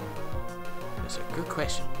 That's a good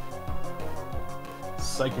question.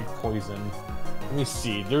 Psychic poison. Let me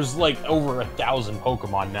see. There's like over 1,000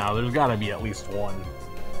 Pokemon now. There's gotta be at least one.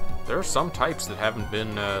 There are some types that haven't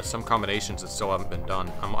been, some combinations that still haven't been done.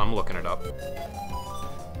 I'm looking it up.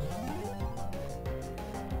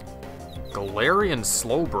 Galarian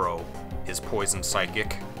Slowbro is Poison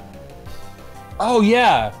Psychic. Oh,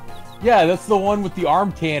 yeah! Yeah, that's the one with the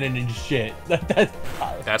arm cannon and shit.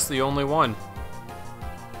 That's the only one.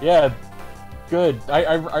 Yeah, good.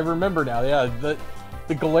 I remember now, yeah.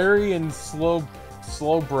 The Galarian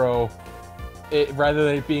Slowbro, rather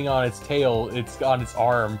than it being on its tail, it's on its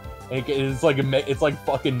arm. It's like it's like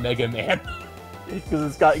fucking Mega Man.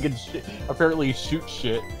 Because it can apparently shoot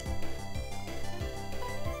shit.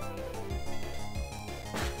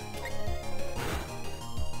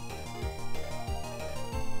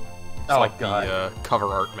 It's like the cover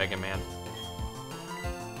art Mega Man.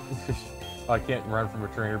 I can't run from a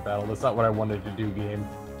trainer battle. That's not what I wanted to do, game.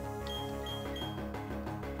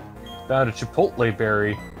 Found a Chipotle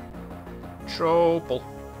berry. Chopple.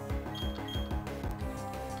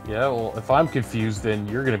 Yeah, well, if I'm confused, then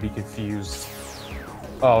you're gonna be confused.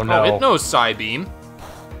 Oh no. Oh, it knows Psybeam.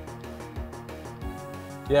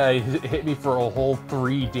 Yeah, it hit me for a whole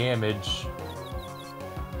 3 damage.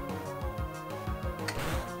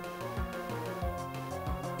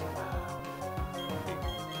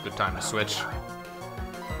 Good time to switch.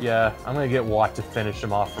 Yeah, I'm gonna get Watt to finish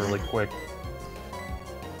him off really quick.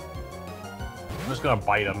 I'm just gonna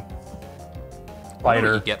bite him. What do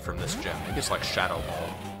you get from this gem? I think it's like Shadow Ball.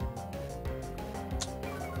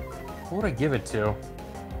 Who would I give it to?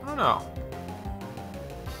 I don't know.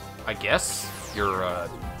 I guess you're a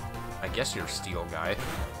steel guy. Do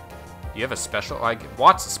you have a special?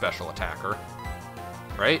 Watt's a special attacker,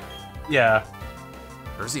 right? Yeah.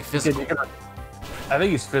 Or is he physical? I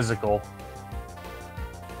think he's physical.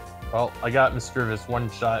 Well, I got Mischievous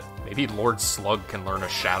one shot. Maybe Lord Slug can learn a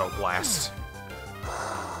Shadow Blast.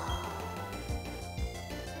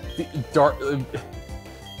 Dark.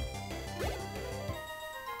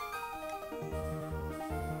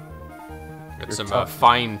 Got some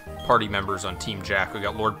fine party members on Team Jack. We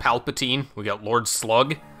got Lord Palpatine. We got Lord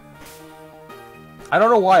Slug. I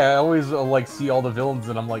don't know why I always like see all the villains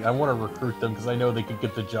and I'm like, I want to recruit them because I know they could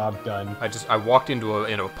get the job done. I walked into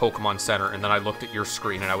a Pokemon Center and then I looked at your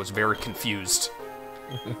screen and I was very confused.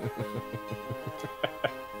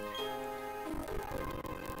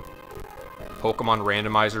 Pokemon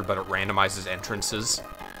randomizer, but it randomizes entrances.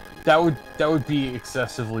 That would be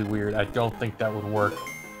excessively weird. I don't think that would work.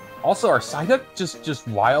 Also, are Psyduck just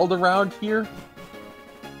wild around here?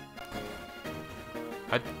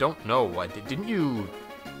 I don't know. Didn't you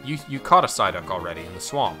caught a Psyduck already in the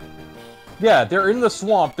swamp? Yeah, they're in the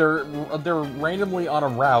swamp. They're randomly on a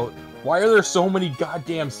route. Why are there so many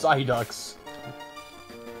goddamn Psyducks?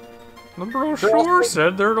 The brochure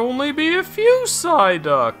said there'd only be a few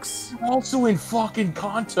Psyducks. They're also in fucking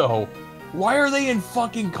Kanto. Why are they in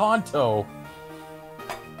fucking Kanto?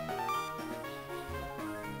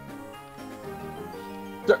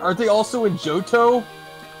 Aren't they also in Johto?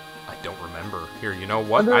 I don't remember. Here, you know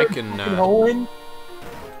what? I can.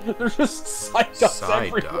 There's just Psyducks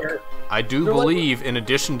everywhere. I do believe, in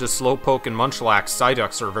addition to Slowpoke and Munchlax,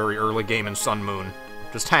 Psyducks are a very early game in Sun Moon.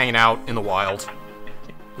 Just hanging out in the wild.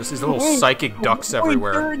 There's these little psychic ducks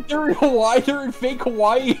everywhere. They're in Hawaii. They're in fake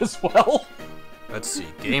Hawaii as well. Let's see.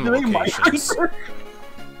 Game locations.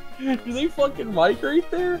 Do they fucking migrate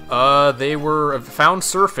there? They were found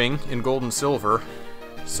surfing in Gold and Silver.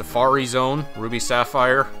 Safari Zone, Ruby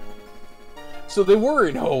Sapphire. So they were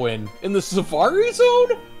in Hoenn. In the Safari Zone?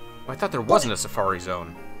 Well, I thought there wasn't a Safari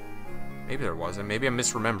Zone. Maybe there wasn't. Maybe I'm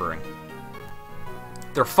misremembering.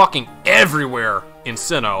 They're fucking everywhere in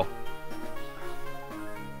Sinnoh.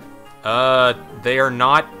 They are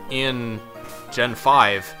not in Gen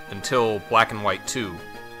 5 until Black and White 2.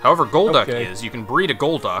 However, Golduck is. You can breed a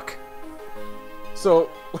Golduck. So,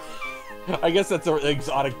 I guess that's an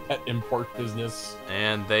exotic pet import business.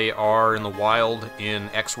 And they are in the wild in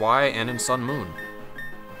XY and in Sun Moon.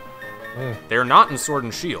 They're not in Sword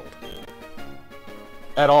and Shield.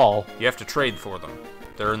 At all. You have to trade for them.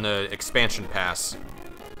 They're in the expansion pass.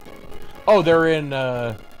 Oh, they're in,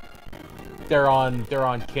 They're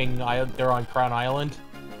on King Island. They're on Crown Island.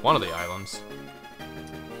 One of the islands.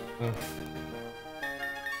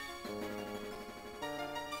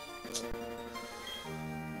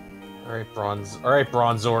 All right,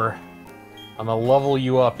 Bronzor. I'm gonna level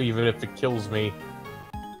you up even if it kills me.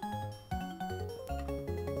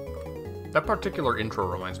 That particular intro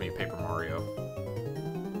reminds me of Paper Mario.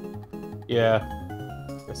 Yeah.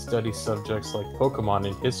 I study subjects like Pokemon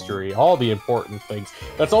and history, all the important things.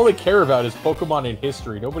 That's all they care about is Pokemon and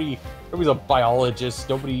history. Nobody's a biologist.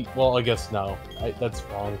 Nobody. Well, I guess no. That's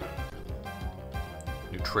wrong.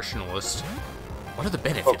 Nutritionalist. What are the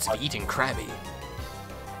benefits of eating Krabby?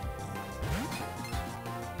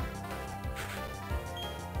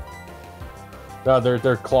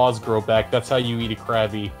 Their claws grow back. That's how you eat a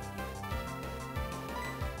Krabby.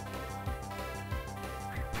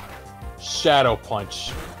 Shadow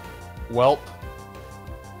Punch. Welp.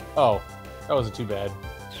 Oh, that wasn't too bad.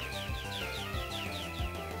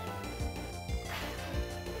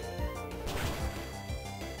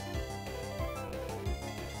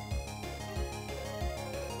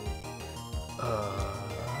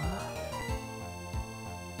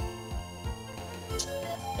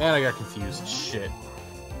 And I got confused. Shit.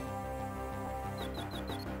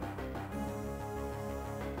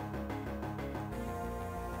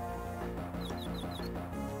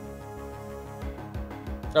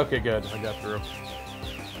 Okay, good. I got through.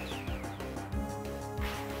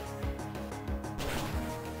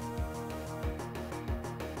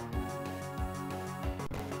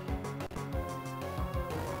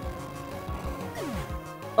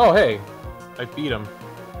 Oh, hey! I beat him.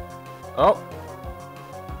 Oh!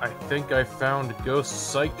 I think I found Ghost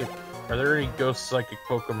Psychic. Are there any Ghost Psychic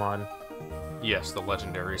Pokemon? Yes, the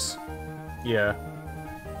legendaries. Yeah.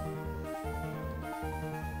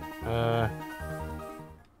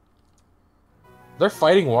 They're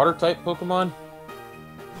fighting Water-type Pokemon?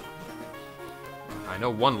 I know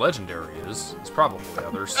one legendary is. It's probably the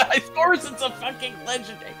others. Of course it's a fucking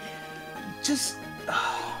legendary! Just...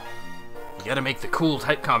 You gotta make the cool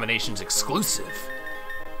type combinations exclusive.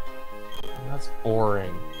 That's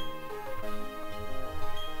boring.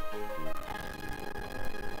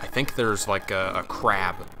 I think there's like a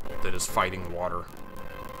crab that is fighting water.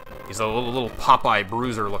 He's a little Popeye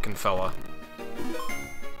bruiser looking fella.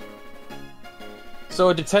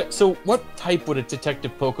 So what type would a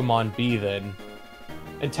detective Pokemon be then?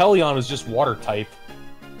 Inteleon is just water type.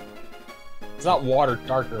 It's not water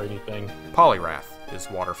dark or anything. Poliwrath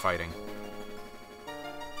is water fighting.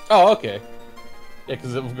 Oh, okay. Yeah,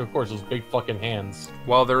 because of course those big fucking hands.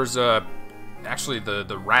 Well, there's actually the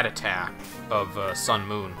Rattata of Sun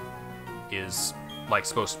Moon is like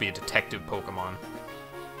supposed to be a detective Pokemon.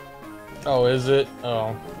 Oh, is it?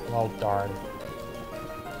 Oh, well, darn.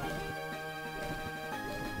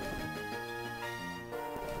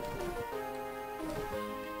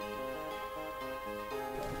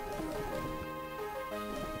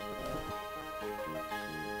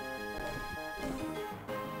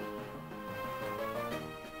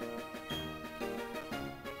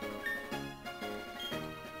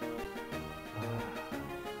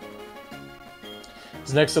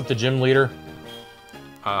 Is next up the gym leader?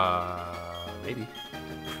 Maybe.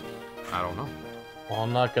 I don't know. Well,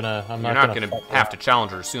 I'm not gonna have to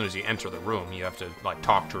challenge her as soon as you enter the room. You have to, like,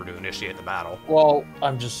 talk to her to initiate the battle. Well,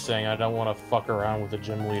 I'm just saying I don't want to fuck around with the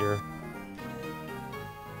gym leader.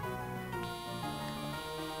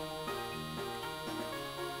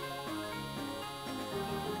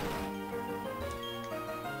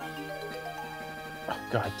 Oh,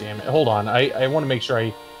 God damn it. Hold on. I want to make sure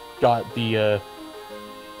I got the,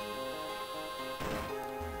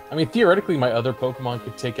 I mean, theoretically, my other Pokemon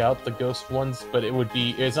could take out the ghost ones, but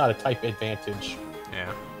it's not a type advantage.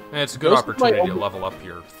 Yeah. It's a good opportunity to level up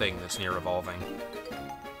your thing that's near evolving.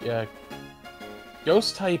 Yeah.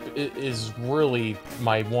 Ghost type is really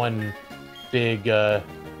my one big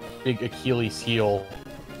Achilles heel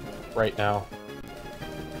right now.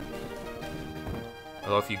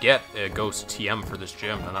 Although if you get a Ghost TM for this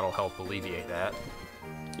gym, then that'll help alleviate that.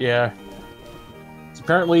 Yeah. So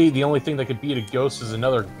apparently, the only thing that could beat a ghost is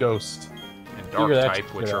another ghost. And Dark type,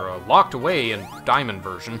 which are locked away in Diamond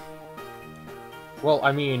version. Well,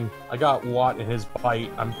 I mean, I got Watt in his Bite.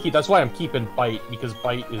 That's why I'm keeping Bite, because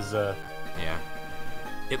Bite is, Yeah.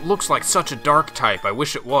 It looks like such a Dark type. I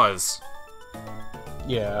wish it was.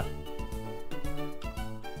 Yeah.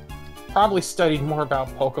 Probably studied more about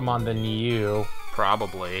Pokemon than you.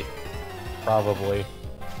 Probably. Probably.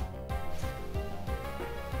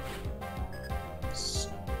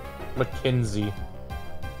 Mackenzie.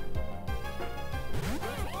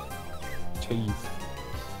 Teeth.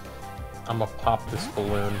 I'm gonna pop this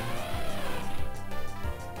balloon.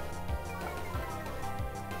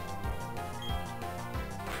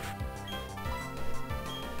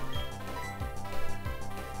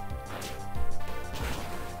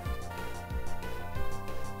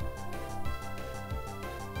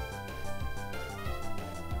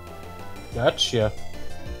 Gotcha.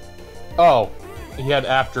 Oh, he had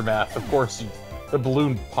Aftermath. Of course, the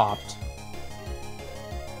balloon popped.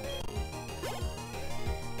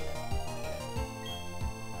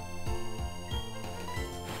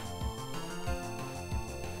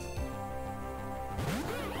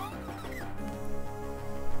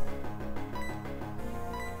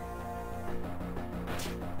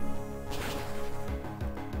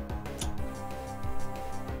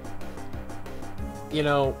 you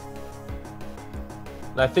know,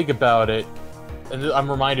 when I think about it, and I'm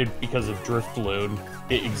reminded because of Driftloon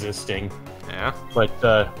existing. Yeah. But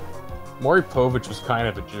Maury Povich was kind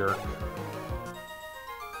of a jerk.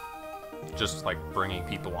 Just like bringing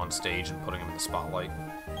people on stage and putting them in the spotlight.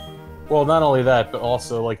 Well, not only that, but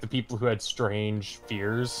also like the people who had strange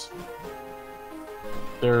fears.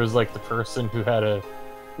 There was like the person who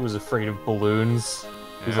was afraid of balloons.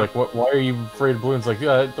 He's like, "What? Why are you afraid of balloons?" Like,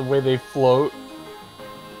 yeah, the way they float,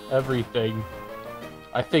 everything.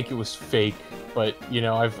 I think it was fake, but you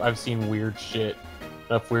know, I've seen weird shit,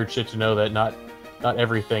 enough weird shit to know that not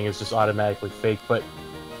everything is just automatically fake. But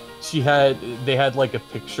they had like a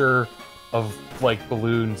picture of like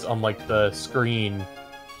balloons on like the screen,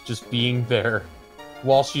 just being there,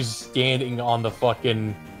 while she's standing on the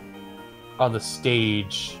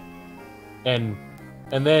stage, and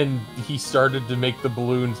then he started to make the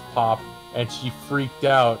balloons pop, and she freaked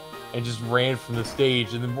out and just ran from the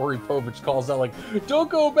stage, and then Maury Povich calls out like, "Don't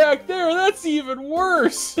go back there, that's even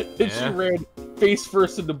worse!" And she ran face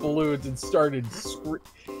first into balloons and started screaming.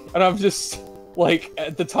 And I'm just, like,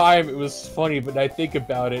 at the time it was funny, but I think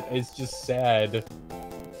about it, it's just sad.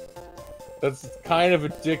 That's kind of a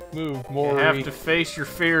dick move, Maury. You have to face your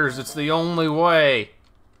fears, it's the only way.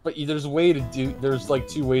 But there's like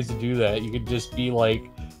 2 ways to do that. You could just be like,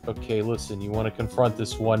 okay, listen, you want to confront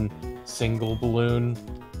this one single balloon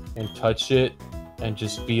and touch it, and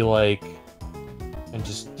just be like, and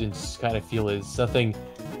just kind of feel it. It's nothing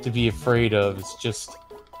to be afraid of. It's just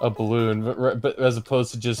a balloon, but as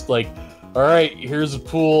opposed to just like, all right, here's a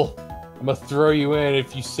pool. I'm gonna throw you in.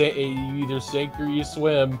 If you either sink or you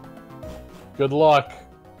swim. Good luck.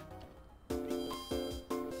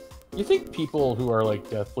 You think people who are like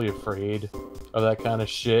deathly afraid of that kind of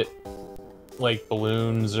shit, like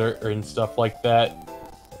balloons or and stuff like that,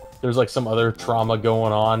 there's like some other trauma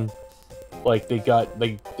going on, like they got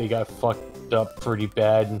fucked up pretty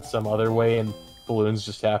bad in some other way, and balloons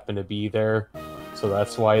just happen to be there, so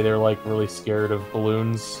that's why they're like really scared of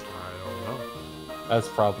balloons. I don't know.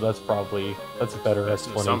 That's a better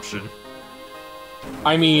explanation. Assumption.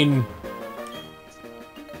 I mean,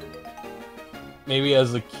 maybe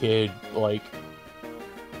as a kid, like,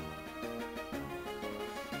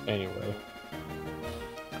 anyway.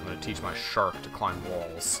 I'm gonna teach my shark to climb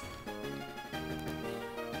walls.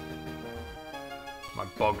 My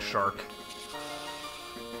bug shark.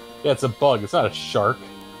 Yeah, it's a bug. It's not a shark.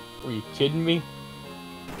 Are you kidding me?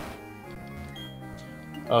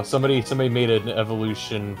 Oh, somebody made an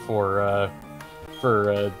evolution for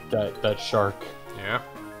that shark. Yeah.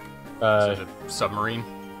 Is it a submarine?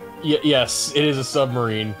 Yes, it is a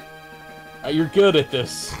submarine. You're good at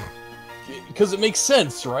this. Because it makes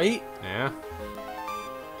sense, right? Yeah.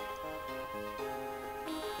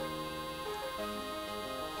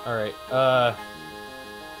 Alright,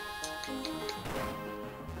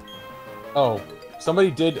 oh, somebody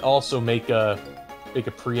did also make a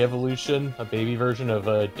pre-evolution, a baby version of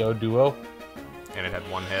a Doduo. And it had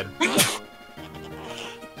one head.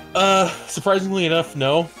 Surprisingly enough,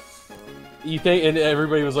 no. You think, and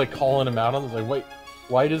everybody was like calling him out on this, like, wait,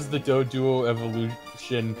 why does the Doduo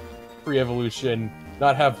evolution, pre-evolution,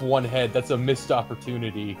 not have one head? That's a missed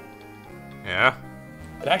opportunity. Yeah?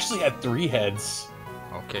 It actually had 3 heads.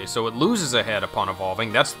 Okay, so it loses a head upon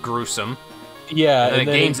evolving. That's gruesome. Yeah, and then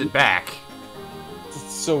it gains it back.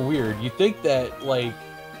 It's so weird. You think that, like,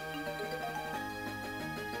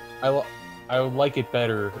 I would like it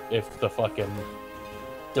better if the fucking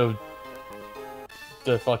it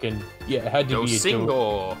had to be a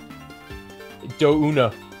single.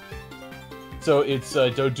 Do-una. So it's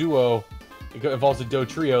Do-duo. It evolves to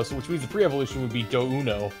Do-trio, so which means the pre-evolution would be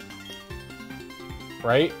Do-uno.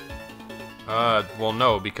 Right? Well,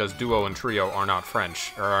 no, because duo and trio are not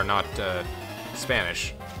French, or are not,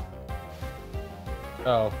 Spanish.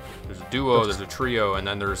 Oh. There's a duo, there's a trio, and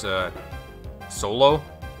then there's a solo?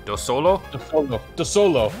 Do solo? Do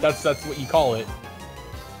solo. That's what you call it.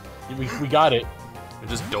 We got it. Or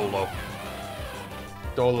just dolo.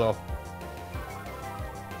 Dolo.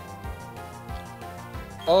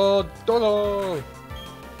 Oh, Dolo!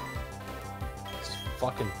 It's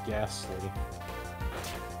fucking ghastly.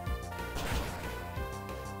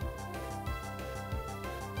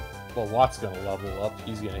 Well, Watt's gonna level up.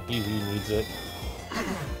 He needs it.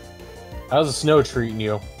 How's the snow treating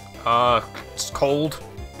you? It's cold.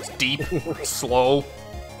 It's deep. It's slow.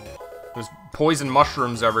 There's poison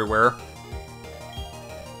mushrooms everywhere.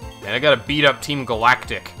 And I gotta beat up Team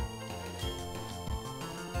Galactic.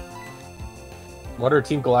 What are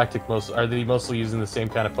Team Galactic are they mostly using the same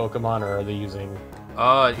kind of Pokemon, or are they using...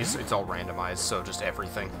 It's all randomized, so just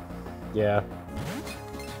everything. Yeah.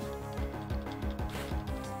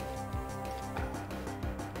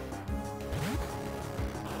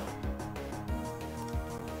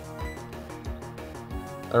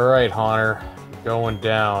 Alright, Honor. Going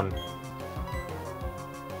down.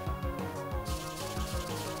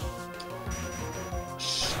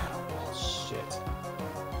 Shit.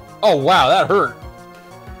 Oh, wow, that hurt.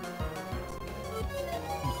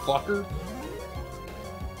 You fucker.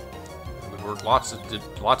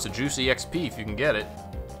 Lots of juicy XP if you can get it.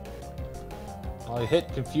 Well, I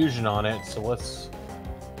hit confusion on it, so let's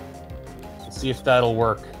see if that'll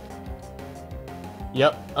work.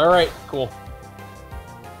 Yep. All right. Cool.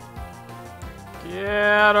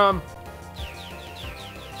 Get him.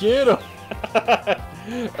 Get him. I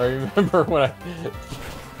remember when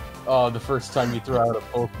the first time you throw out a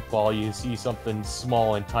Pokeball, you see something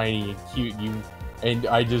small and tiny and cute, and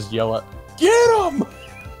I just yell at, "Get him!"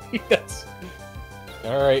 Yes.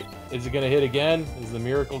 All right. Is it gonna hit again? Is the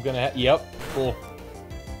miracle gonna? Yep. Cool.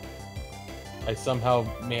 I somehow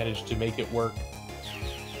managed to make it work.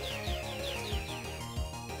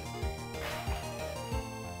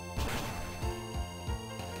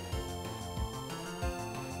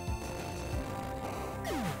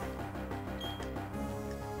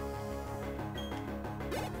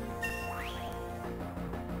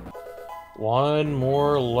 One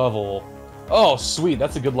more level. Oh, sweet.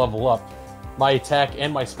 That's a good level up. My attack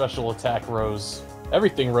and my special attack rose.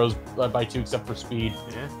 Everything rose by 2 except for speed.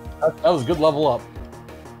 Yeah. That was a good level up.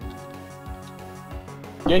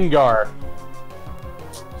 Gengar.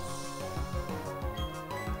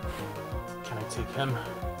 Can I take him?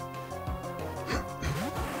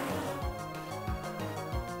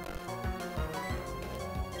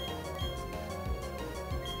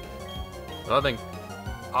 So I think,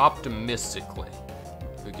 optimistically,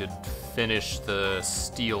 we could finish the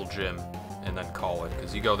Steel Gym and then call it,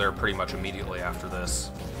 because you go there pretty much immediately after this.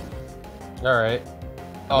 Alright.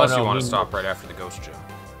 Unless you want to stop right after the Ghost Gym.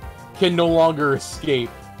 Can no longer escape.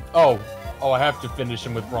 Oh, I have to finish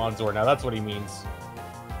him with Bronzor now. That's what he means.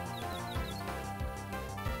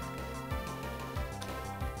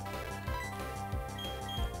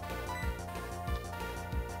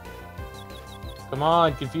 Come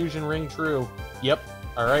on, confusion ring true. Yep.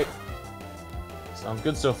 Alright. Sounds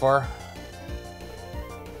good so far.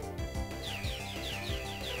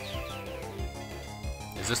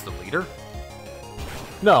 Is this the leader?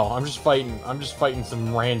 No, I'm just fighting some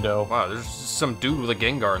rando. Wow, there's some dude with a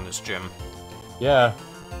Gengar in this gym. Yeah.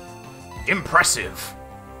 Impressive!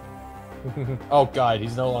 Oh god,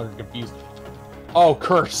 he's no longer confused. Oh,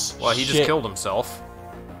 curse! Well, he Shit. just killed himself.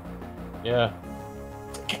 Yeah.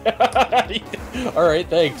 Alright,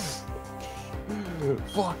 thanks.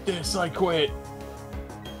 Fuck this, I quit.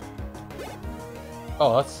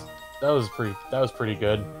 Oh, that was pretty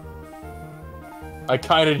good. I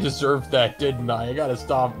kind of deserved that, didn't I? I gotta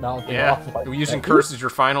stop mouthing off like using that. curse as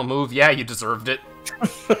your final move. Yeah, you deserved it.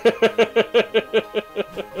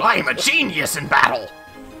 I'm a genius in battle.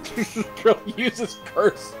 Girl uses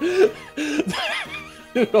curse.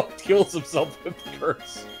 Kills himself with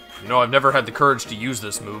curse. You know, I've never had the courage to use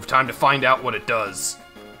this move. Time to find out what it does.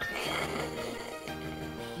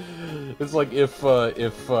 It's like if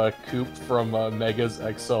Coop from Mega's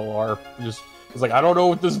XLR just is like, I don't know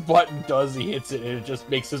what this button does. He hits it and it just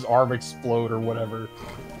makes his arm explode or whatever.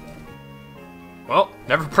 Well,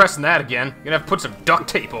 never pressing that again. You're gonna have to put some duct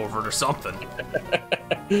tape over it or something.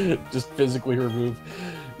 Just physically remove.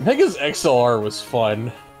 Mega's XLR was fun.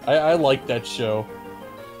 I liked that show.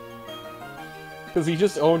 Because he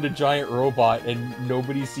just owned a giant robot and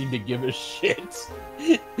nobody seemed to give a shit.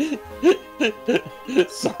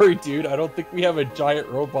 Sorry, dude, I don't think we have a giant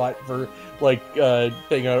robot for, like,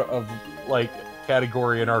 thing of, like,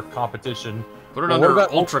 category in our competition. Put it under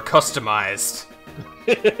ultra customized.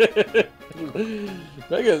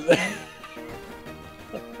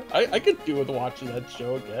 I could do with watching that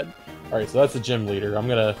show again. Alright, so that's the gym leader.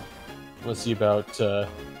 Let's see about,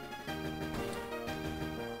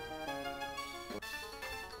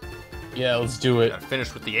 yeah, let's do it. Gotta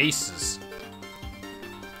finish with the aces.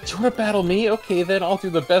 Do you want to battle me? Okay, then I'll do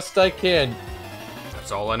the best I can.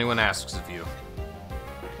 That's all anyone asks of you.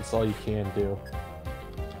 That's all you can do.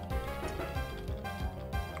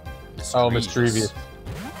 Mischievous. Oh, mischievous.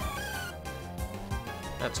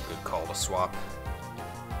 That's a good call to swap.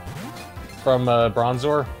 From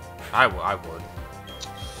Bronzor? I would.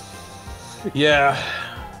 Yeah.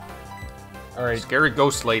 Alright. Scary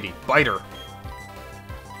ghost lady. Bite her.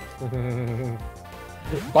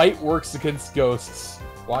 Bite works against ghosts.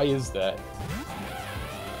 Why is that?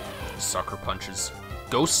 Sucker punches.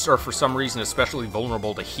 Ghosts are for some reason especially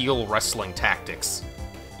vulnerable to heel wrestling tactics.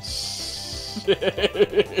 You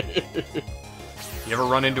ever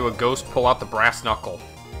run into a ghost, pull out the brass knuckle?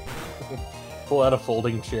 Pull out a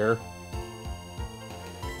folding chair.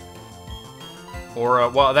 Or,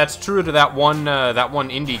 well, that's true to that one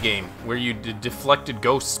indie game where you deflected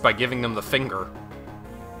ghosts by giving them the finger.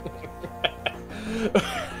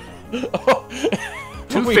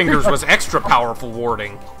 Two fingers was extra powerful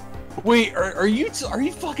warding. Wait, are you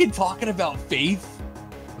fucking talking about Faith?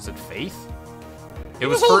 Was it Faith? It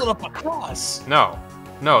was holding up a cross. No,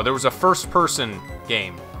 there was a first-person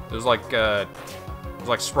game. It was like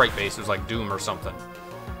sprite-based. It was like Doom or something.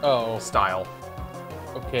 Oh. Style.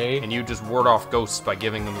 Okay. And you just ward off ghosts by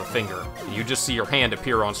giving them the finger. And you just see your hand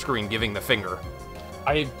appear on screen giving the finger.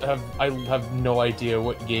 I have no idea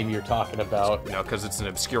what game you're talking about. No, because it's an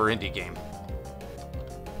obscure indie game.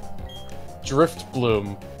 Drift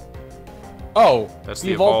Bloom. Oh, that's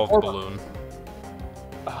the evolved balloon.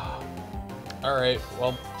 Alright,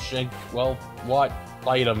 well, what?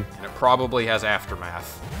 Item. And it probably has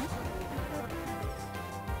Aftermath.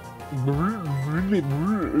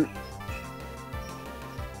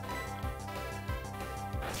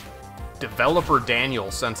 Developer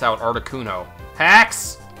Daniel sends out Articuno.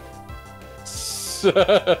 Hacks!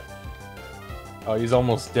 Oh, he's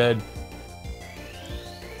almost dead.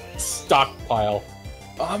 Stockpile.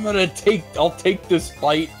 I'll take this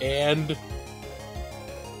fight and...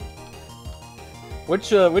 Which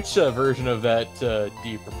version of that do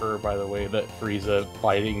you prefer, by the way, that Frieza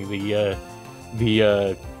fighting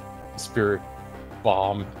the spirit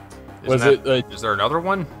bomb? Is there another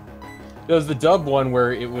one? There was the dub one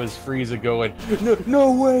where it was Frieza going,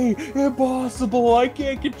 no way, impossible, I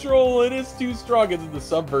can't control it, it's too strong. And then the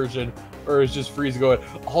sub version, where it's just Frieza going,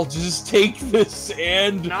 I'll just take this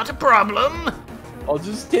and... Not a problem! I'll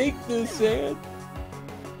just take this and...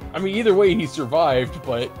 I mean, either way, he survived,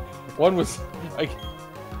 but one was... like...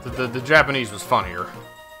 The Japanese was funnier.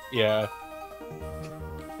 Yeah.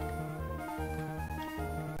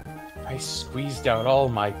 I squeezed out all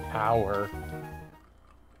my power.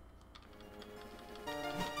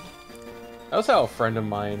 That was how a friend of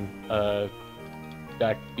mine,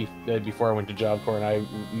 back before I went to Job Corps and I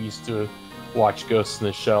used to watch Ghost in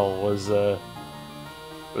the Shell, was,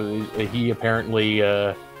 he apparently,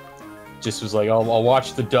 just was like, I'll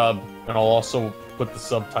watch the dub, and I'll also put the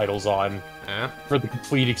subtitles on for the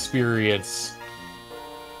complete experience.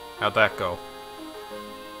 How'd that go?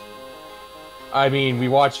 I mean, we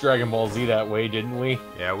watched Dragon Ball Z that way, didn't we?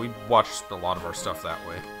 Yeah, we watched a lot of our stuff that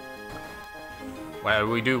way. Well,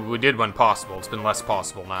 we did when possible. It's been less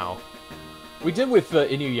possible now. We did with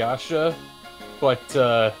Inuyasha, but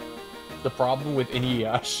the problem with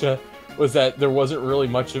Inuyasha was that there wasn't really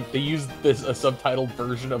much of... They used a subtitled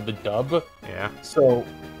version of the dub. Yeah. So...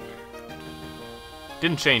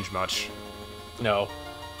 Didn't change much. No.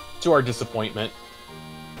 To our disappointment.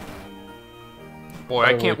 Boy,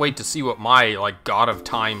 I can't wait to see what my, like, God of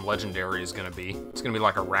Time legendary is gonna be. It's gonna be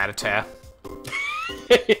like a Rattata.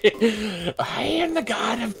 I am the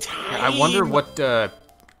God of Time! I wonder what, I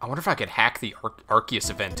wonder if I could hack the Arceus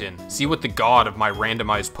event in. See what the god of my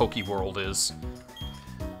randomized Pokeworld is.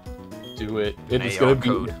 Do it. It's gonna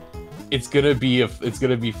be... It's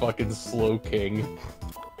gonna be fucking Slow King.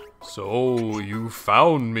 So, you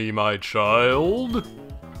found me, my child?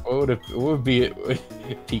 What would be it?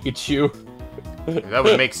 Pikachu? That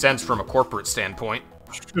would make sense from a corporate standpoint.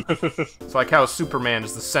 It's like how Superman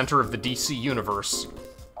is the center of the DC universe.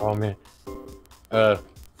 Oh, man.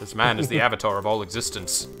 This man is the avatar of all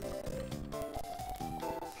existence.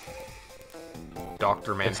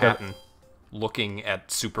 Dr. Manhattan looking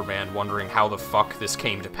at Superman, wondering how the fuck this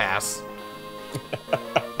came to pass.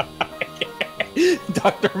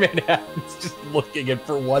 Dr. Manhattan's just looking, and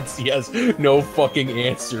for once he has no fucking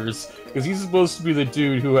answers. Because he's supposed to be the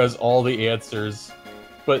dude who has all the answers.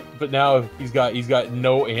 But now he's got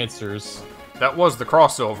no answers. That was the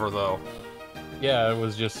crossover, though. Yeah, it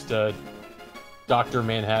was just Dr.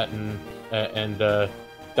 Manhattan, and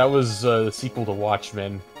that was the sequel to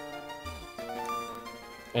Watchmen.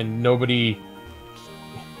 And nobody...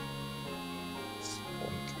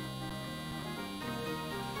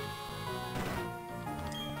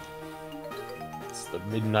 It's the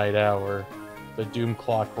midnight hour. The doom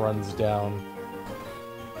clock runs down.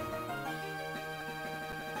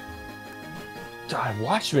 God,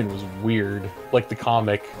 Watchmen was weird. Like the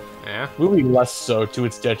comic. Yeah? Movie less so, to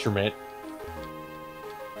its detriment.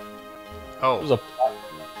 Oh. It was a...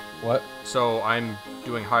 What? So, I'm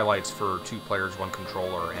doing highlights for 2 players, 1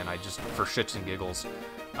 controller, and I just, for shits and giggles,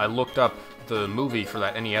 I looked up the movie for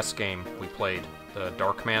that NES game we played, the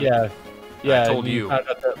Darkman. Yeah. Yeah, I told you. Found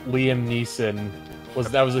out that Liam Neeson was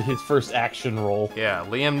his first action role. Yeah,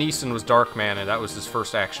 Liam Neeson was Darkman, and that was his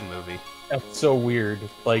first action movie. That's so weird.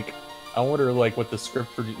 Like, I wonder, like, what the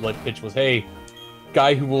script pitch was. Hey,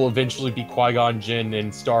 guy who will eventually be Qui-Gon Jinn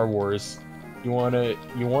in Star Wars. You wanna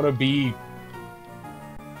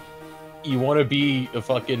be a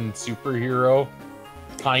fucking superhero,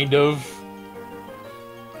 kind of.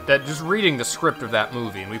 That just reading the script of that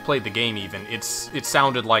movie, and we played the game even, it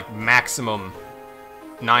sounded like maximum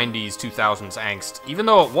 90s, 2000s angst. Even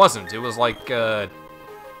though it wasn't, it was like, I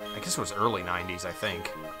guess it was early 90s, I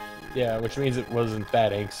think. Yeah, which means it wasn't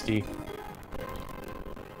that angsty.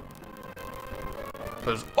 But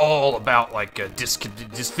it was all about, like,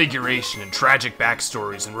 disfiguration and tragic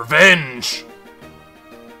backstories and revenge!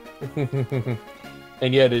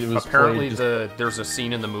 And yet it was apparently there's a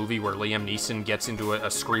scene in the movie where Liam Neeson gets into a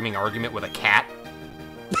screaming argument with a cat.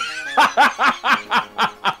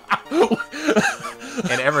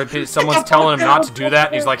 And someone's telling him not to do that,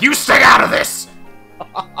 and he's like, "You stay out of this!"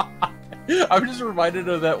 I'm just reminded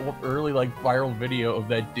of that early, like, viral video of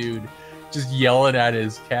that dude just yelling at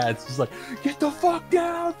his cats. He's like, "Get the fuck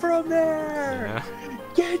down from there! Yeah.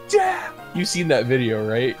 Get down!" You've seen that video,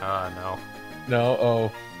 right? No. No?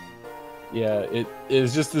 Oh. Yeah, it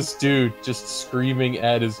is just this dude just screaming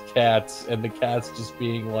at his cats, and the cats just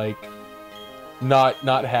being like, not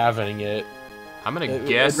having it. I'm gonna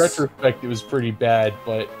guess. In retrospect, it was pretty bad,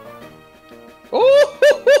 but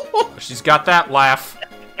oh, she's got that laugh.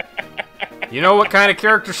 You know what kind of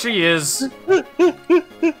character she is. I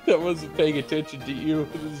wasn't paying attention to you.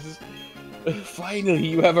 It was just, finally,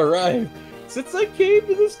 you have arrived. Since I came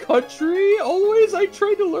to this country, always I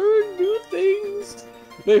try to learn new things.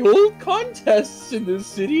 They hold contests in this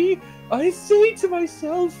city. I say to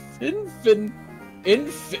myself, infin.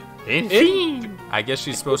 I guess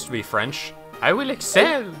she's supposed to be French. I will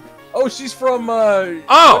excel. Oh, she's from,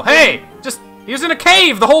 Oh, hey! He was in a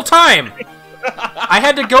cave the whole time! I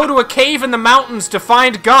had to go to a cave in the mountains to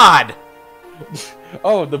find God!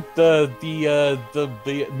 Oh, the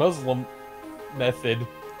Muslim method.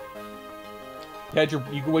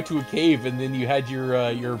 You go into a cave, and then you had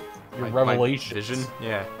your revelation. Vision?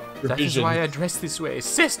 Yeah. That is why I dress this way.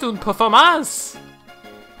 C'est une performance!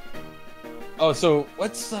 Oh, so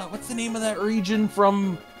what's the name of that region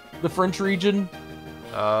from the French region?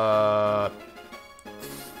 Fuck,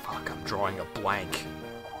 I'm drawing a blank.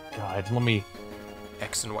 God, let me...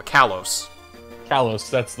 X and what? Kalos. Kalos,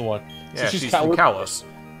 that's the one. Yeah, so she's from Kalos.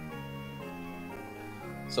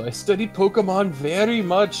 So I studied Pokemon very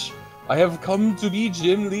much. I have come to be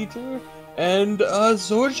gym leader, and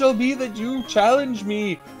so it shall be that you challenge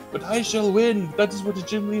me, but I shall win. That is what a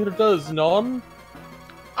gym leader does, non?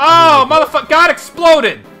 Oh, motherfucker! God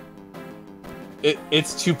exploded!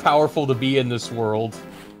 It's too powerful to be in this world.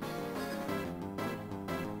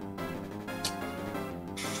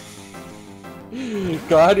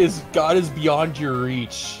 God is beyond your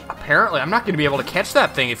reach. Apparently, I'm not going to be able to catch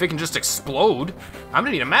that thing if it can just explode. I'm going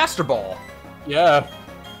to need a Master Ball. Yeah.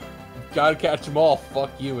 Gotta catch them all.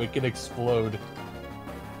 Fuck you, it can explode.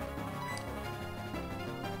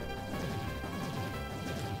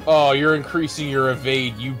 Oh, you're increasing your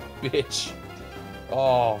evade, you bitch.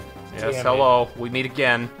 Oh, yes, hello. We meet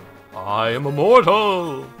again. I am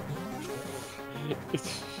immortal.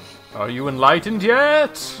 Are you enlightened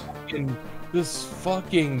yet? This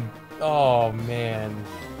fucking... Oh, man.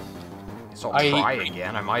 So I'll try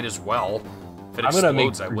again. I might as well. If it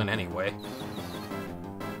explodes, I win anyway.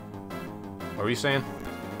 What were you saying?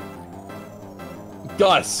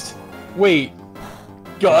 Gust! Wait.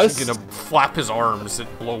 Gust? He's gonna flap his arms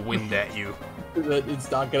and blow wind at you.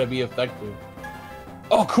 It's not gonna be effective.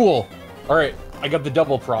 Oh, cool! Alright, I got the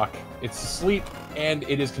double proc. It's asleep, and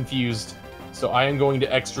it is confused. So I am going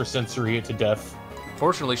to extrasensory it to death.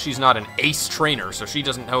 Fortunately, she's not an ace trainer, so she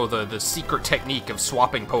doesn't know the secret technique of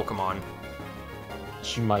swapping Pokemon.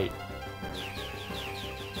 She might.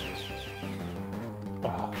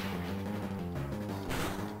 Oh.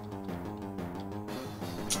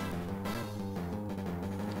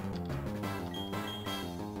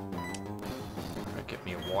 Get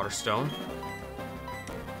me a Water Stone.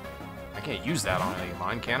 I can't use that on any of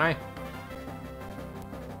mine, can I?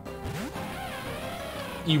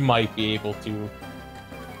 You might be able to.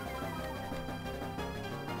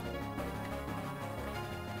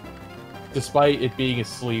 Despite it being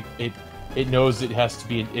asleep, it knows it has to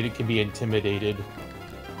be. It can be intimidated.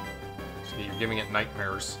 So you're giving it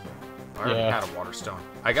nightmares. I Yeah. already had a Water Stone.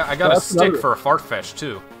 I got a stick for a Farfetch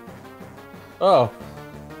too. Oh.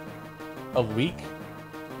 A leak?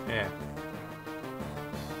 Yeah.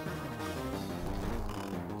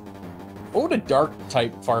 What would a dark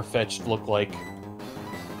type Farfetch'd look like?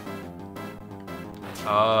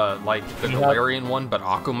 Like the Galarian one, but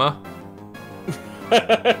Akuma.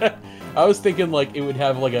 I was thinking like it would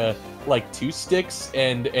have like two sticks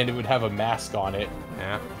and it would have a mask on it.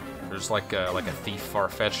 Yeah. There's like a thief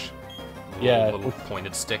Farfetch. Yeah. Little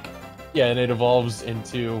pointed stick. Yeah, and it evolves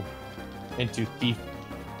into thief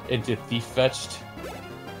fetched.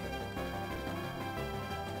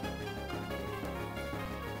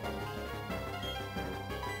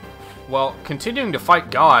 Well, continuing to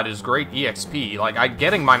fight God is great EXP. Like, I'm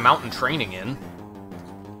getting my mountain training in.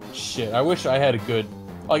 Shit, I wish I had a good...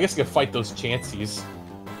 Oh, I guess I could fight those Chanseys.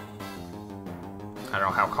 I don't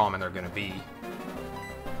know how common they're gonna be.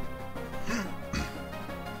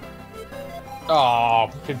 Oh,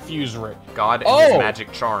 confuse Rick. God and his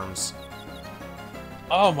magic charms.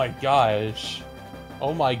 Oh my gosh.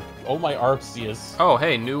 Oh my Arceus. Oh,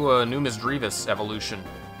 hey, new Misdreavus evolution.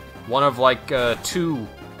 One of, like, 2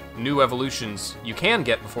 new evolutions you can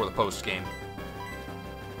get before the post-game.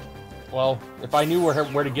 Well, if I knew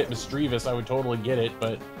where to get Misdreavus, I would totally get it,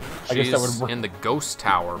 but I guess that would work. In the Ghost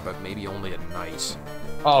Tower, but maybe only at night.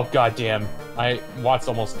 Oh, goddamn. Watt's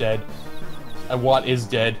almost dead. Watt is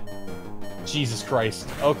dead. Jesus Christ.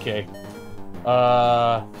 Okay.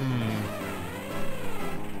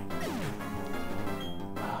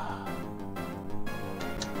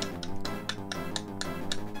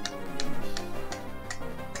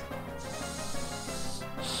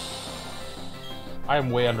 I am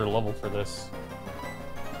way under level for this.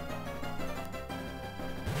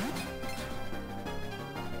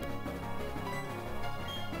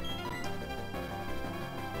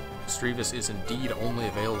 Misdreavus is indeed only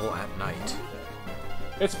available at night.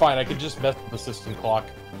 It's fine, I could just mess with the system clock.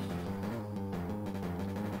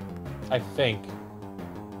 I think.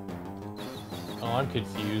 Oh, I'm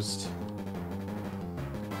confused.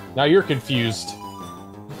 Now you're confused.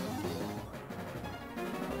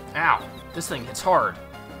 Ow! This thing hits hard.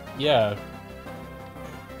 Yeah.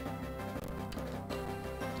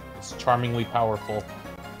 It's charmingly powerful.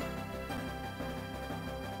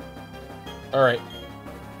 Alright.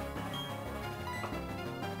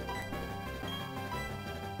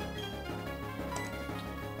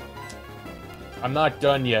 I'm not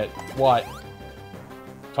done yet. What?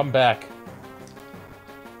 Come back.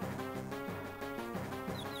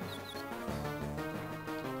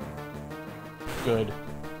 Good.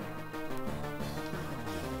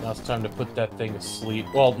 Now it's time to put that thing to sleep.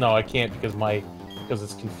 Well, no, I can't because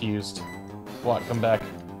it's confused. What? Come back.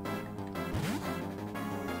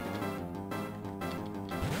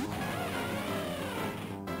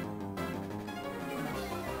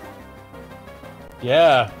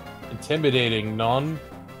 Yeah. Intimidating, none.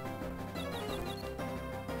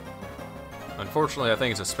 Unfortunately, I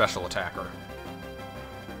think it's a special attacker.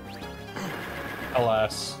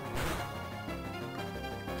 Alas.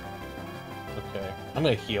 Okay, I'm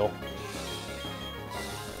gonna heal.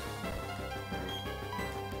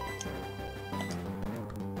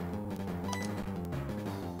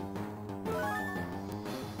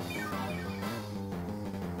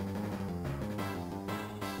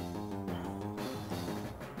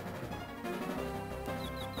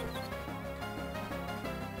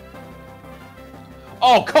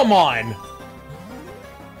 Oh, come on!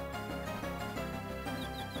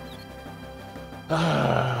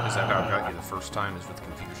 Is that how I got you the first time, is with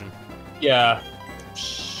confusion? Yeah.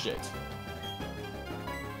 Shit.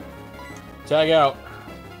 Tag out.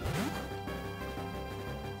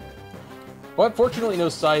 But fortunately no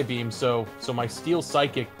Psybeam, so my Steel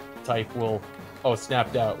Psychic type will... Oh, it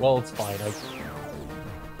snapped out. Well, it's fine.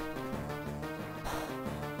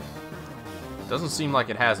 Doesn't seem like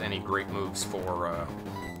it has any great moves for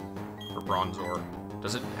Bronzor.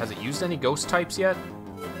 Has it used any ghost types yet?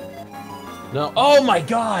 No. Oh my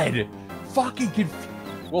god! Fucking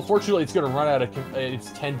Well, fortunately, it's gonna run out of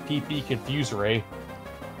its 10 PP Confuse Ray.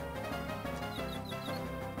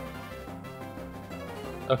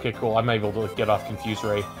 Okay, cool. I'm able to get off Confuse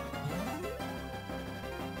Ray.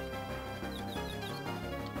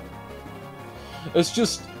 It's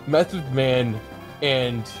just Method Man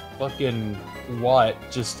and fucking Watt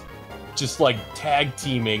just like tag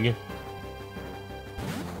teaming.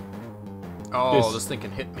 Oh, this thing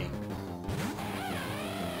can hit me.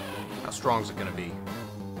 How strong is it gonna be?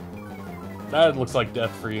 That looks like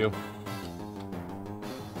death for you.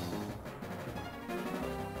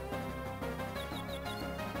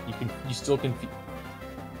 You still can.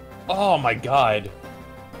 Oh my god.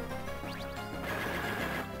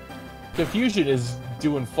 Confusion is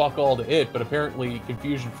doing fuck all to it, but apparently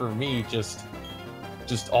Confusion for me just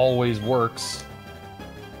always works.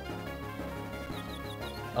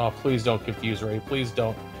 Oh, please don't confuse Ray. Please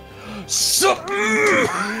don't.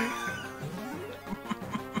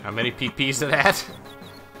 How many PPs it at?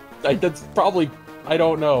 That's probably... I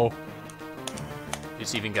don't know.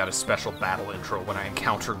 It's even got a special battle intro when I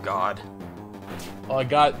encounter God. Well, I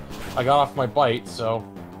got off my bite, so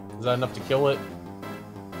Is that enough to kill it?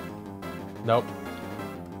 Nope.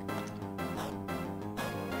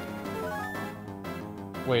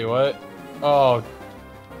 Wait, what? Oh,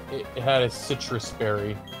 it had a citrus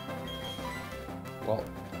berry. Well,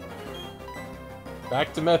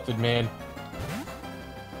 back to method, man.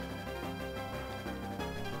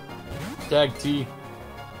 Tag T.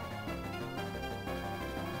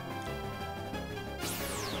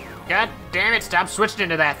 God damn it, stop switching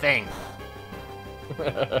into that thing.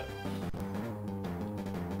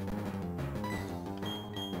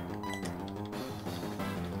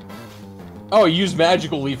 Oh, I used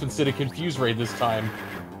Magical Leaf instead of Confuse Ray this time.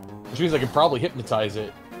 Which means I can probably hypnotize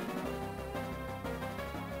it.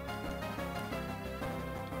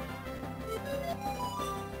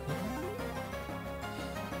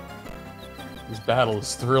 This battle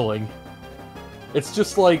is thrilling. It's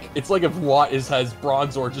just like, it's like if Watt has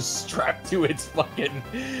Bronzor just strapped to its fucking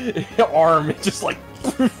arm. It's just like...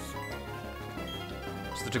 It's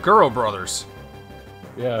the Taguro brothers.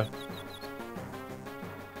 Yeah.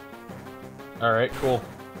 Alright, cool.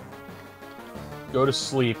 Go to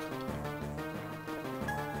sleep.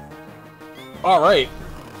 Alright.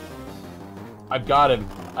 I've got him.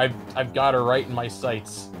 I've got her right in my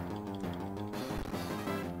sights.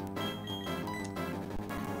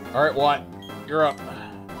 Alright, Watt. You're up.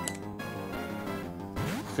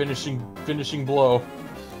 Finishing blow.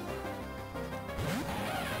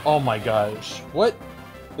 Oh my gosh. What?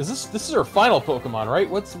 Is this is her final Pokemon, right?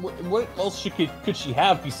 What else could she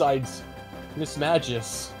have besides Miss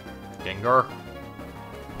Magus? Gengar?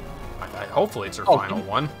 Hopefully it's her final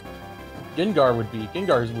one. Gengar would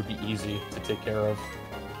be easy to take care of.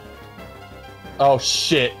 Oh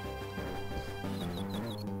shit.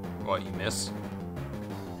 What, you miss?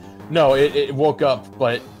 No, it woke up,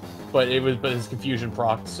 but his confusion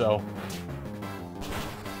procced, so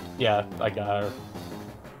yeah, I got her.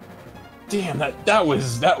 Damn, that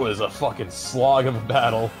was a fucking slog of a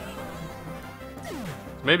battle.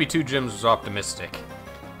 Maybe 2 gyms was optimistic.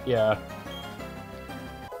 Yeah.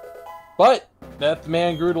 But that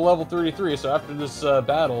man grew to level 33, so after this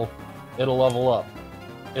battle, it'll level up.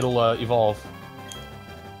 It'll evolve.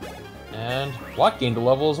 And Watt gained a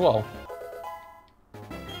level as well.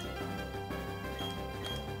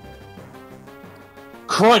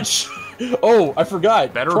 Crunch! Oh, I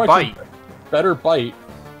forgot. Better Crunch bite. Better bite.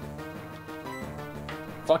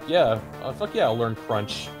 Fuck yeah. Fuck yeah, I'll learn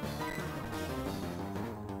Crunch.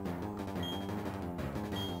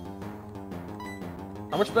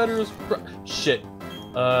 How much better is shit?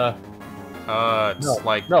 It's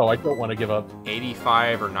like... No, I don't want to give up.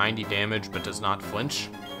 85 or 90 damage, but does not flinch.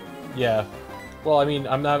 Yeah. Well, I mean,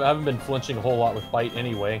 I haven't been flinching a whole lot with Bite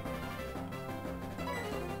anyway.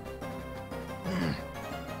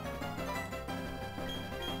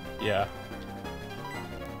 Yeah.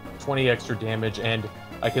 20 extra damage, and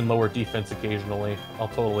I can lower defense occasionally. I'll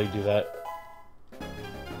totally do that.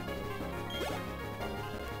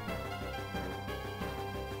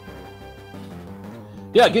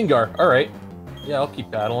 Yeah, Gengar. Alright. Yeah, I'll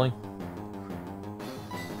keep battling.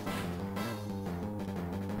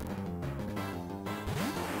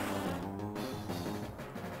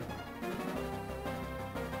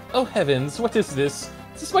 Oh heavens, what is this?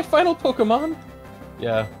 Is this my final Pokemon?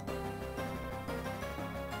 Yeah.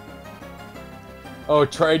 Oh,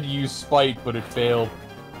 tried to use Spite, but it failed.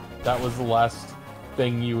 That was the last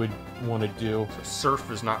thing you would want to do. So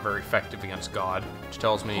Surf is not very effective against God, which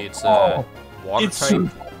tells me it's Oh, water it's type.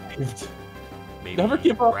 survived. Maybe Never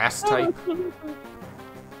give up. grass type.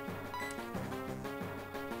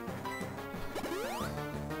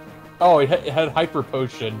 Oh, it had Hyper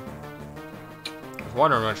Potion. I was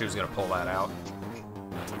wondering when she was going to pull that out.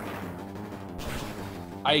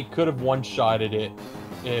 I could have one-shotted it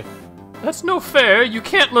if... That's no fair! You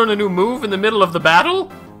can't learn a new move in the middle of the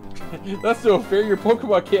battle! That's no fair, your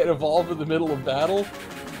Pokemon can't evolve in the middle of battle?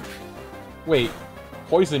 Wait,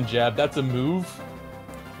 Poison Jab, that's a move?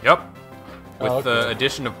 Yep. With okay. the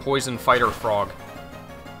addition of Poison Fighter Frog.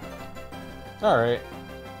 Alright.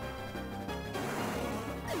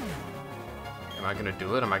 Am I gonna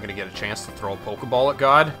do it? Am I gonna get a chance to throw a Pokeball at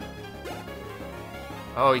God?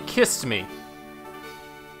 Oh, he kissed me!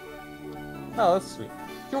 Oh, that's sweet.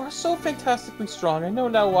 You are so fantastically strong. I know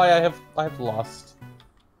now why I have lost.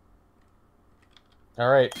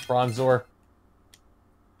 Alright, Bronzor.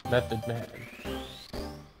 Method Man.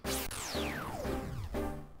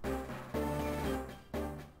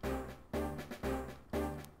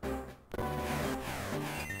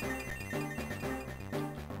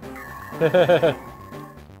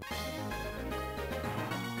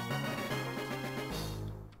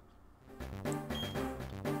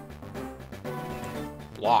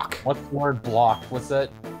 Block. What's the word block? What's that?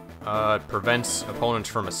 It prevents opponents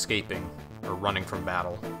from escaping or running from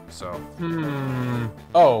battle. So.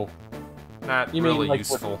 Oh. Not you really mean, like,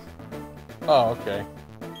 useful. Oh, okay.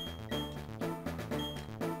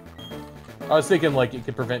 I was thinking like it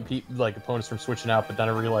could prevent opponents from switching out, but then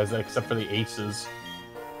I realized that except for the aces.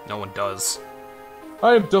 No one does.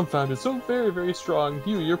 I am dumbfounded, so very, very strong.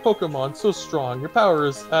 You, your Pokemon, so strong. Your power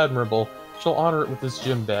is admirable. Shall honor it with this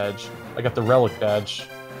gym badge. I got the relic badge.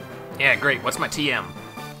 Yeah, great. What's my TM?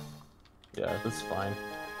 Yeah, that's fine.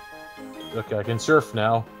 Okay, I can surf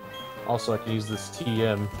now. Also, I can use this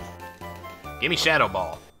TM. Give me Shadow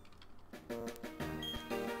Ball.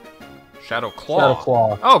 Shadow Claw. Shadow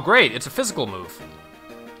Claw. Oh, great. It's a physical move.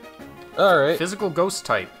 Alright. Physical ghost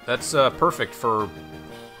type. That's perfect for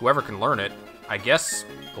whoever can learn it. I guess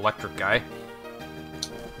electric guy.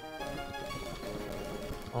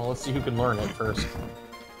 Well, let's see who can learn it first.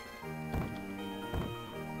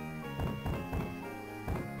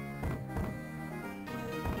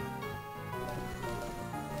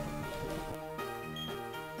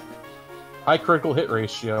 High critical hit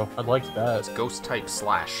ratio. I'd like that. It's ghost type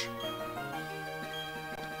slash.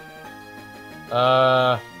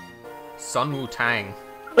 Sun Wu Tang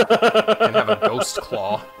can have a ghost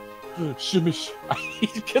claw. Shimmy. So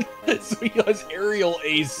he has aerial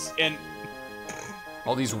ace and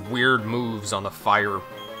all these weird moves on the fire.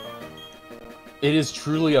 it is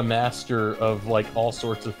truly a master of like all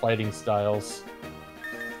sorts of fighting styles.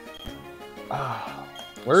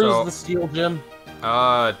 Where is the steel gym?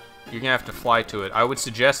 You're gonna have to fly to it. I would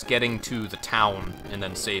suggest getting to the town and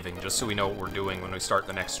then saving, just so we know what we're doing when we start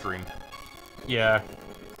the next stream. Yeah.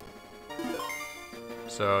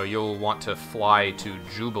 So you'll want to fly to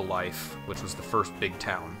Jubilife, which was the first big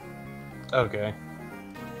town. Okay.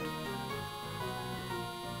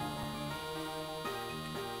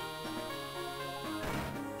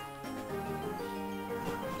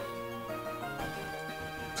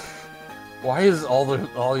 Why is all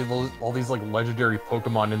these like legendary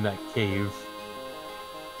Pokemon in that cave?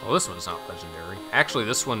 Well, this one's not legendary. Actually,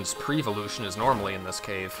 this one's pre-evolution is normally in this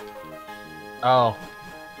cave. Oh.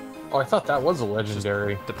 Oh, I thought that was a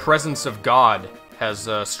legendary. The presence of God has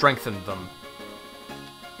strengthened them.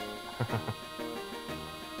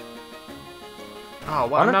 Oh,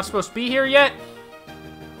 well, I'm not supposed to be here yet?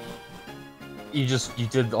 You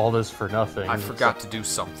did all this for nothing. I forgot to do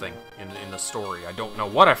something in the story. I don't know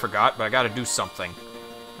what I forgot, but I gotta do something.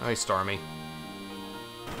 Hi, Starmie.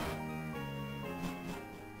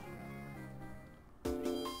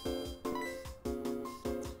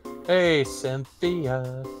 Hey,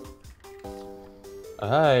 Cynthia.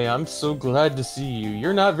 Hi, I'm so glad to see you.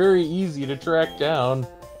 You're not very easy to track down.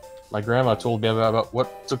 My grandma told me about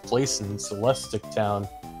what took place in Celestic Town.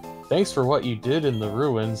 Thanks for what you did in the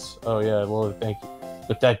ruins. Oh yeah, well, thank you.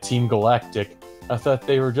 But that Team Galactic, I thought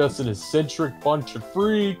they were just an eccentric bunch of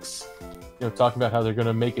freaks. You know, talking about how they're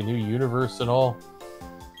gonna make a new universe and all.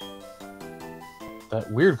 That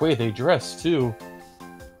weird way they dress, too.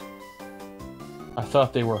 I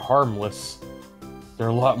thought they were harmless. They're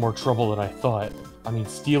a lot more trouble than I thought. I mean,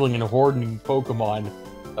 stealing and hoarding Pokemon.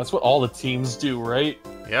 That's what all the teams do, right?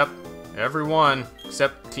 Yep, everyone.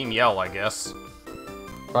 Except Team Yell, I guess.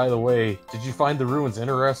 By the way, did you find the ruins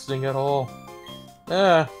interesting at all?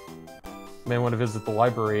 May want to visit the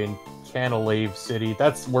library in Canalave City.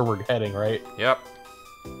 That's where we're heading, right? Yep.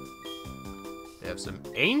 They have some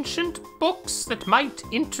ancient books that might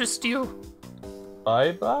interest you.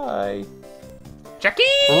 Bye-bye. Jackie!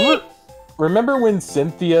 Remember when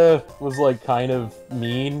Cynthia was, like, kind of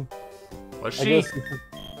mean? Was she?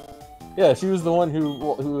 Yeah, she was the one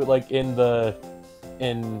who like, in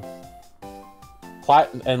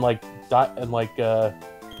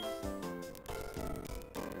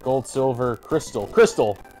gold, silver,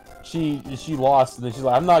 crystal. She lost, and then she's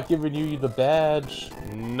like, I'm not giving you the badge.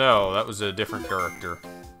 No, that was a different character.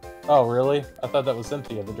 Oh, really? I thought that was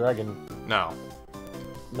Cynthia, the dragon. No.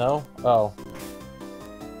 No? Oh.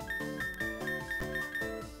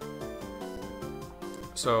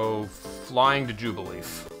 So, flying to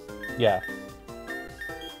Jubilife. Yeah.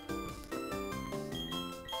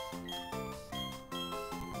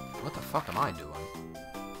 What the fuck am I doing?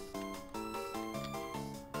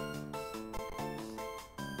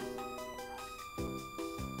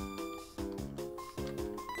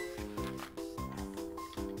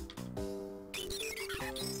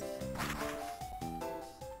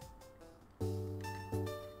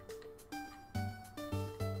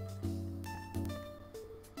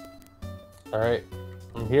 Alright.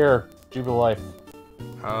 I'm here. Jubilife.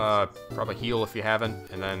 Probably heal if you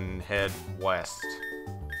haven't, and then head west.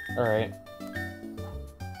 Alright.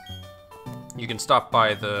 You can stop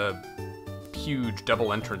by the huge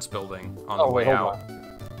double entrance building on the way out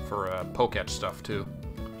for Poketch stuff, too.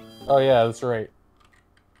 Oh, yeah, that's right.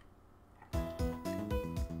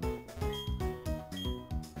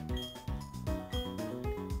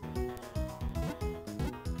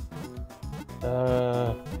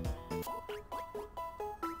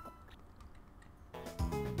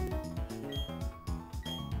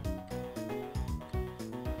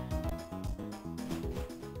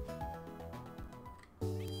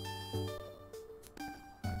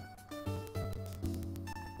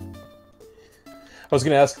 I was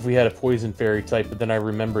going to ask if we had a poison fairy type, but then I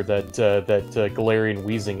remembered that Galarian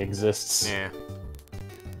Weezing exists. Yeah.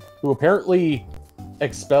 Who apparently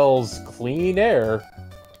expels clean air.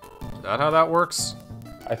 Is that how that works?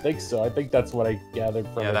 I think so. I think that's what I gathered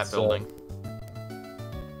from that building.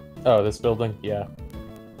 Oh, this building? Yeah.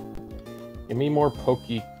 Give me more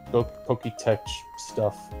Poketech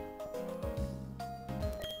stuff.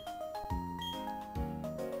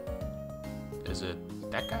 Is it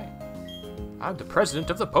that guy? I'm the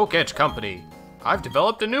president of the Poketch Company. I've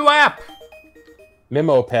developed a new app.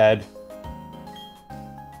 Memo pad.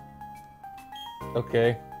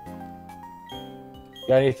 Okay.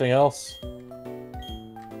 Got anything else?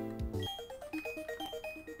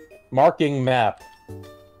 Marking map.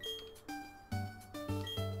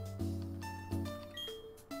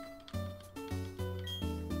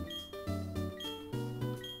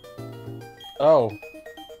 Oh.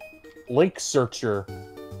 Link searcher.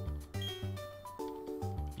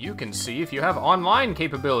 You can see if you have online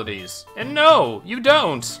capabilities. And no, you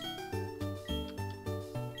don't.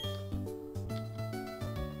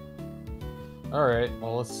 Alright,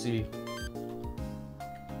 well, let's see.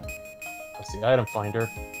 Let's see, item finder.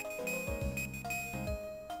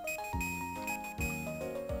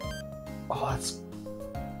 Oh, that's...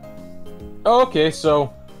 Oh, okay,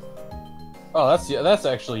 so... Oh, that's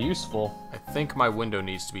actually useful. I think my window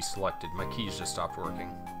needs to be selected. My keys just stopped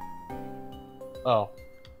working. Oh.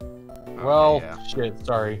 Well, yeah. shit,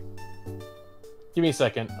 sorry. Give me a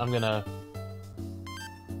second. I'm gonna...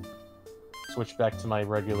 switch back to my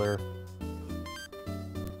regular...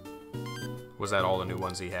 Was that all the new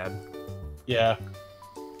ones he had? Yeah.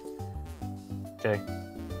 Okay.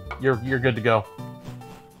 You're good to go.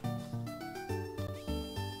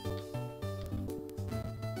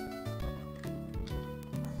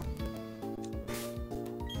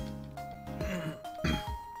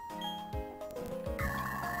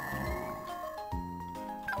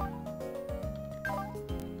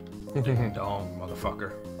 Ding dong,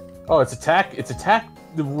 motherfucker. Oh, its attack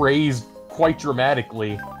raised quite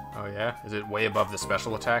dramatically. Oh yeah? Is it way above the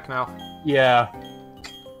special attack now? Yeah.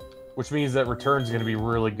 Which means that return's gonna be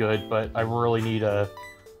really good, but I really need a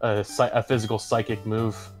physical psychic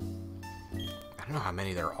move. I don't know how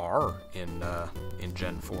many there are in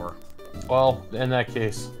Gen 4. Well, in that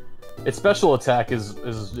case, its special attack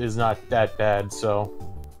is not that bad, so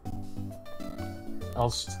I'll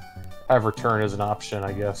just have return as an option,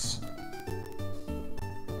 I guess.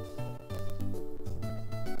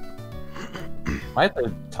 Am I at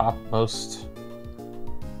the topmost?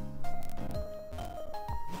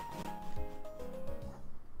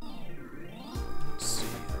 Let's see,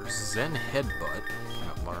 there's Zen Headbutt. Can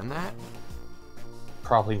I learn that?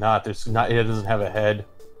 Probably not. It doesn't have a head.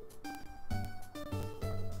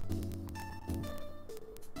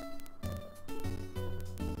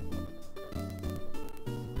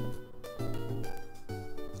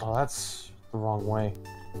 Oh, that's the wrong way.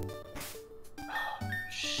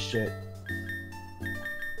 Shit.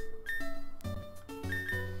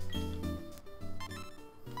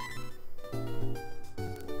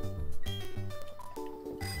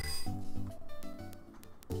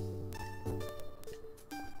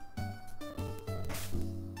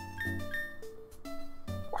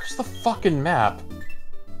 Where's the fucking map?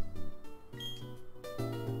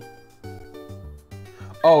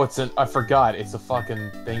 Oh, I forgot. It's a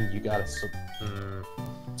fucking thing you gotta...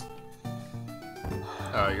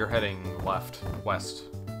 You're heading west.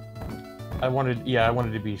 I wanted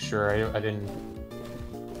to be sure. I didn't...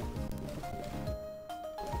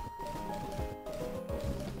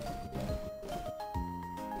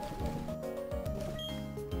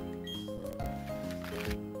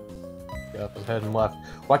 Yep, I'm heading left.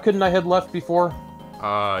 Why couldn't I head left before?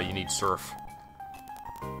 You need surf.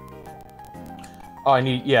 Oh,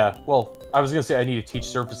 yeah. Well, I was gonna say I need to teach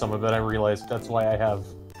surf to someone, but I realized that's why I have...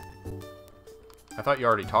 I thought you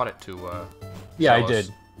already taught it to, Yeah, I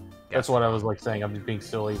did. That's what I was, saying. I'm just being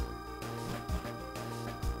silly.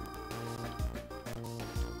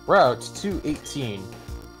 Route 218.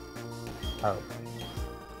 Oh.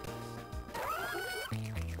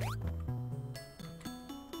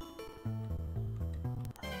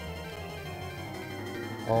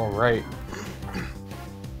 All right.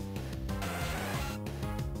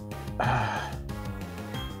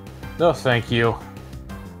 No, thank you.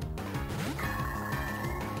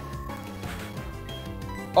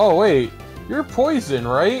 Oh, wait. You're poison,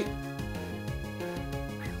 right?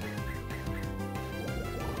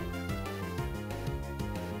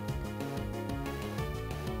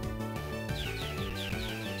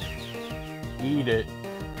 Eat it.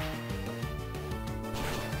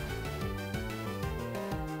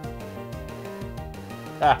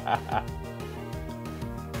 Ha ha ha.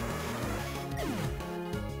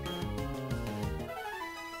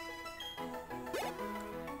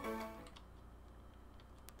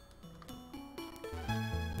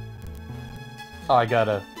 Oh, I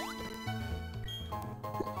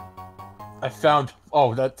found...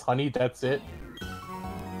 Oh, that's honey, that's it?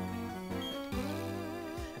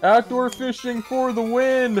 Outdoor fishing for the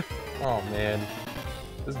win! Oh, man.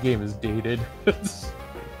 This game is dated. As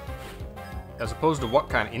opposed to what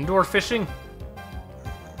kind? Indoor fishing?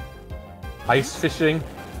 Ice fishing?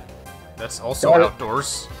 That's also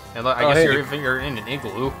outdoors. And I guess you're in an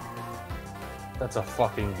igloo. That's a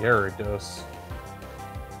fucking Gyarados.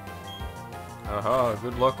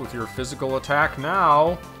 Good luck with your physical attack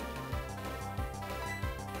now.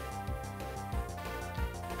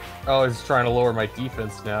 Oh, he's trying to lower my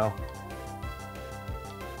defense now.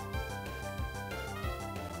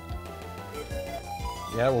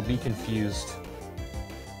 Yeah, we'll be confused.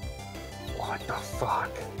 What the fuck?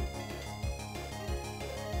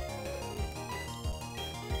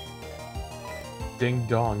 Ding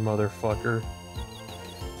dong, motherfucker.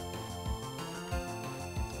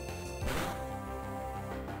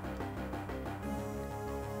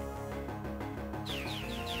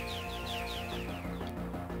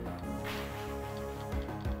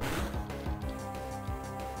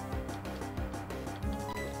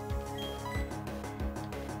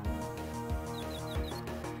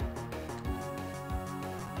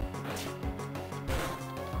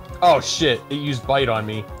 Oh shit, it used Bite on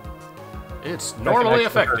me. It's normally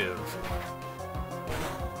effective.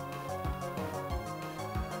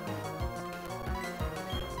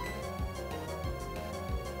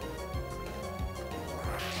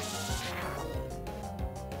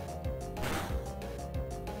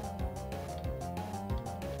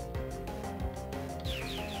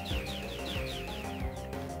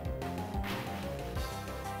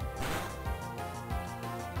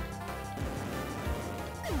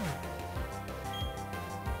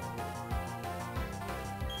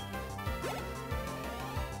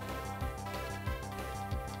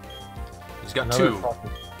 He's got two.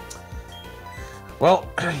 Well,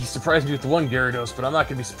 he surprised me with the one Gyarados, but I'm not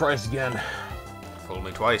gonna be surprised again. Fooled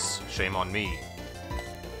me twice. Shame on me.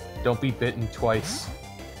 Don't be bitten twice.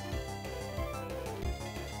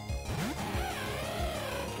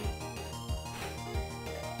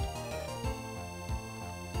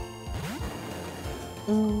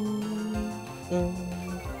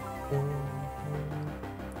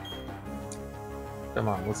 Come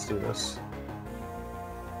on, let's do this.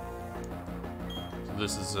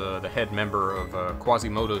 This is the head member of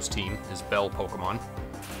Quasimodo's team, his Bell Pokemon.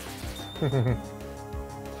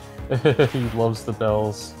 He loves the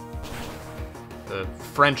bells. The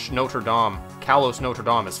French Notre Dame, Kalos Notre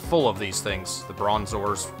Dame, is full of these things. The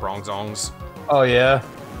Bronzongs. Oh yeah?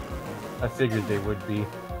 I figured they would be.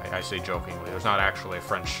 I say jokingly. There's not actually a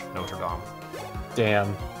French Notre Dame. Damn.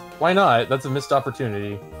 Why not? That's a missed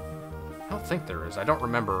opportunity. I don't think there is. I don't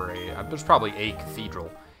remember there's probably a cathedral.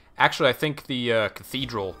 Actually, I think the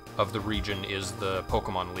cathedral of the region is the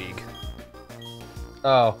Pokemon League.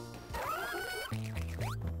 Oh.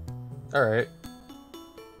 Alright.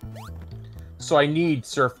 So I need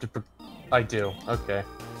Surf to... I do. Okay.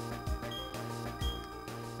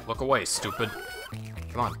 Look away, stupid.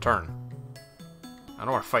 Come on, turn. I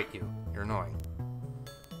don't want to fight you. You're annoying.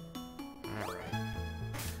 Alright.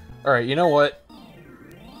 Alright, you know what?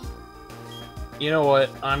 You know what?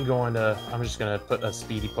 I'm just gonna put a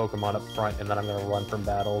speedy Pokemon up front, and then I'm gonna run from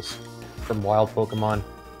battles from wild Pokemon.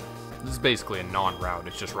 This is basically a non-route.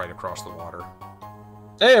 It's just right across the water.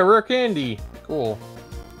 Hey, a rare candy! Cool.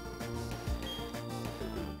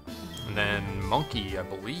 And then Monkey, I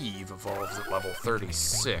believe, evolves at level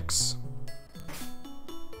 36.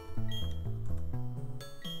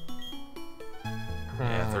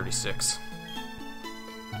 Yeah, 36.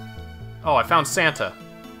 Oh, I found Santa.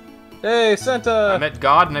 Hey, Santa! I met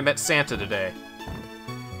God and I met Santa today.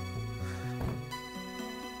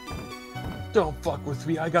 Don't fuck with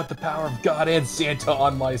me, I got the power of God and Santa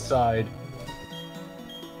on my side.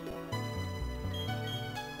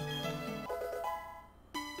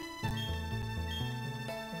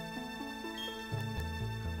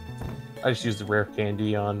 I just used the rare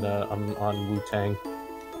candy on Wu-Tang.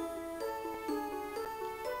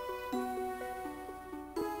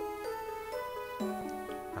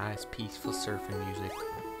 Nice peaceful surfing music.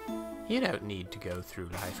 You don't need to go through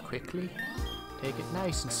life quickly. Take it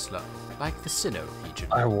nice and slow, like the Sinnoh region.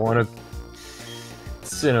 I want a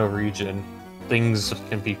Sinnoh region. Things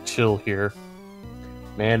can be chill here.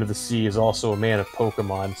 Man of the Sea is also a man of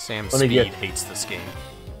Pokemon. Sam Speed hates this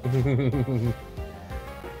game.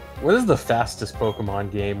 What is the fastest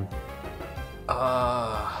Pokemon game?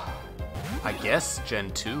 I guess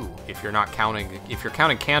Gen 2. If you're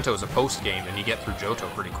counting Kanto as a post game, then you get through Johto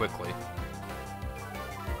pretty quickly.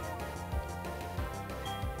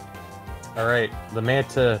 All right, the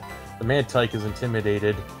Mantike is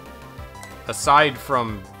intimidated. Aside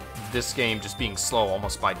from this game just being slow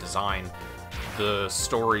almost by design, the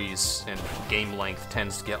stories and game length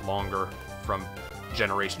tends to get longer from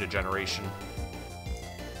generation to generation.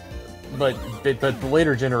 But the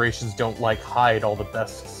later generations don't like hide all the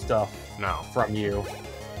best stuff from you.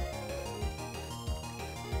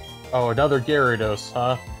 Oh, another Gyarados,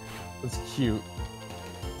 huh? That's cute.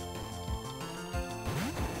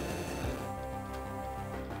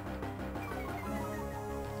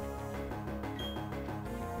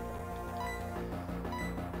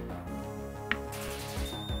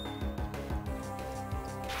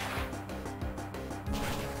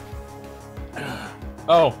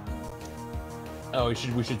 Oh,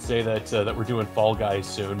 we should say that that we're doing Fall Guys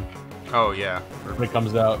soon. Oh yeah, when it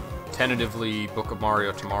comes out. Tentatively, Book of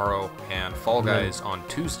Mario tomorrow and Fall Guys on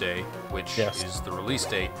Tuesday, which is the release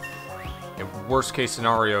date. In worst case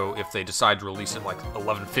scenario, if they decide to release it like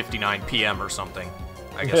 11:59 p.m. or something,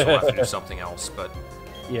 I guess we'll have to do something else. But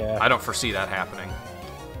yeah, I don't foresee that happening.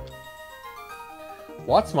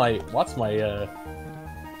 What's my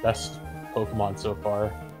best Pokemon so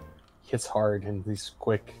far? He hits hard and he's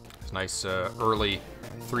quick. It's nice early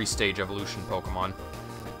 3-stage evolution Pokemon.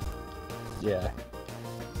 Yeah.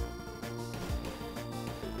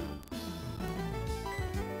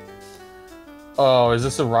 Oh, is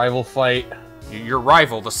this a rival fight? Your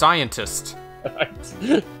rival, the scientist.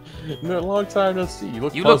 No, long time no see. You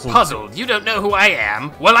look puzzled. You don't know who I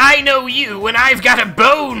am. Well, I know you, and I've got a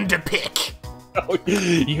bone to pick. Oh,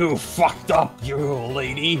 you fucked up, you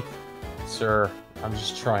lady. Sir, I'm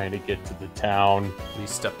just trying to get to the town. Please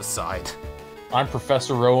step aside. I'm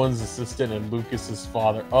Professor Rowan's assistant and Lucas's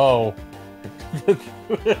father. Oh.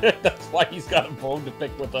 That's why he's got a bone to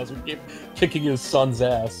pick with us. We keep kicking his son's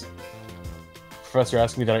ass. Professor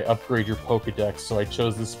asked me that I upgrade your Pokedex, so I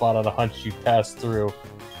chose this spot on a hunch you'd pass through.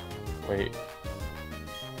 Wait.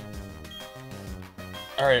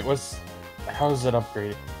 Alright, how is it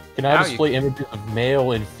upgraded? Can I display images of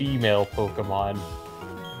male and female Pokemon?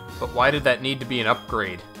 But why did that need to be an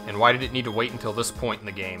upgrade? And why did it need to wait until this point in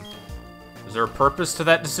the game? Is there a purpose to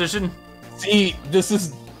that decision? See, this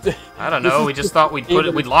is... I don't know, we just thought we'd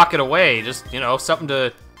lock it away. Just, you know, something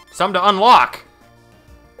to unlock.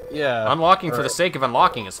 Yeah. Unlocking for the sake of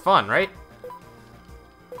unlocking is fun, right?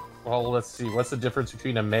 Well, let's see. What's the difference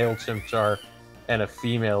between a male Chimchar and a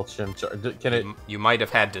female Chimchar? Can it... You might have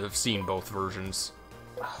had to have seen both versions.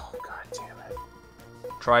 Oh, god damn it.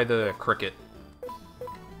 Try the Cricket.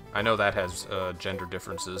 I know that has gender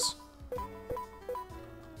differences.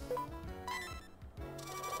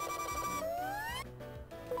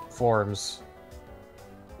 Forms.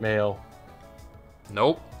 Male.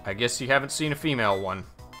 Nope. I guess you haven't seen a female one.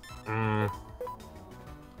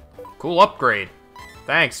 Cool upgrade.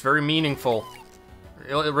 Thanks, very meaningful.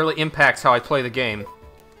 It really impacts how I play the game.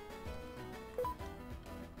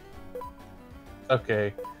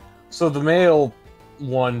 Okay. So the male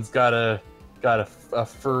one's got a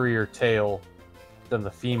furrier tail than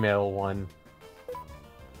the female one.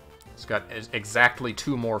 It's got exactly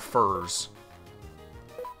 2 more furs.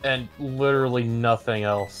 And literally nothing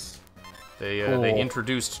else. They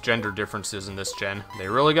introduced gender differences in this gen. They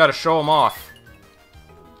really got to show them off.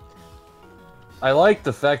 I like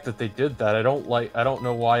the fact that they did that. I don't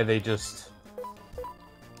know why they just...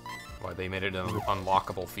 Why they made it an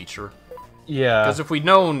unlockable feature. Yeah. Because if we'd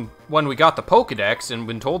known when we got the Pokedex and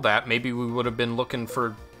been told that, maybe we would have been looking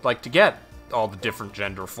for, like, to get all the different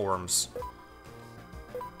gender forms.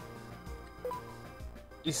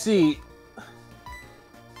 You see,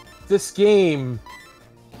 this game...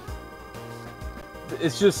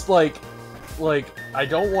 It's just like I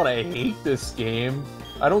don't want to hate this game.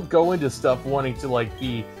 I don't go into stuff wanting to like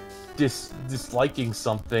be disliking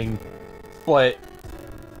something, but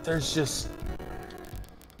there's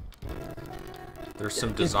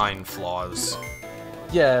some design flaws.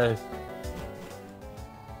 Yeah.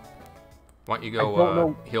 Why don't you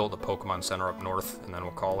go heal the Pokemon Center up north, and then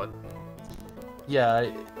we'll call it.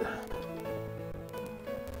 Yeah.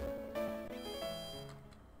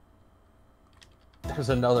 There's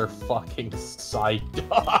another fucking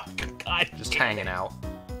Psyduck. God, Just hanging out.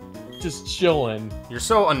 just chilling. You're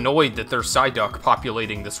so annoyed that there's Psyduck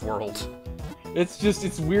populating this world.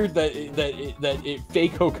 It's weird that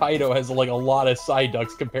fake Hokkaido has like a lot of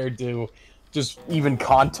Psyducks compared to just even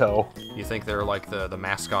Kanto. You think they're like the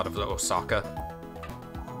mascot of the Osaka?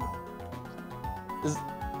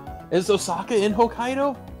 Is Osaka in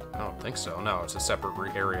Hokkaido? I don't think so. No, it's a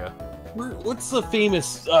separate area. What's the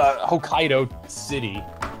famous Hokkaido city?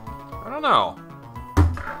 I don't know.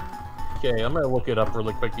 Okay, I'm gonna look it up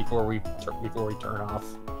really quick before we turn off.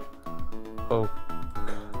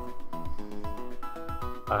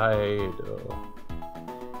 Hokkaido.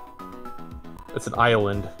 It's an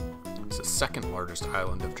island. It's the second largest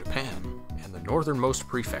island of Japan and the northernmost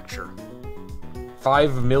prefecture.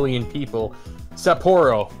 5 million people.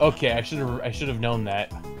 Sapporo. Okay, I should have known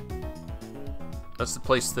that. That's the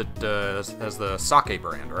place that has the sake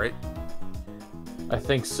brand, right? I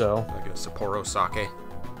think so. Like a Sapporo sake.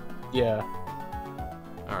 Yeah.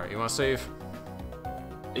 Alright, you want to save?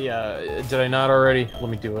 Yeah, did I not already? Let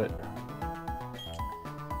me do it.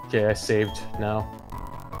 Okay, I saved now.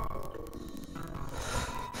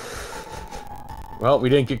 Well, we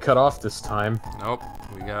didn't get cut off this time. Nope.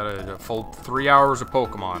 We got a full 3 hours of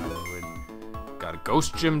Pokemon. We got a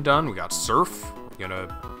Ghost Gym done. We got Surf. You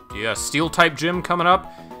got Steel-type Gym coming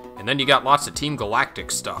up. And then you got lots of Team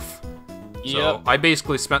Galactic stuff. So I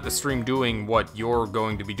basically spent the stream doing what you're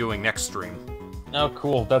going to be doing next stream. Oh,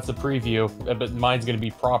 cool. That's a preview. But mine's going to be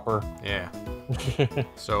proper. Yeah.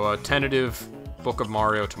 So, tentative Book of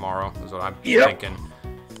Mario tomorrow is what I'm thinking.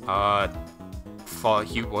 What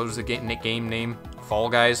was the game name? Fall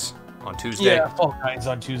Guys on Tuesday? Yeah, Fall Guys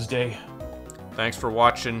on Tuesday. Thanks for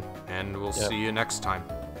watching, and we'll see you next time.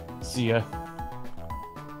 See ya.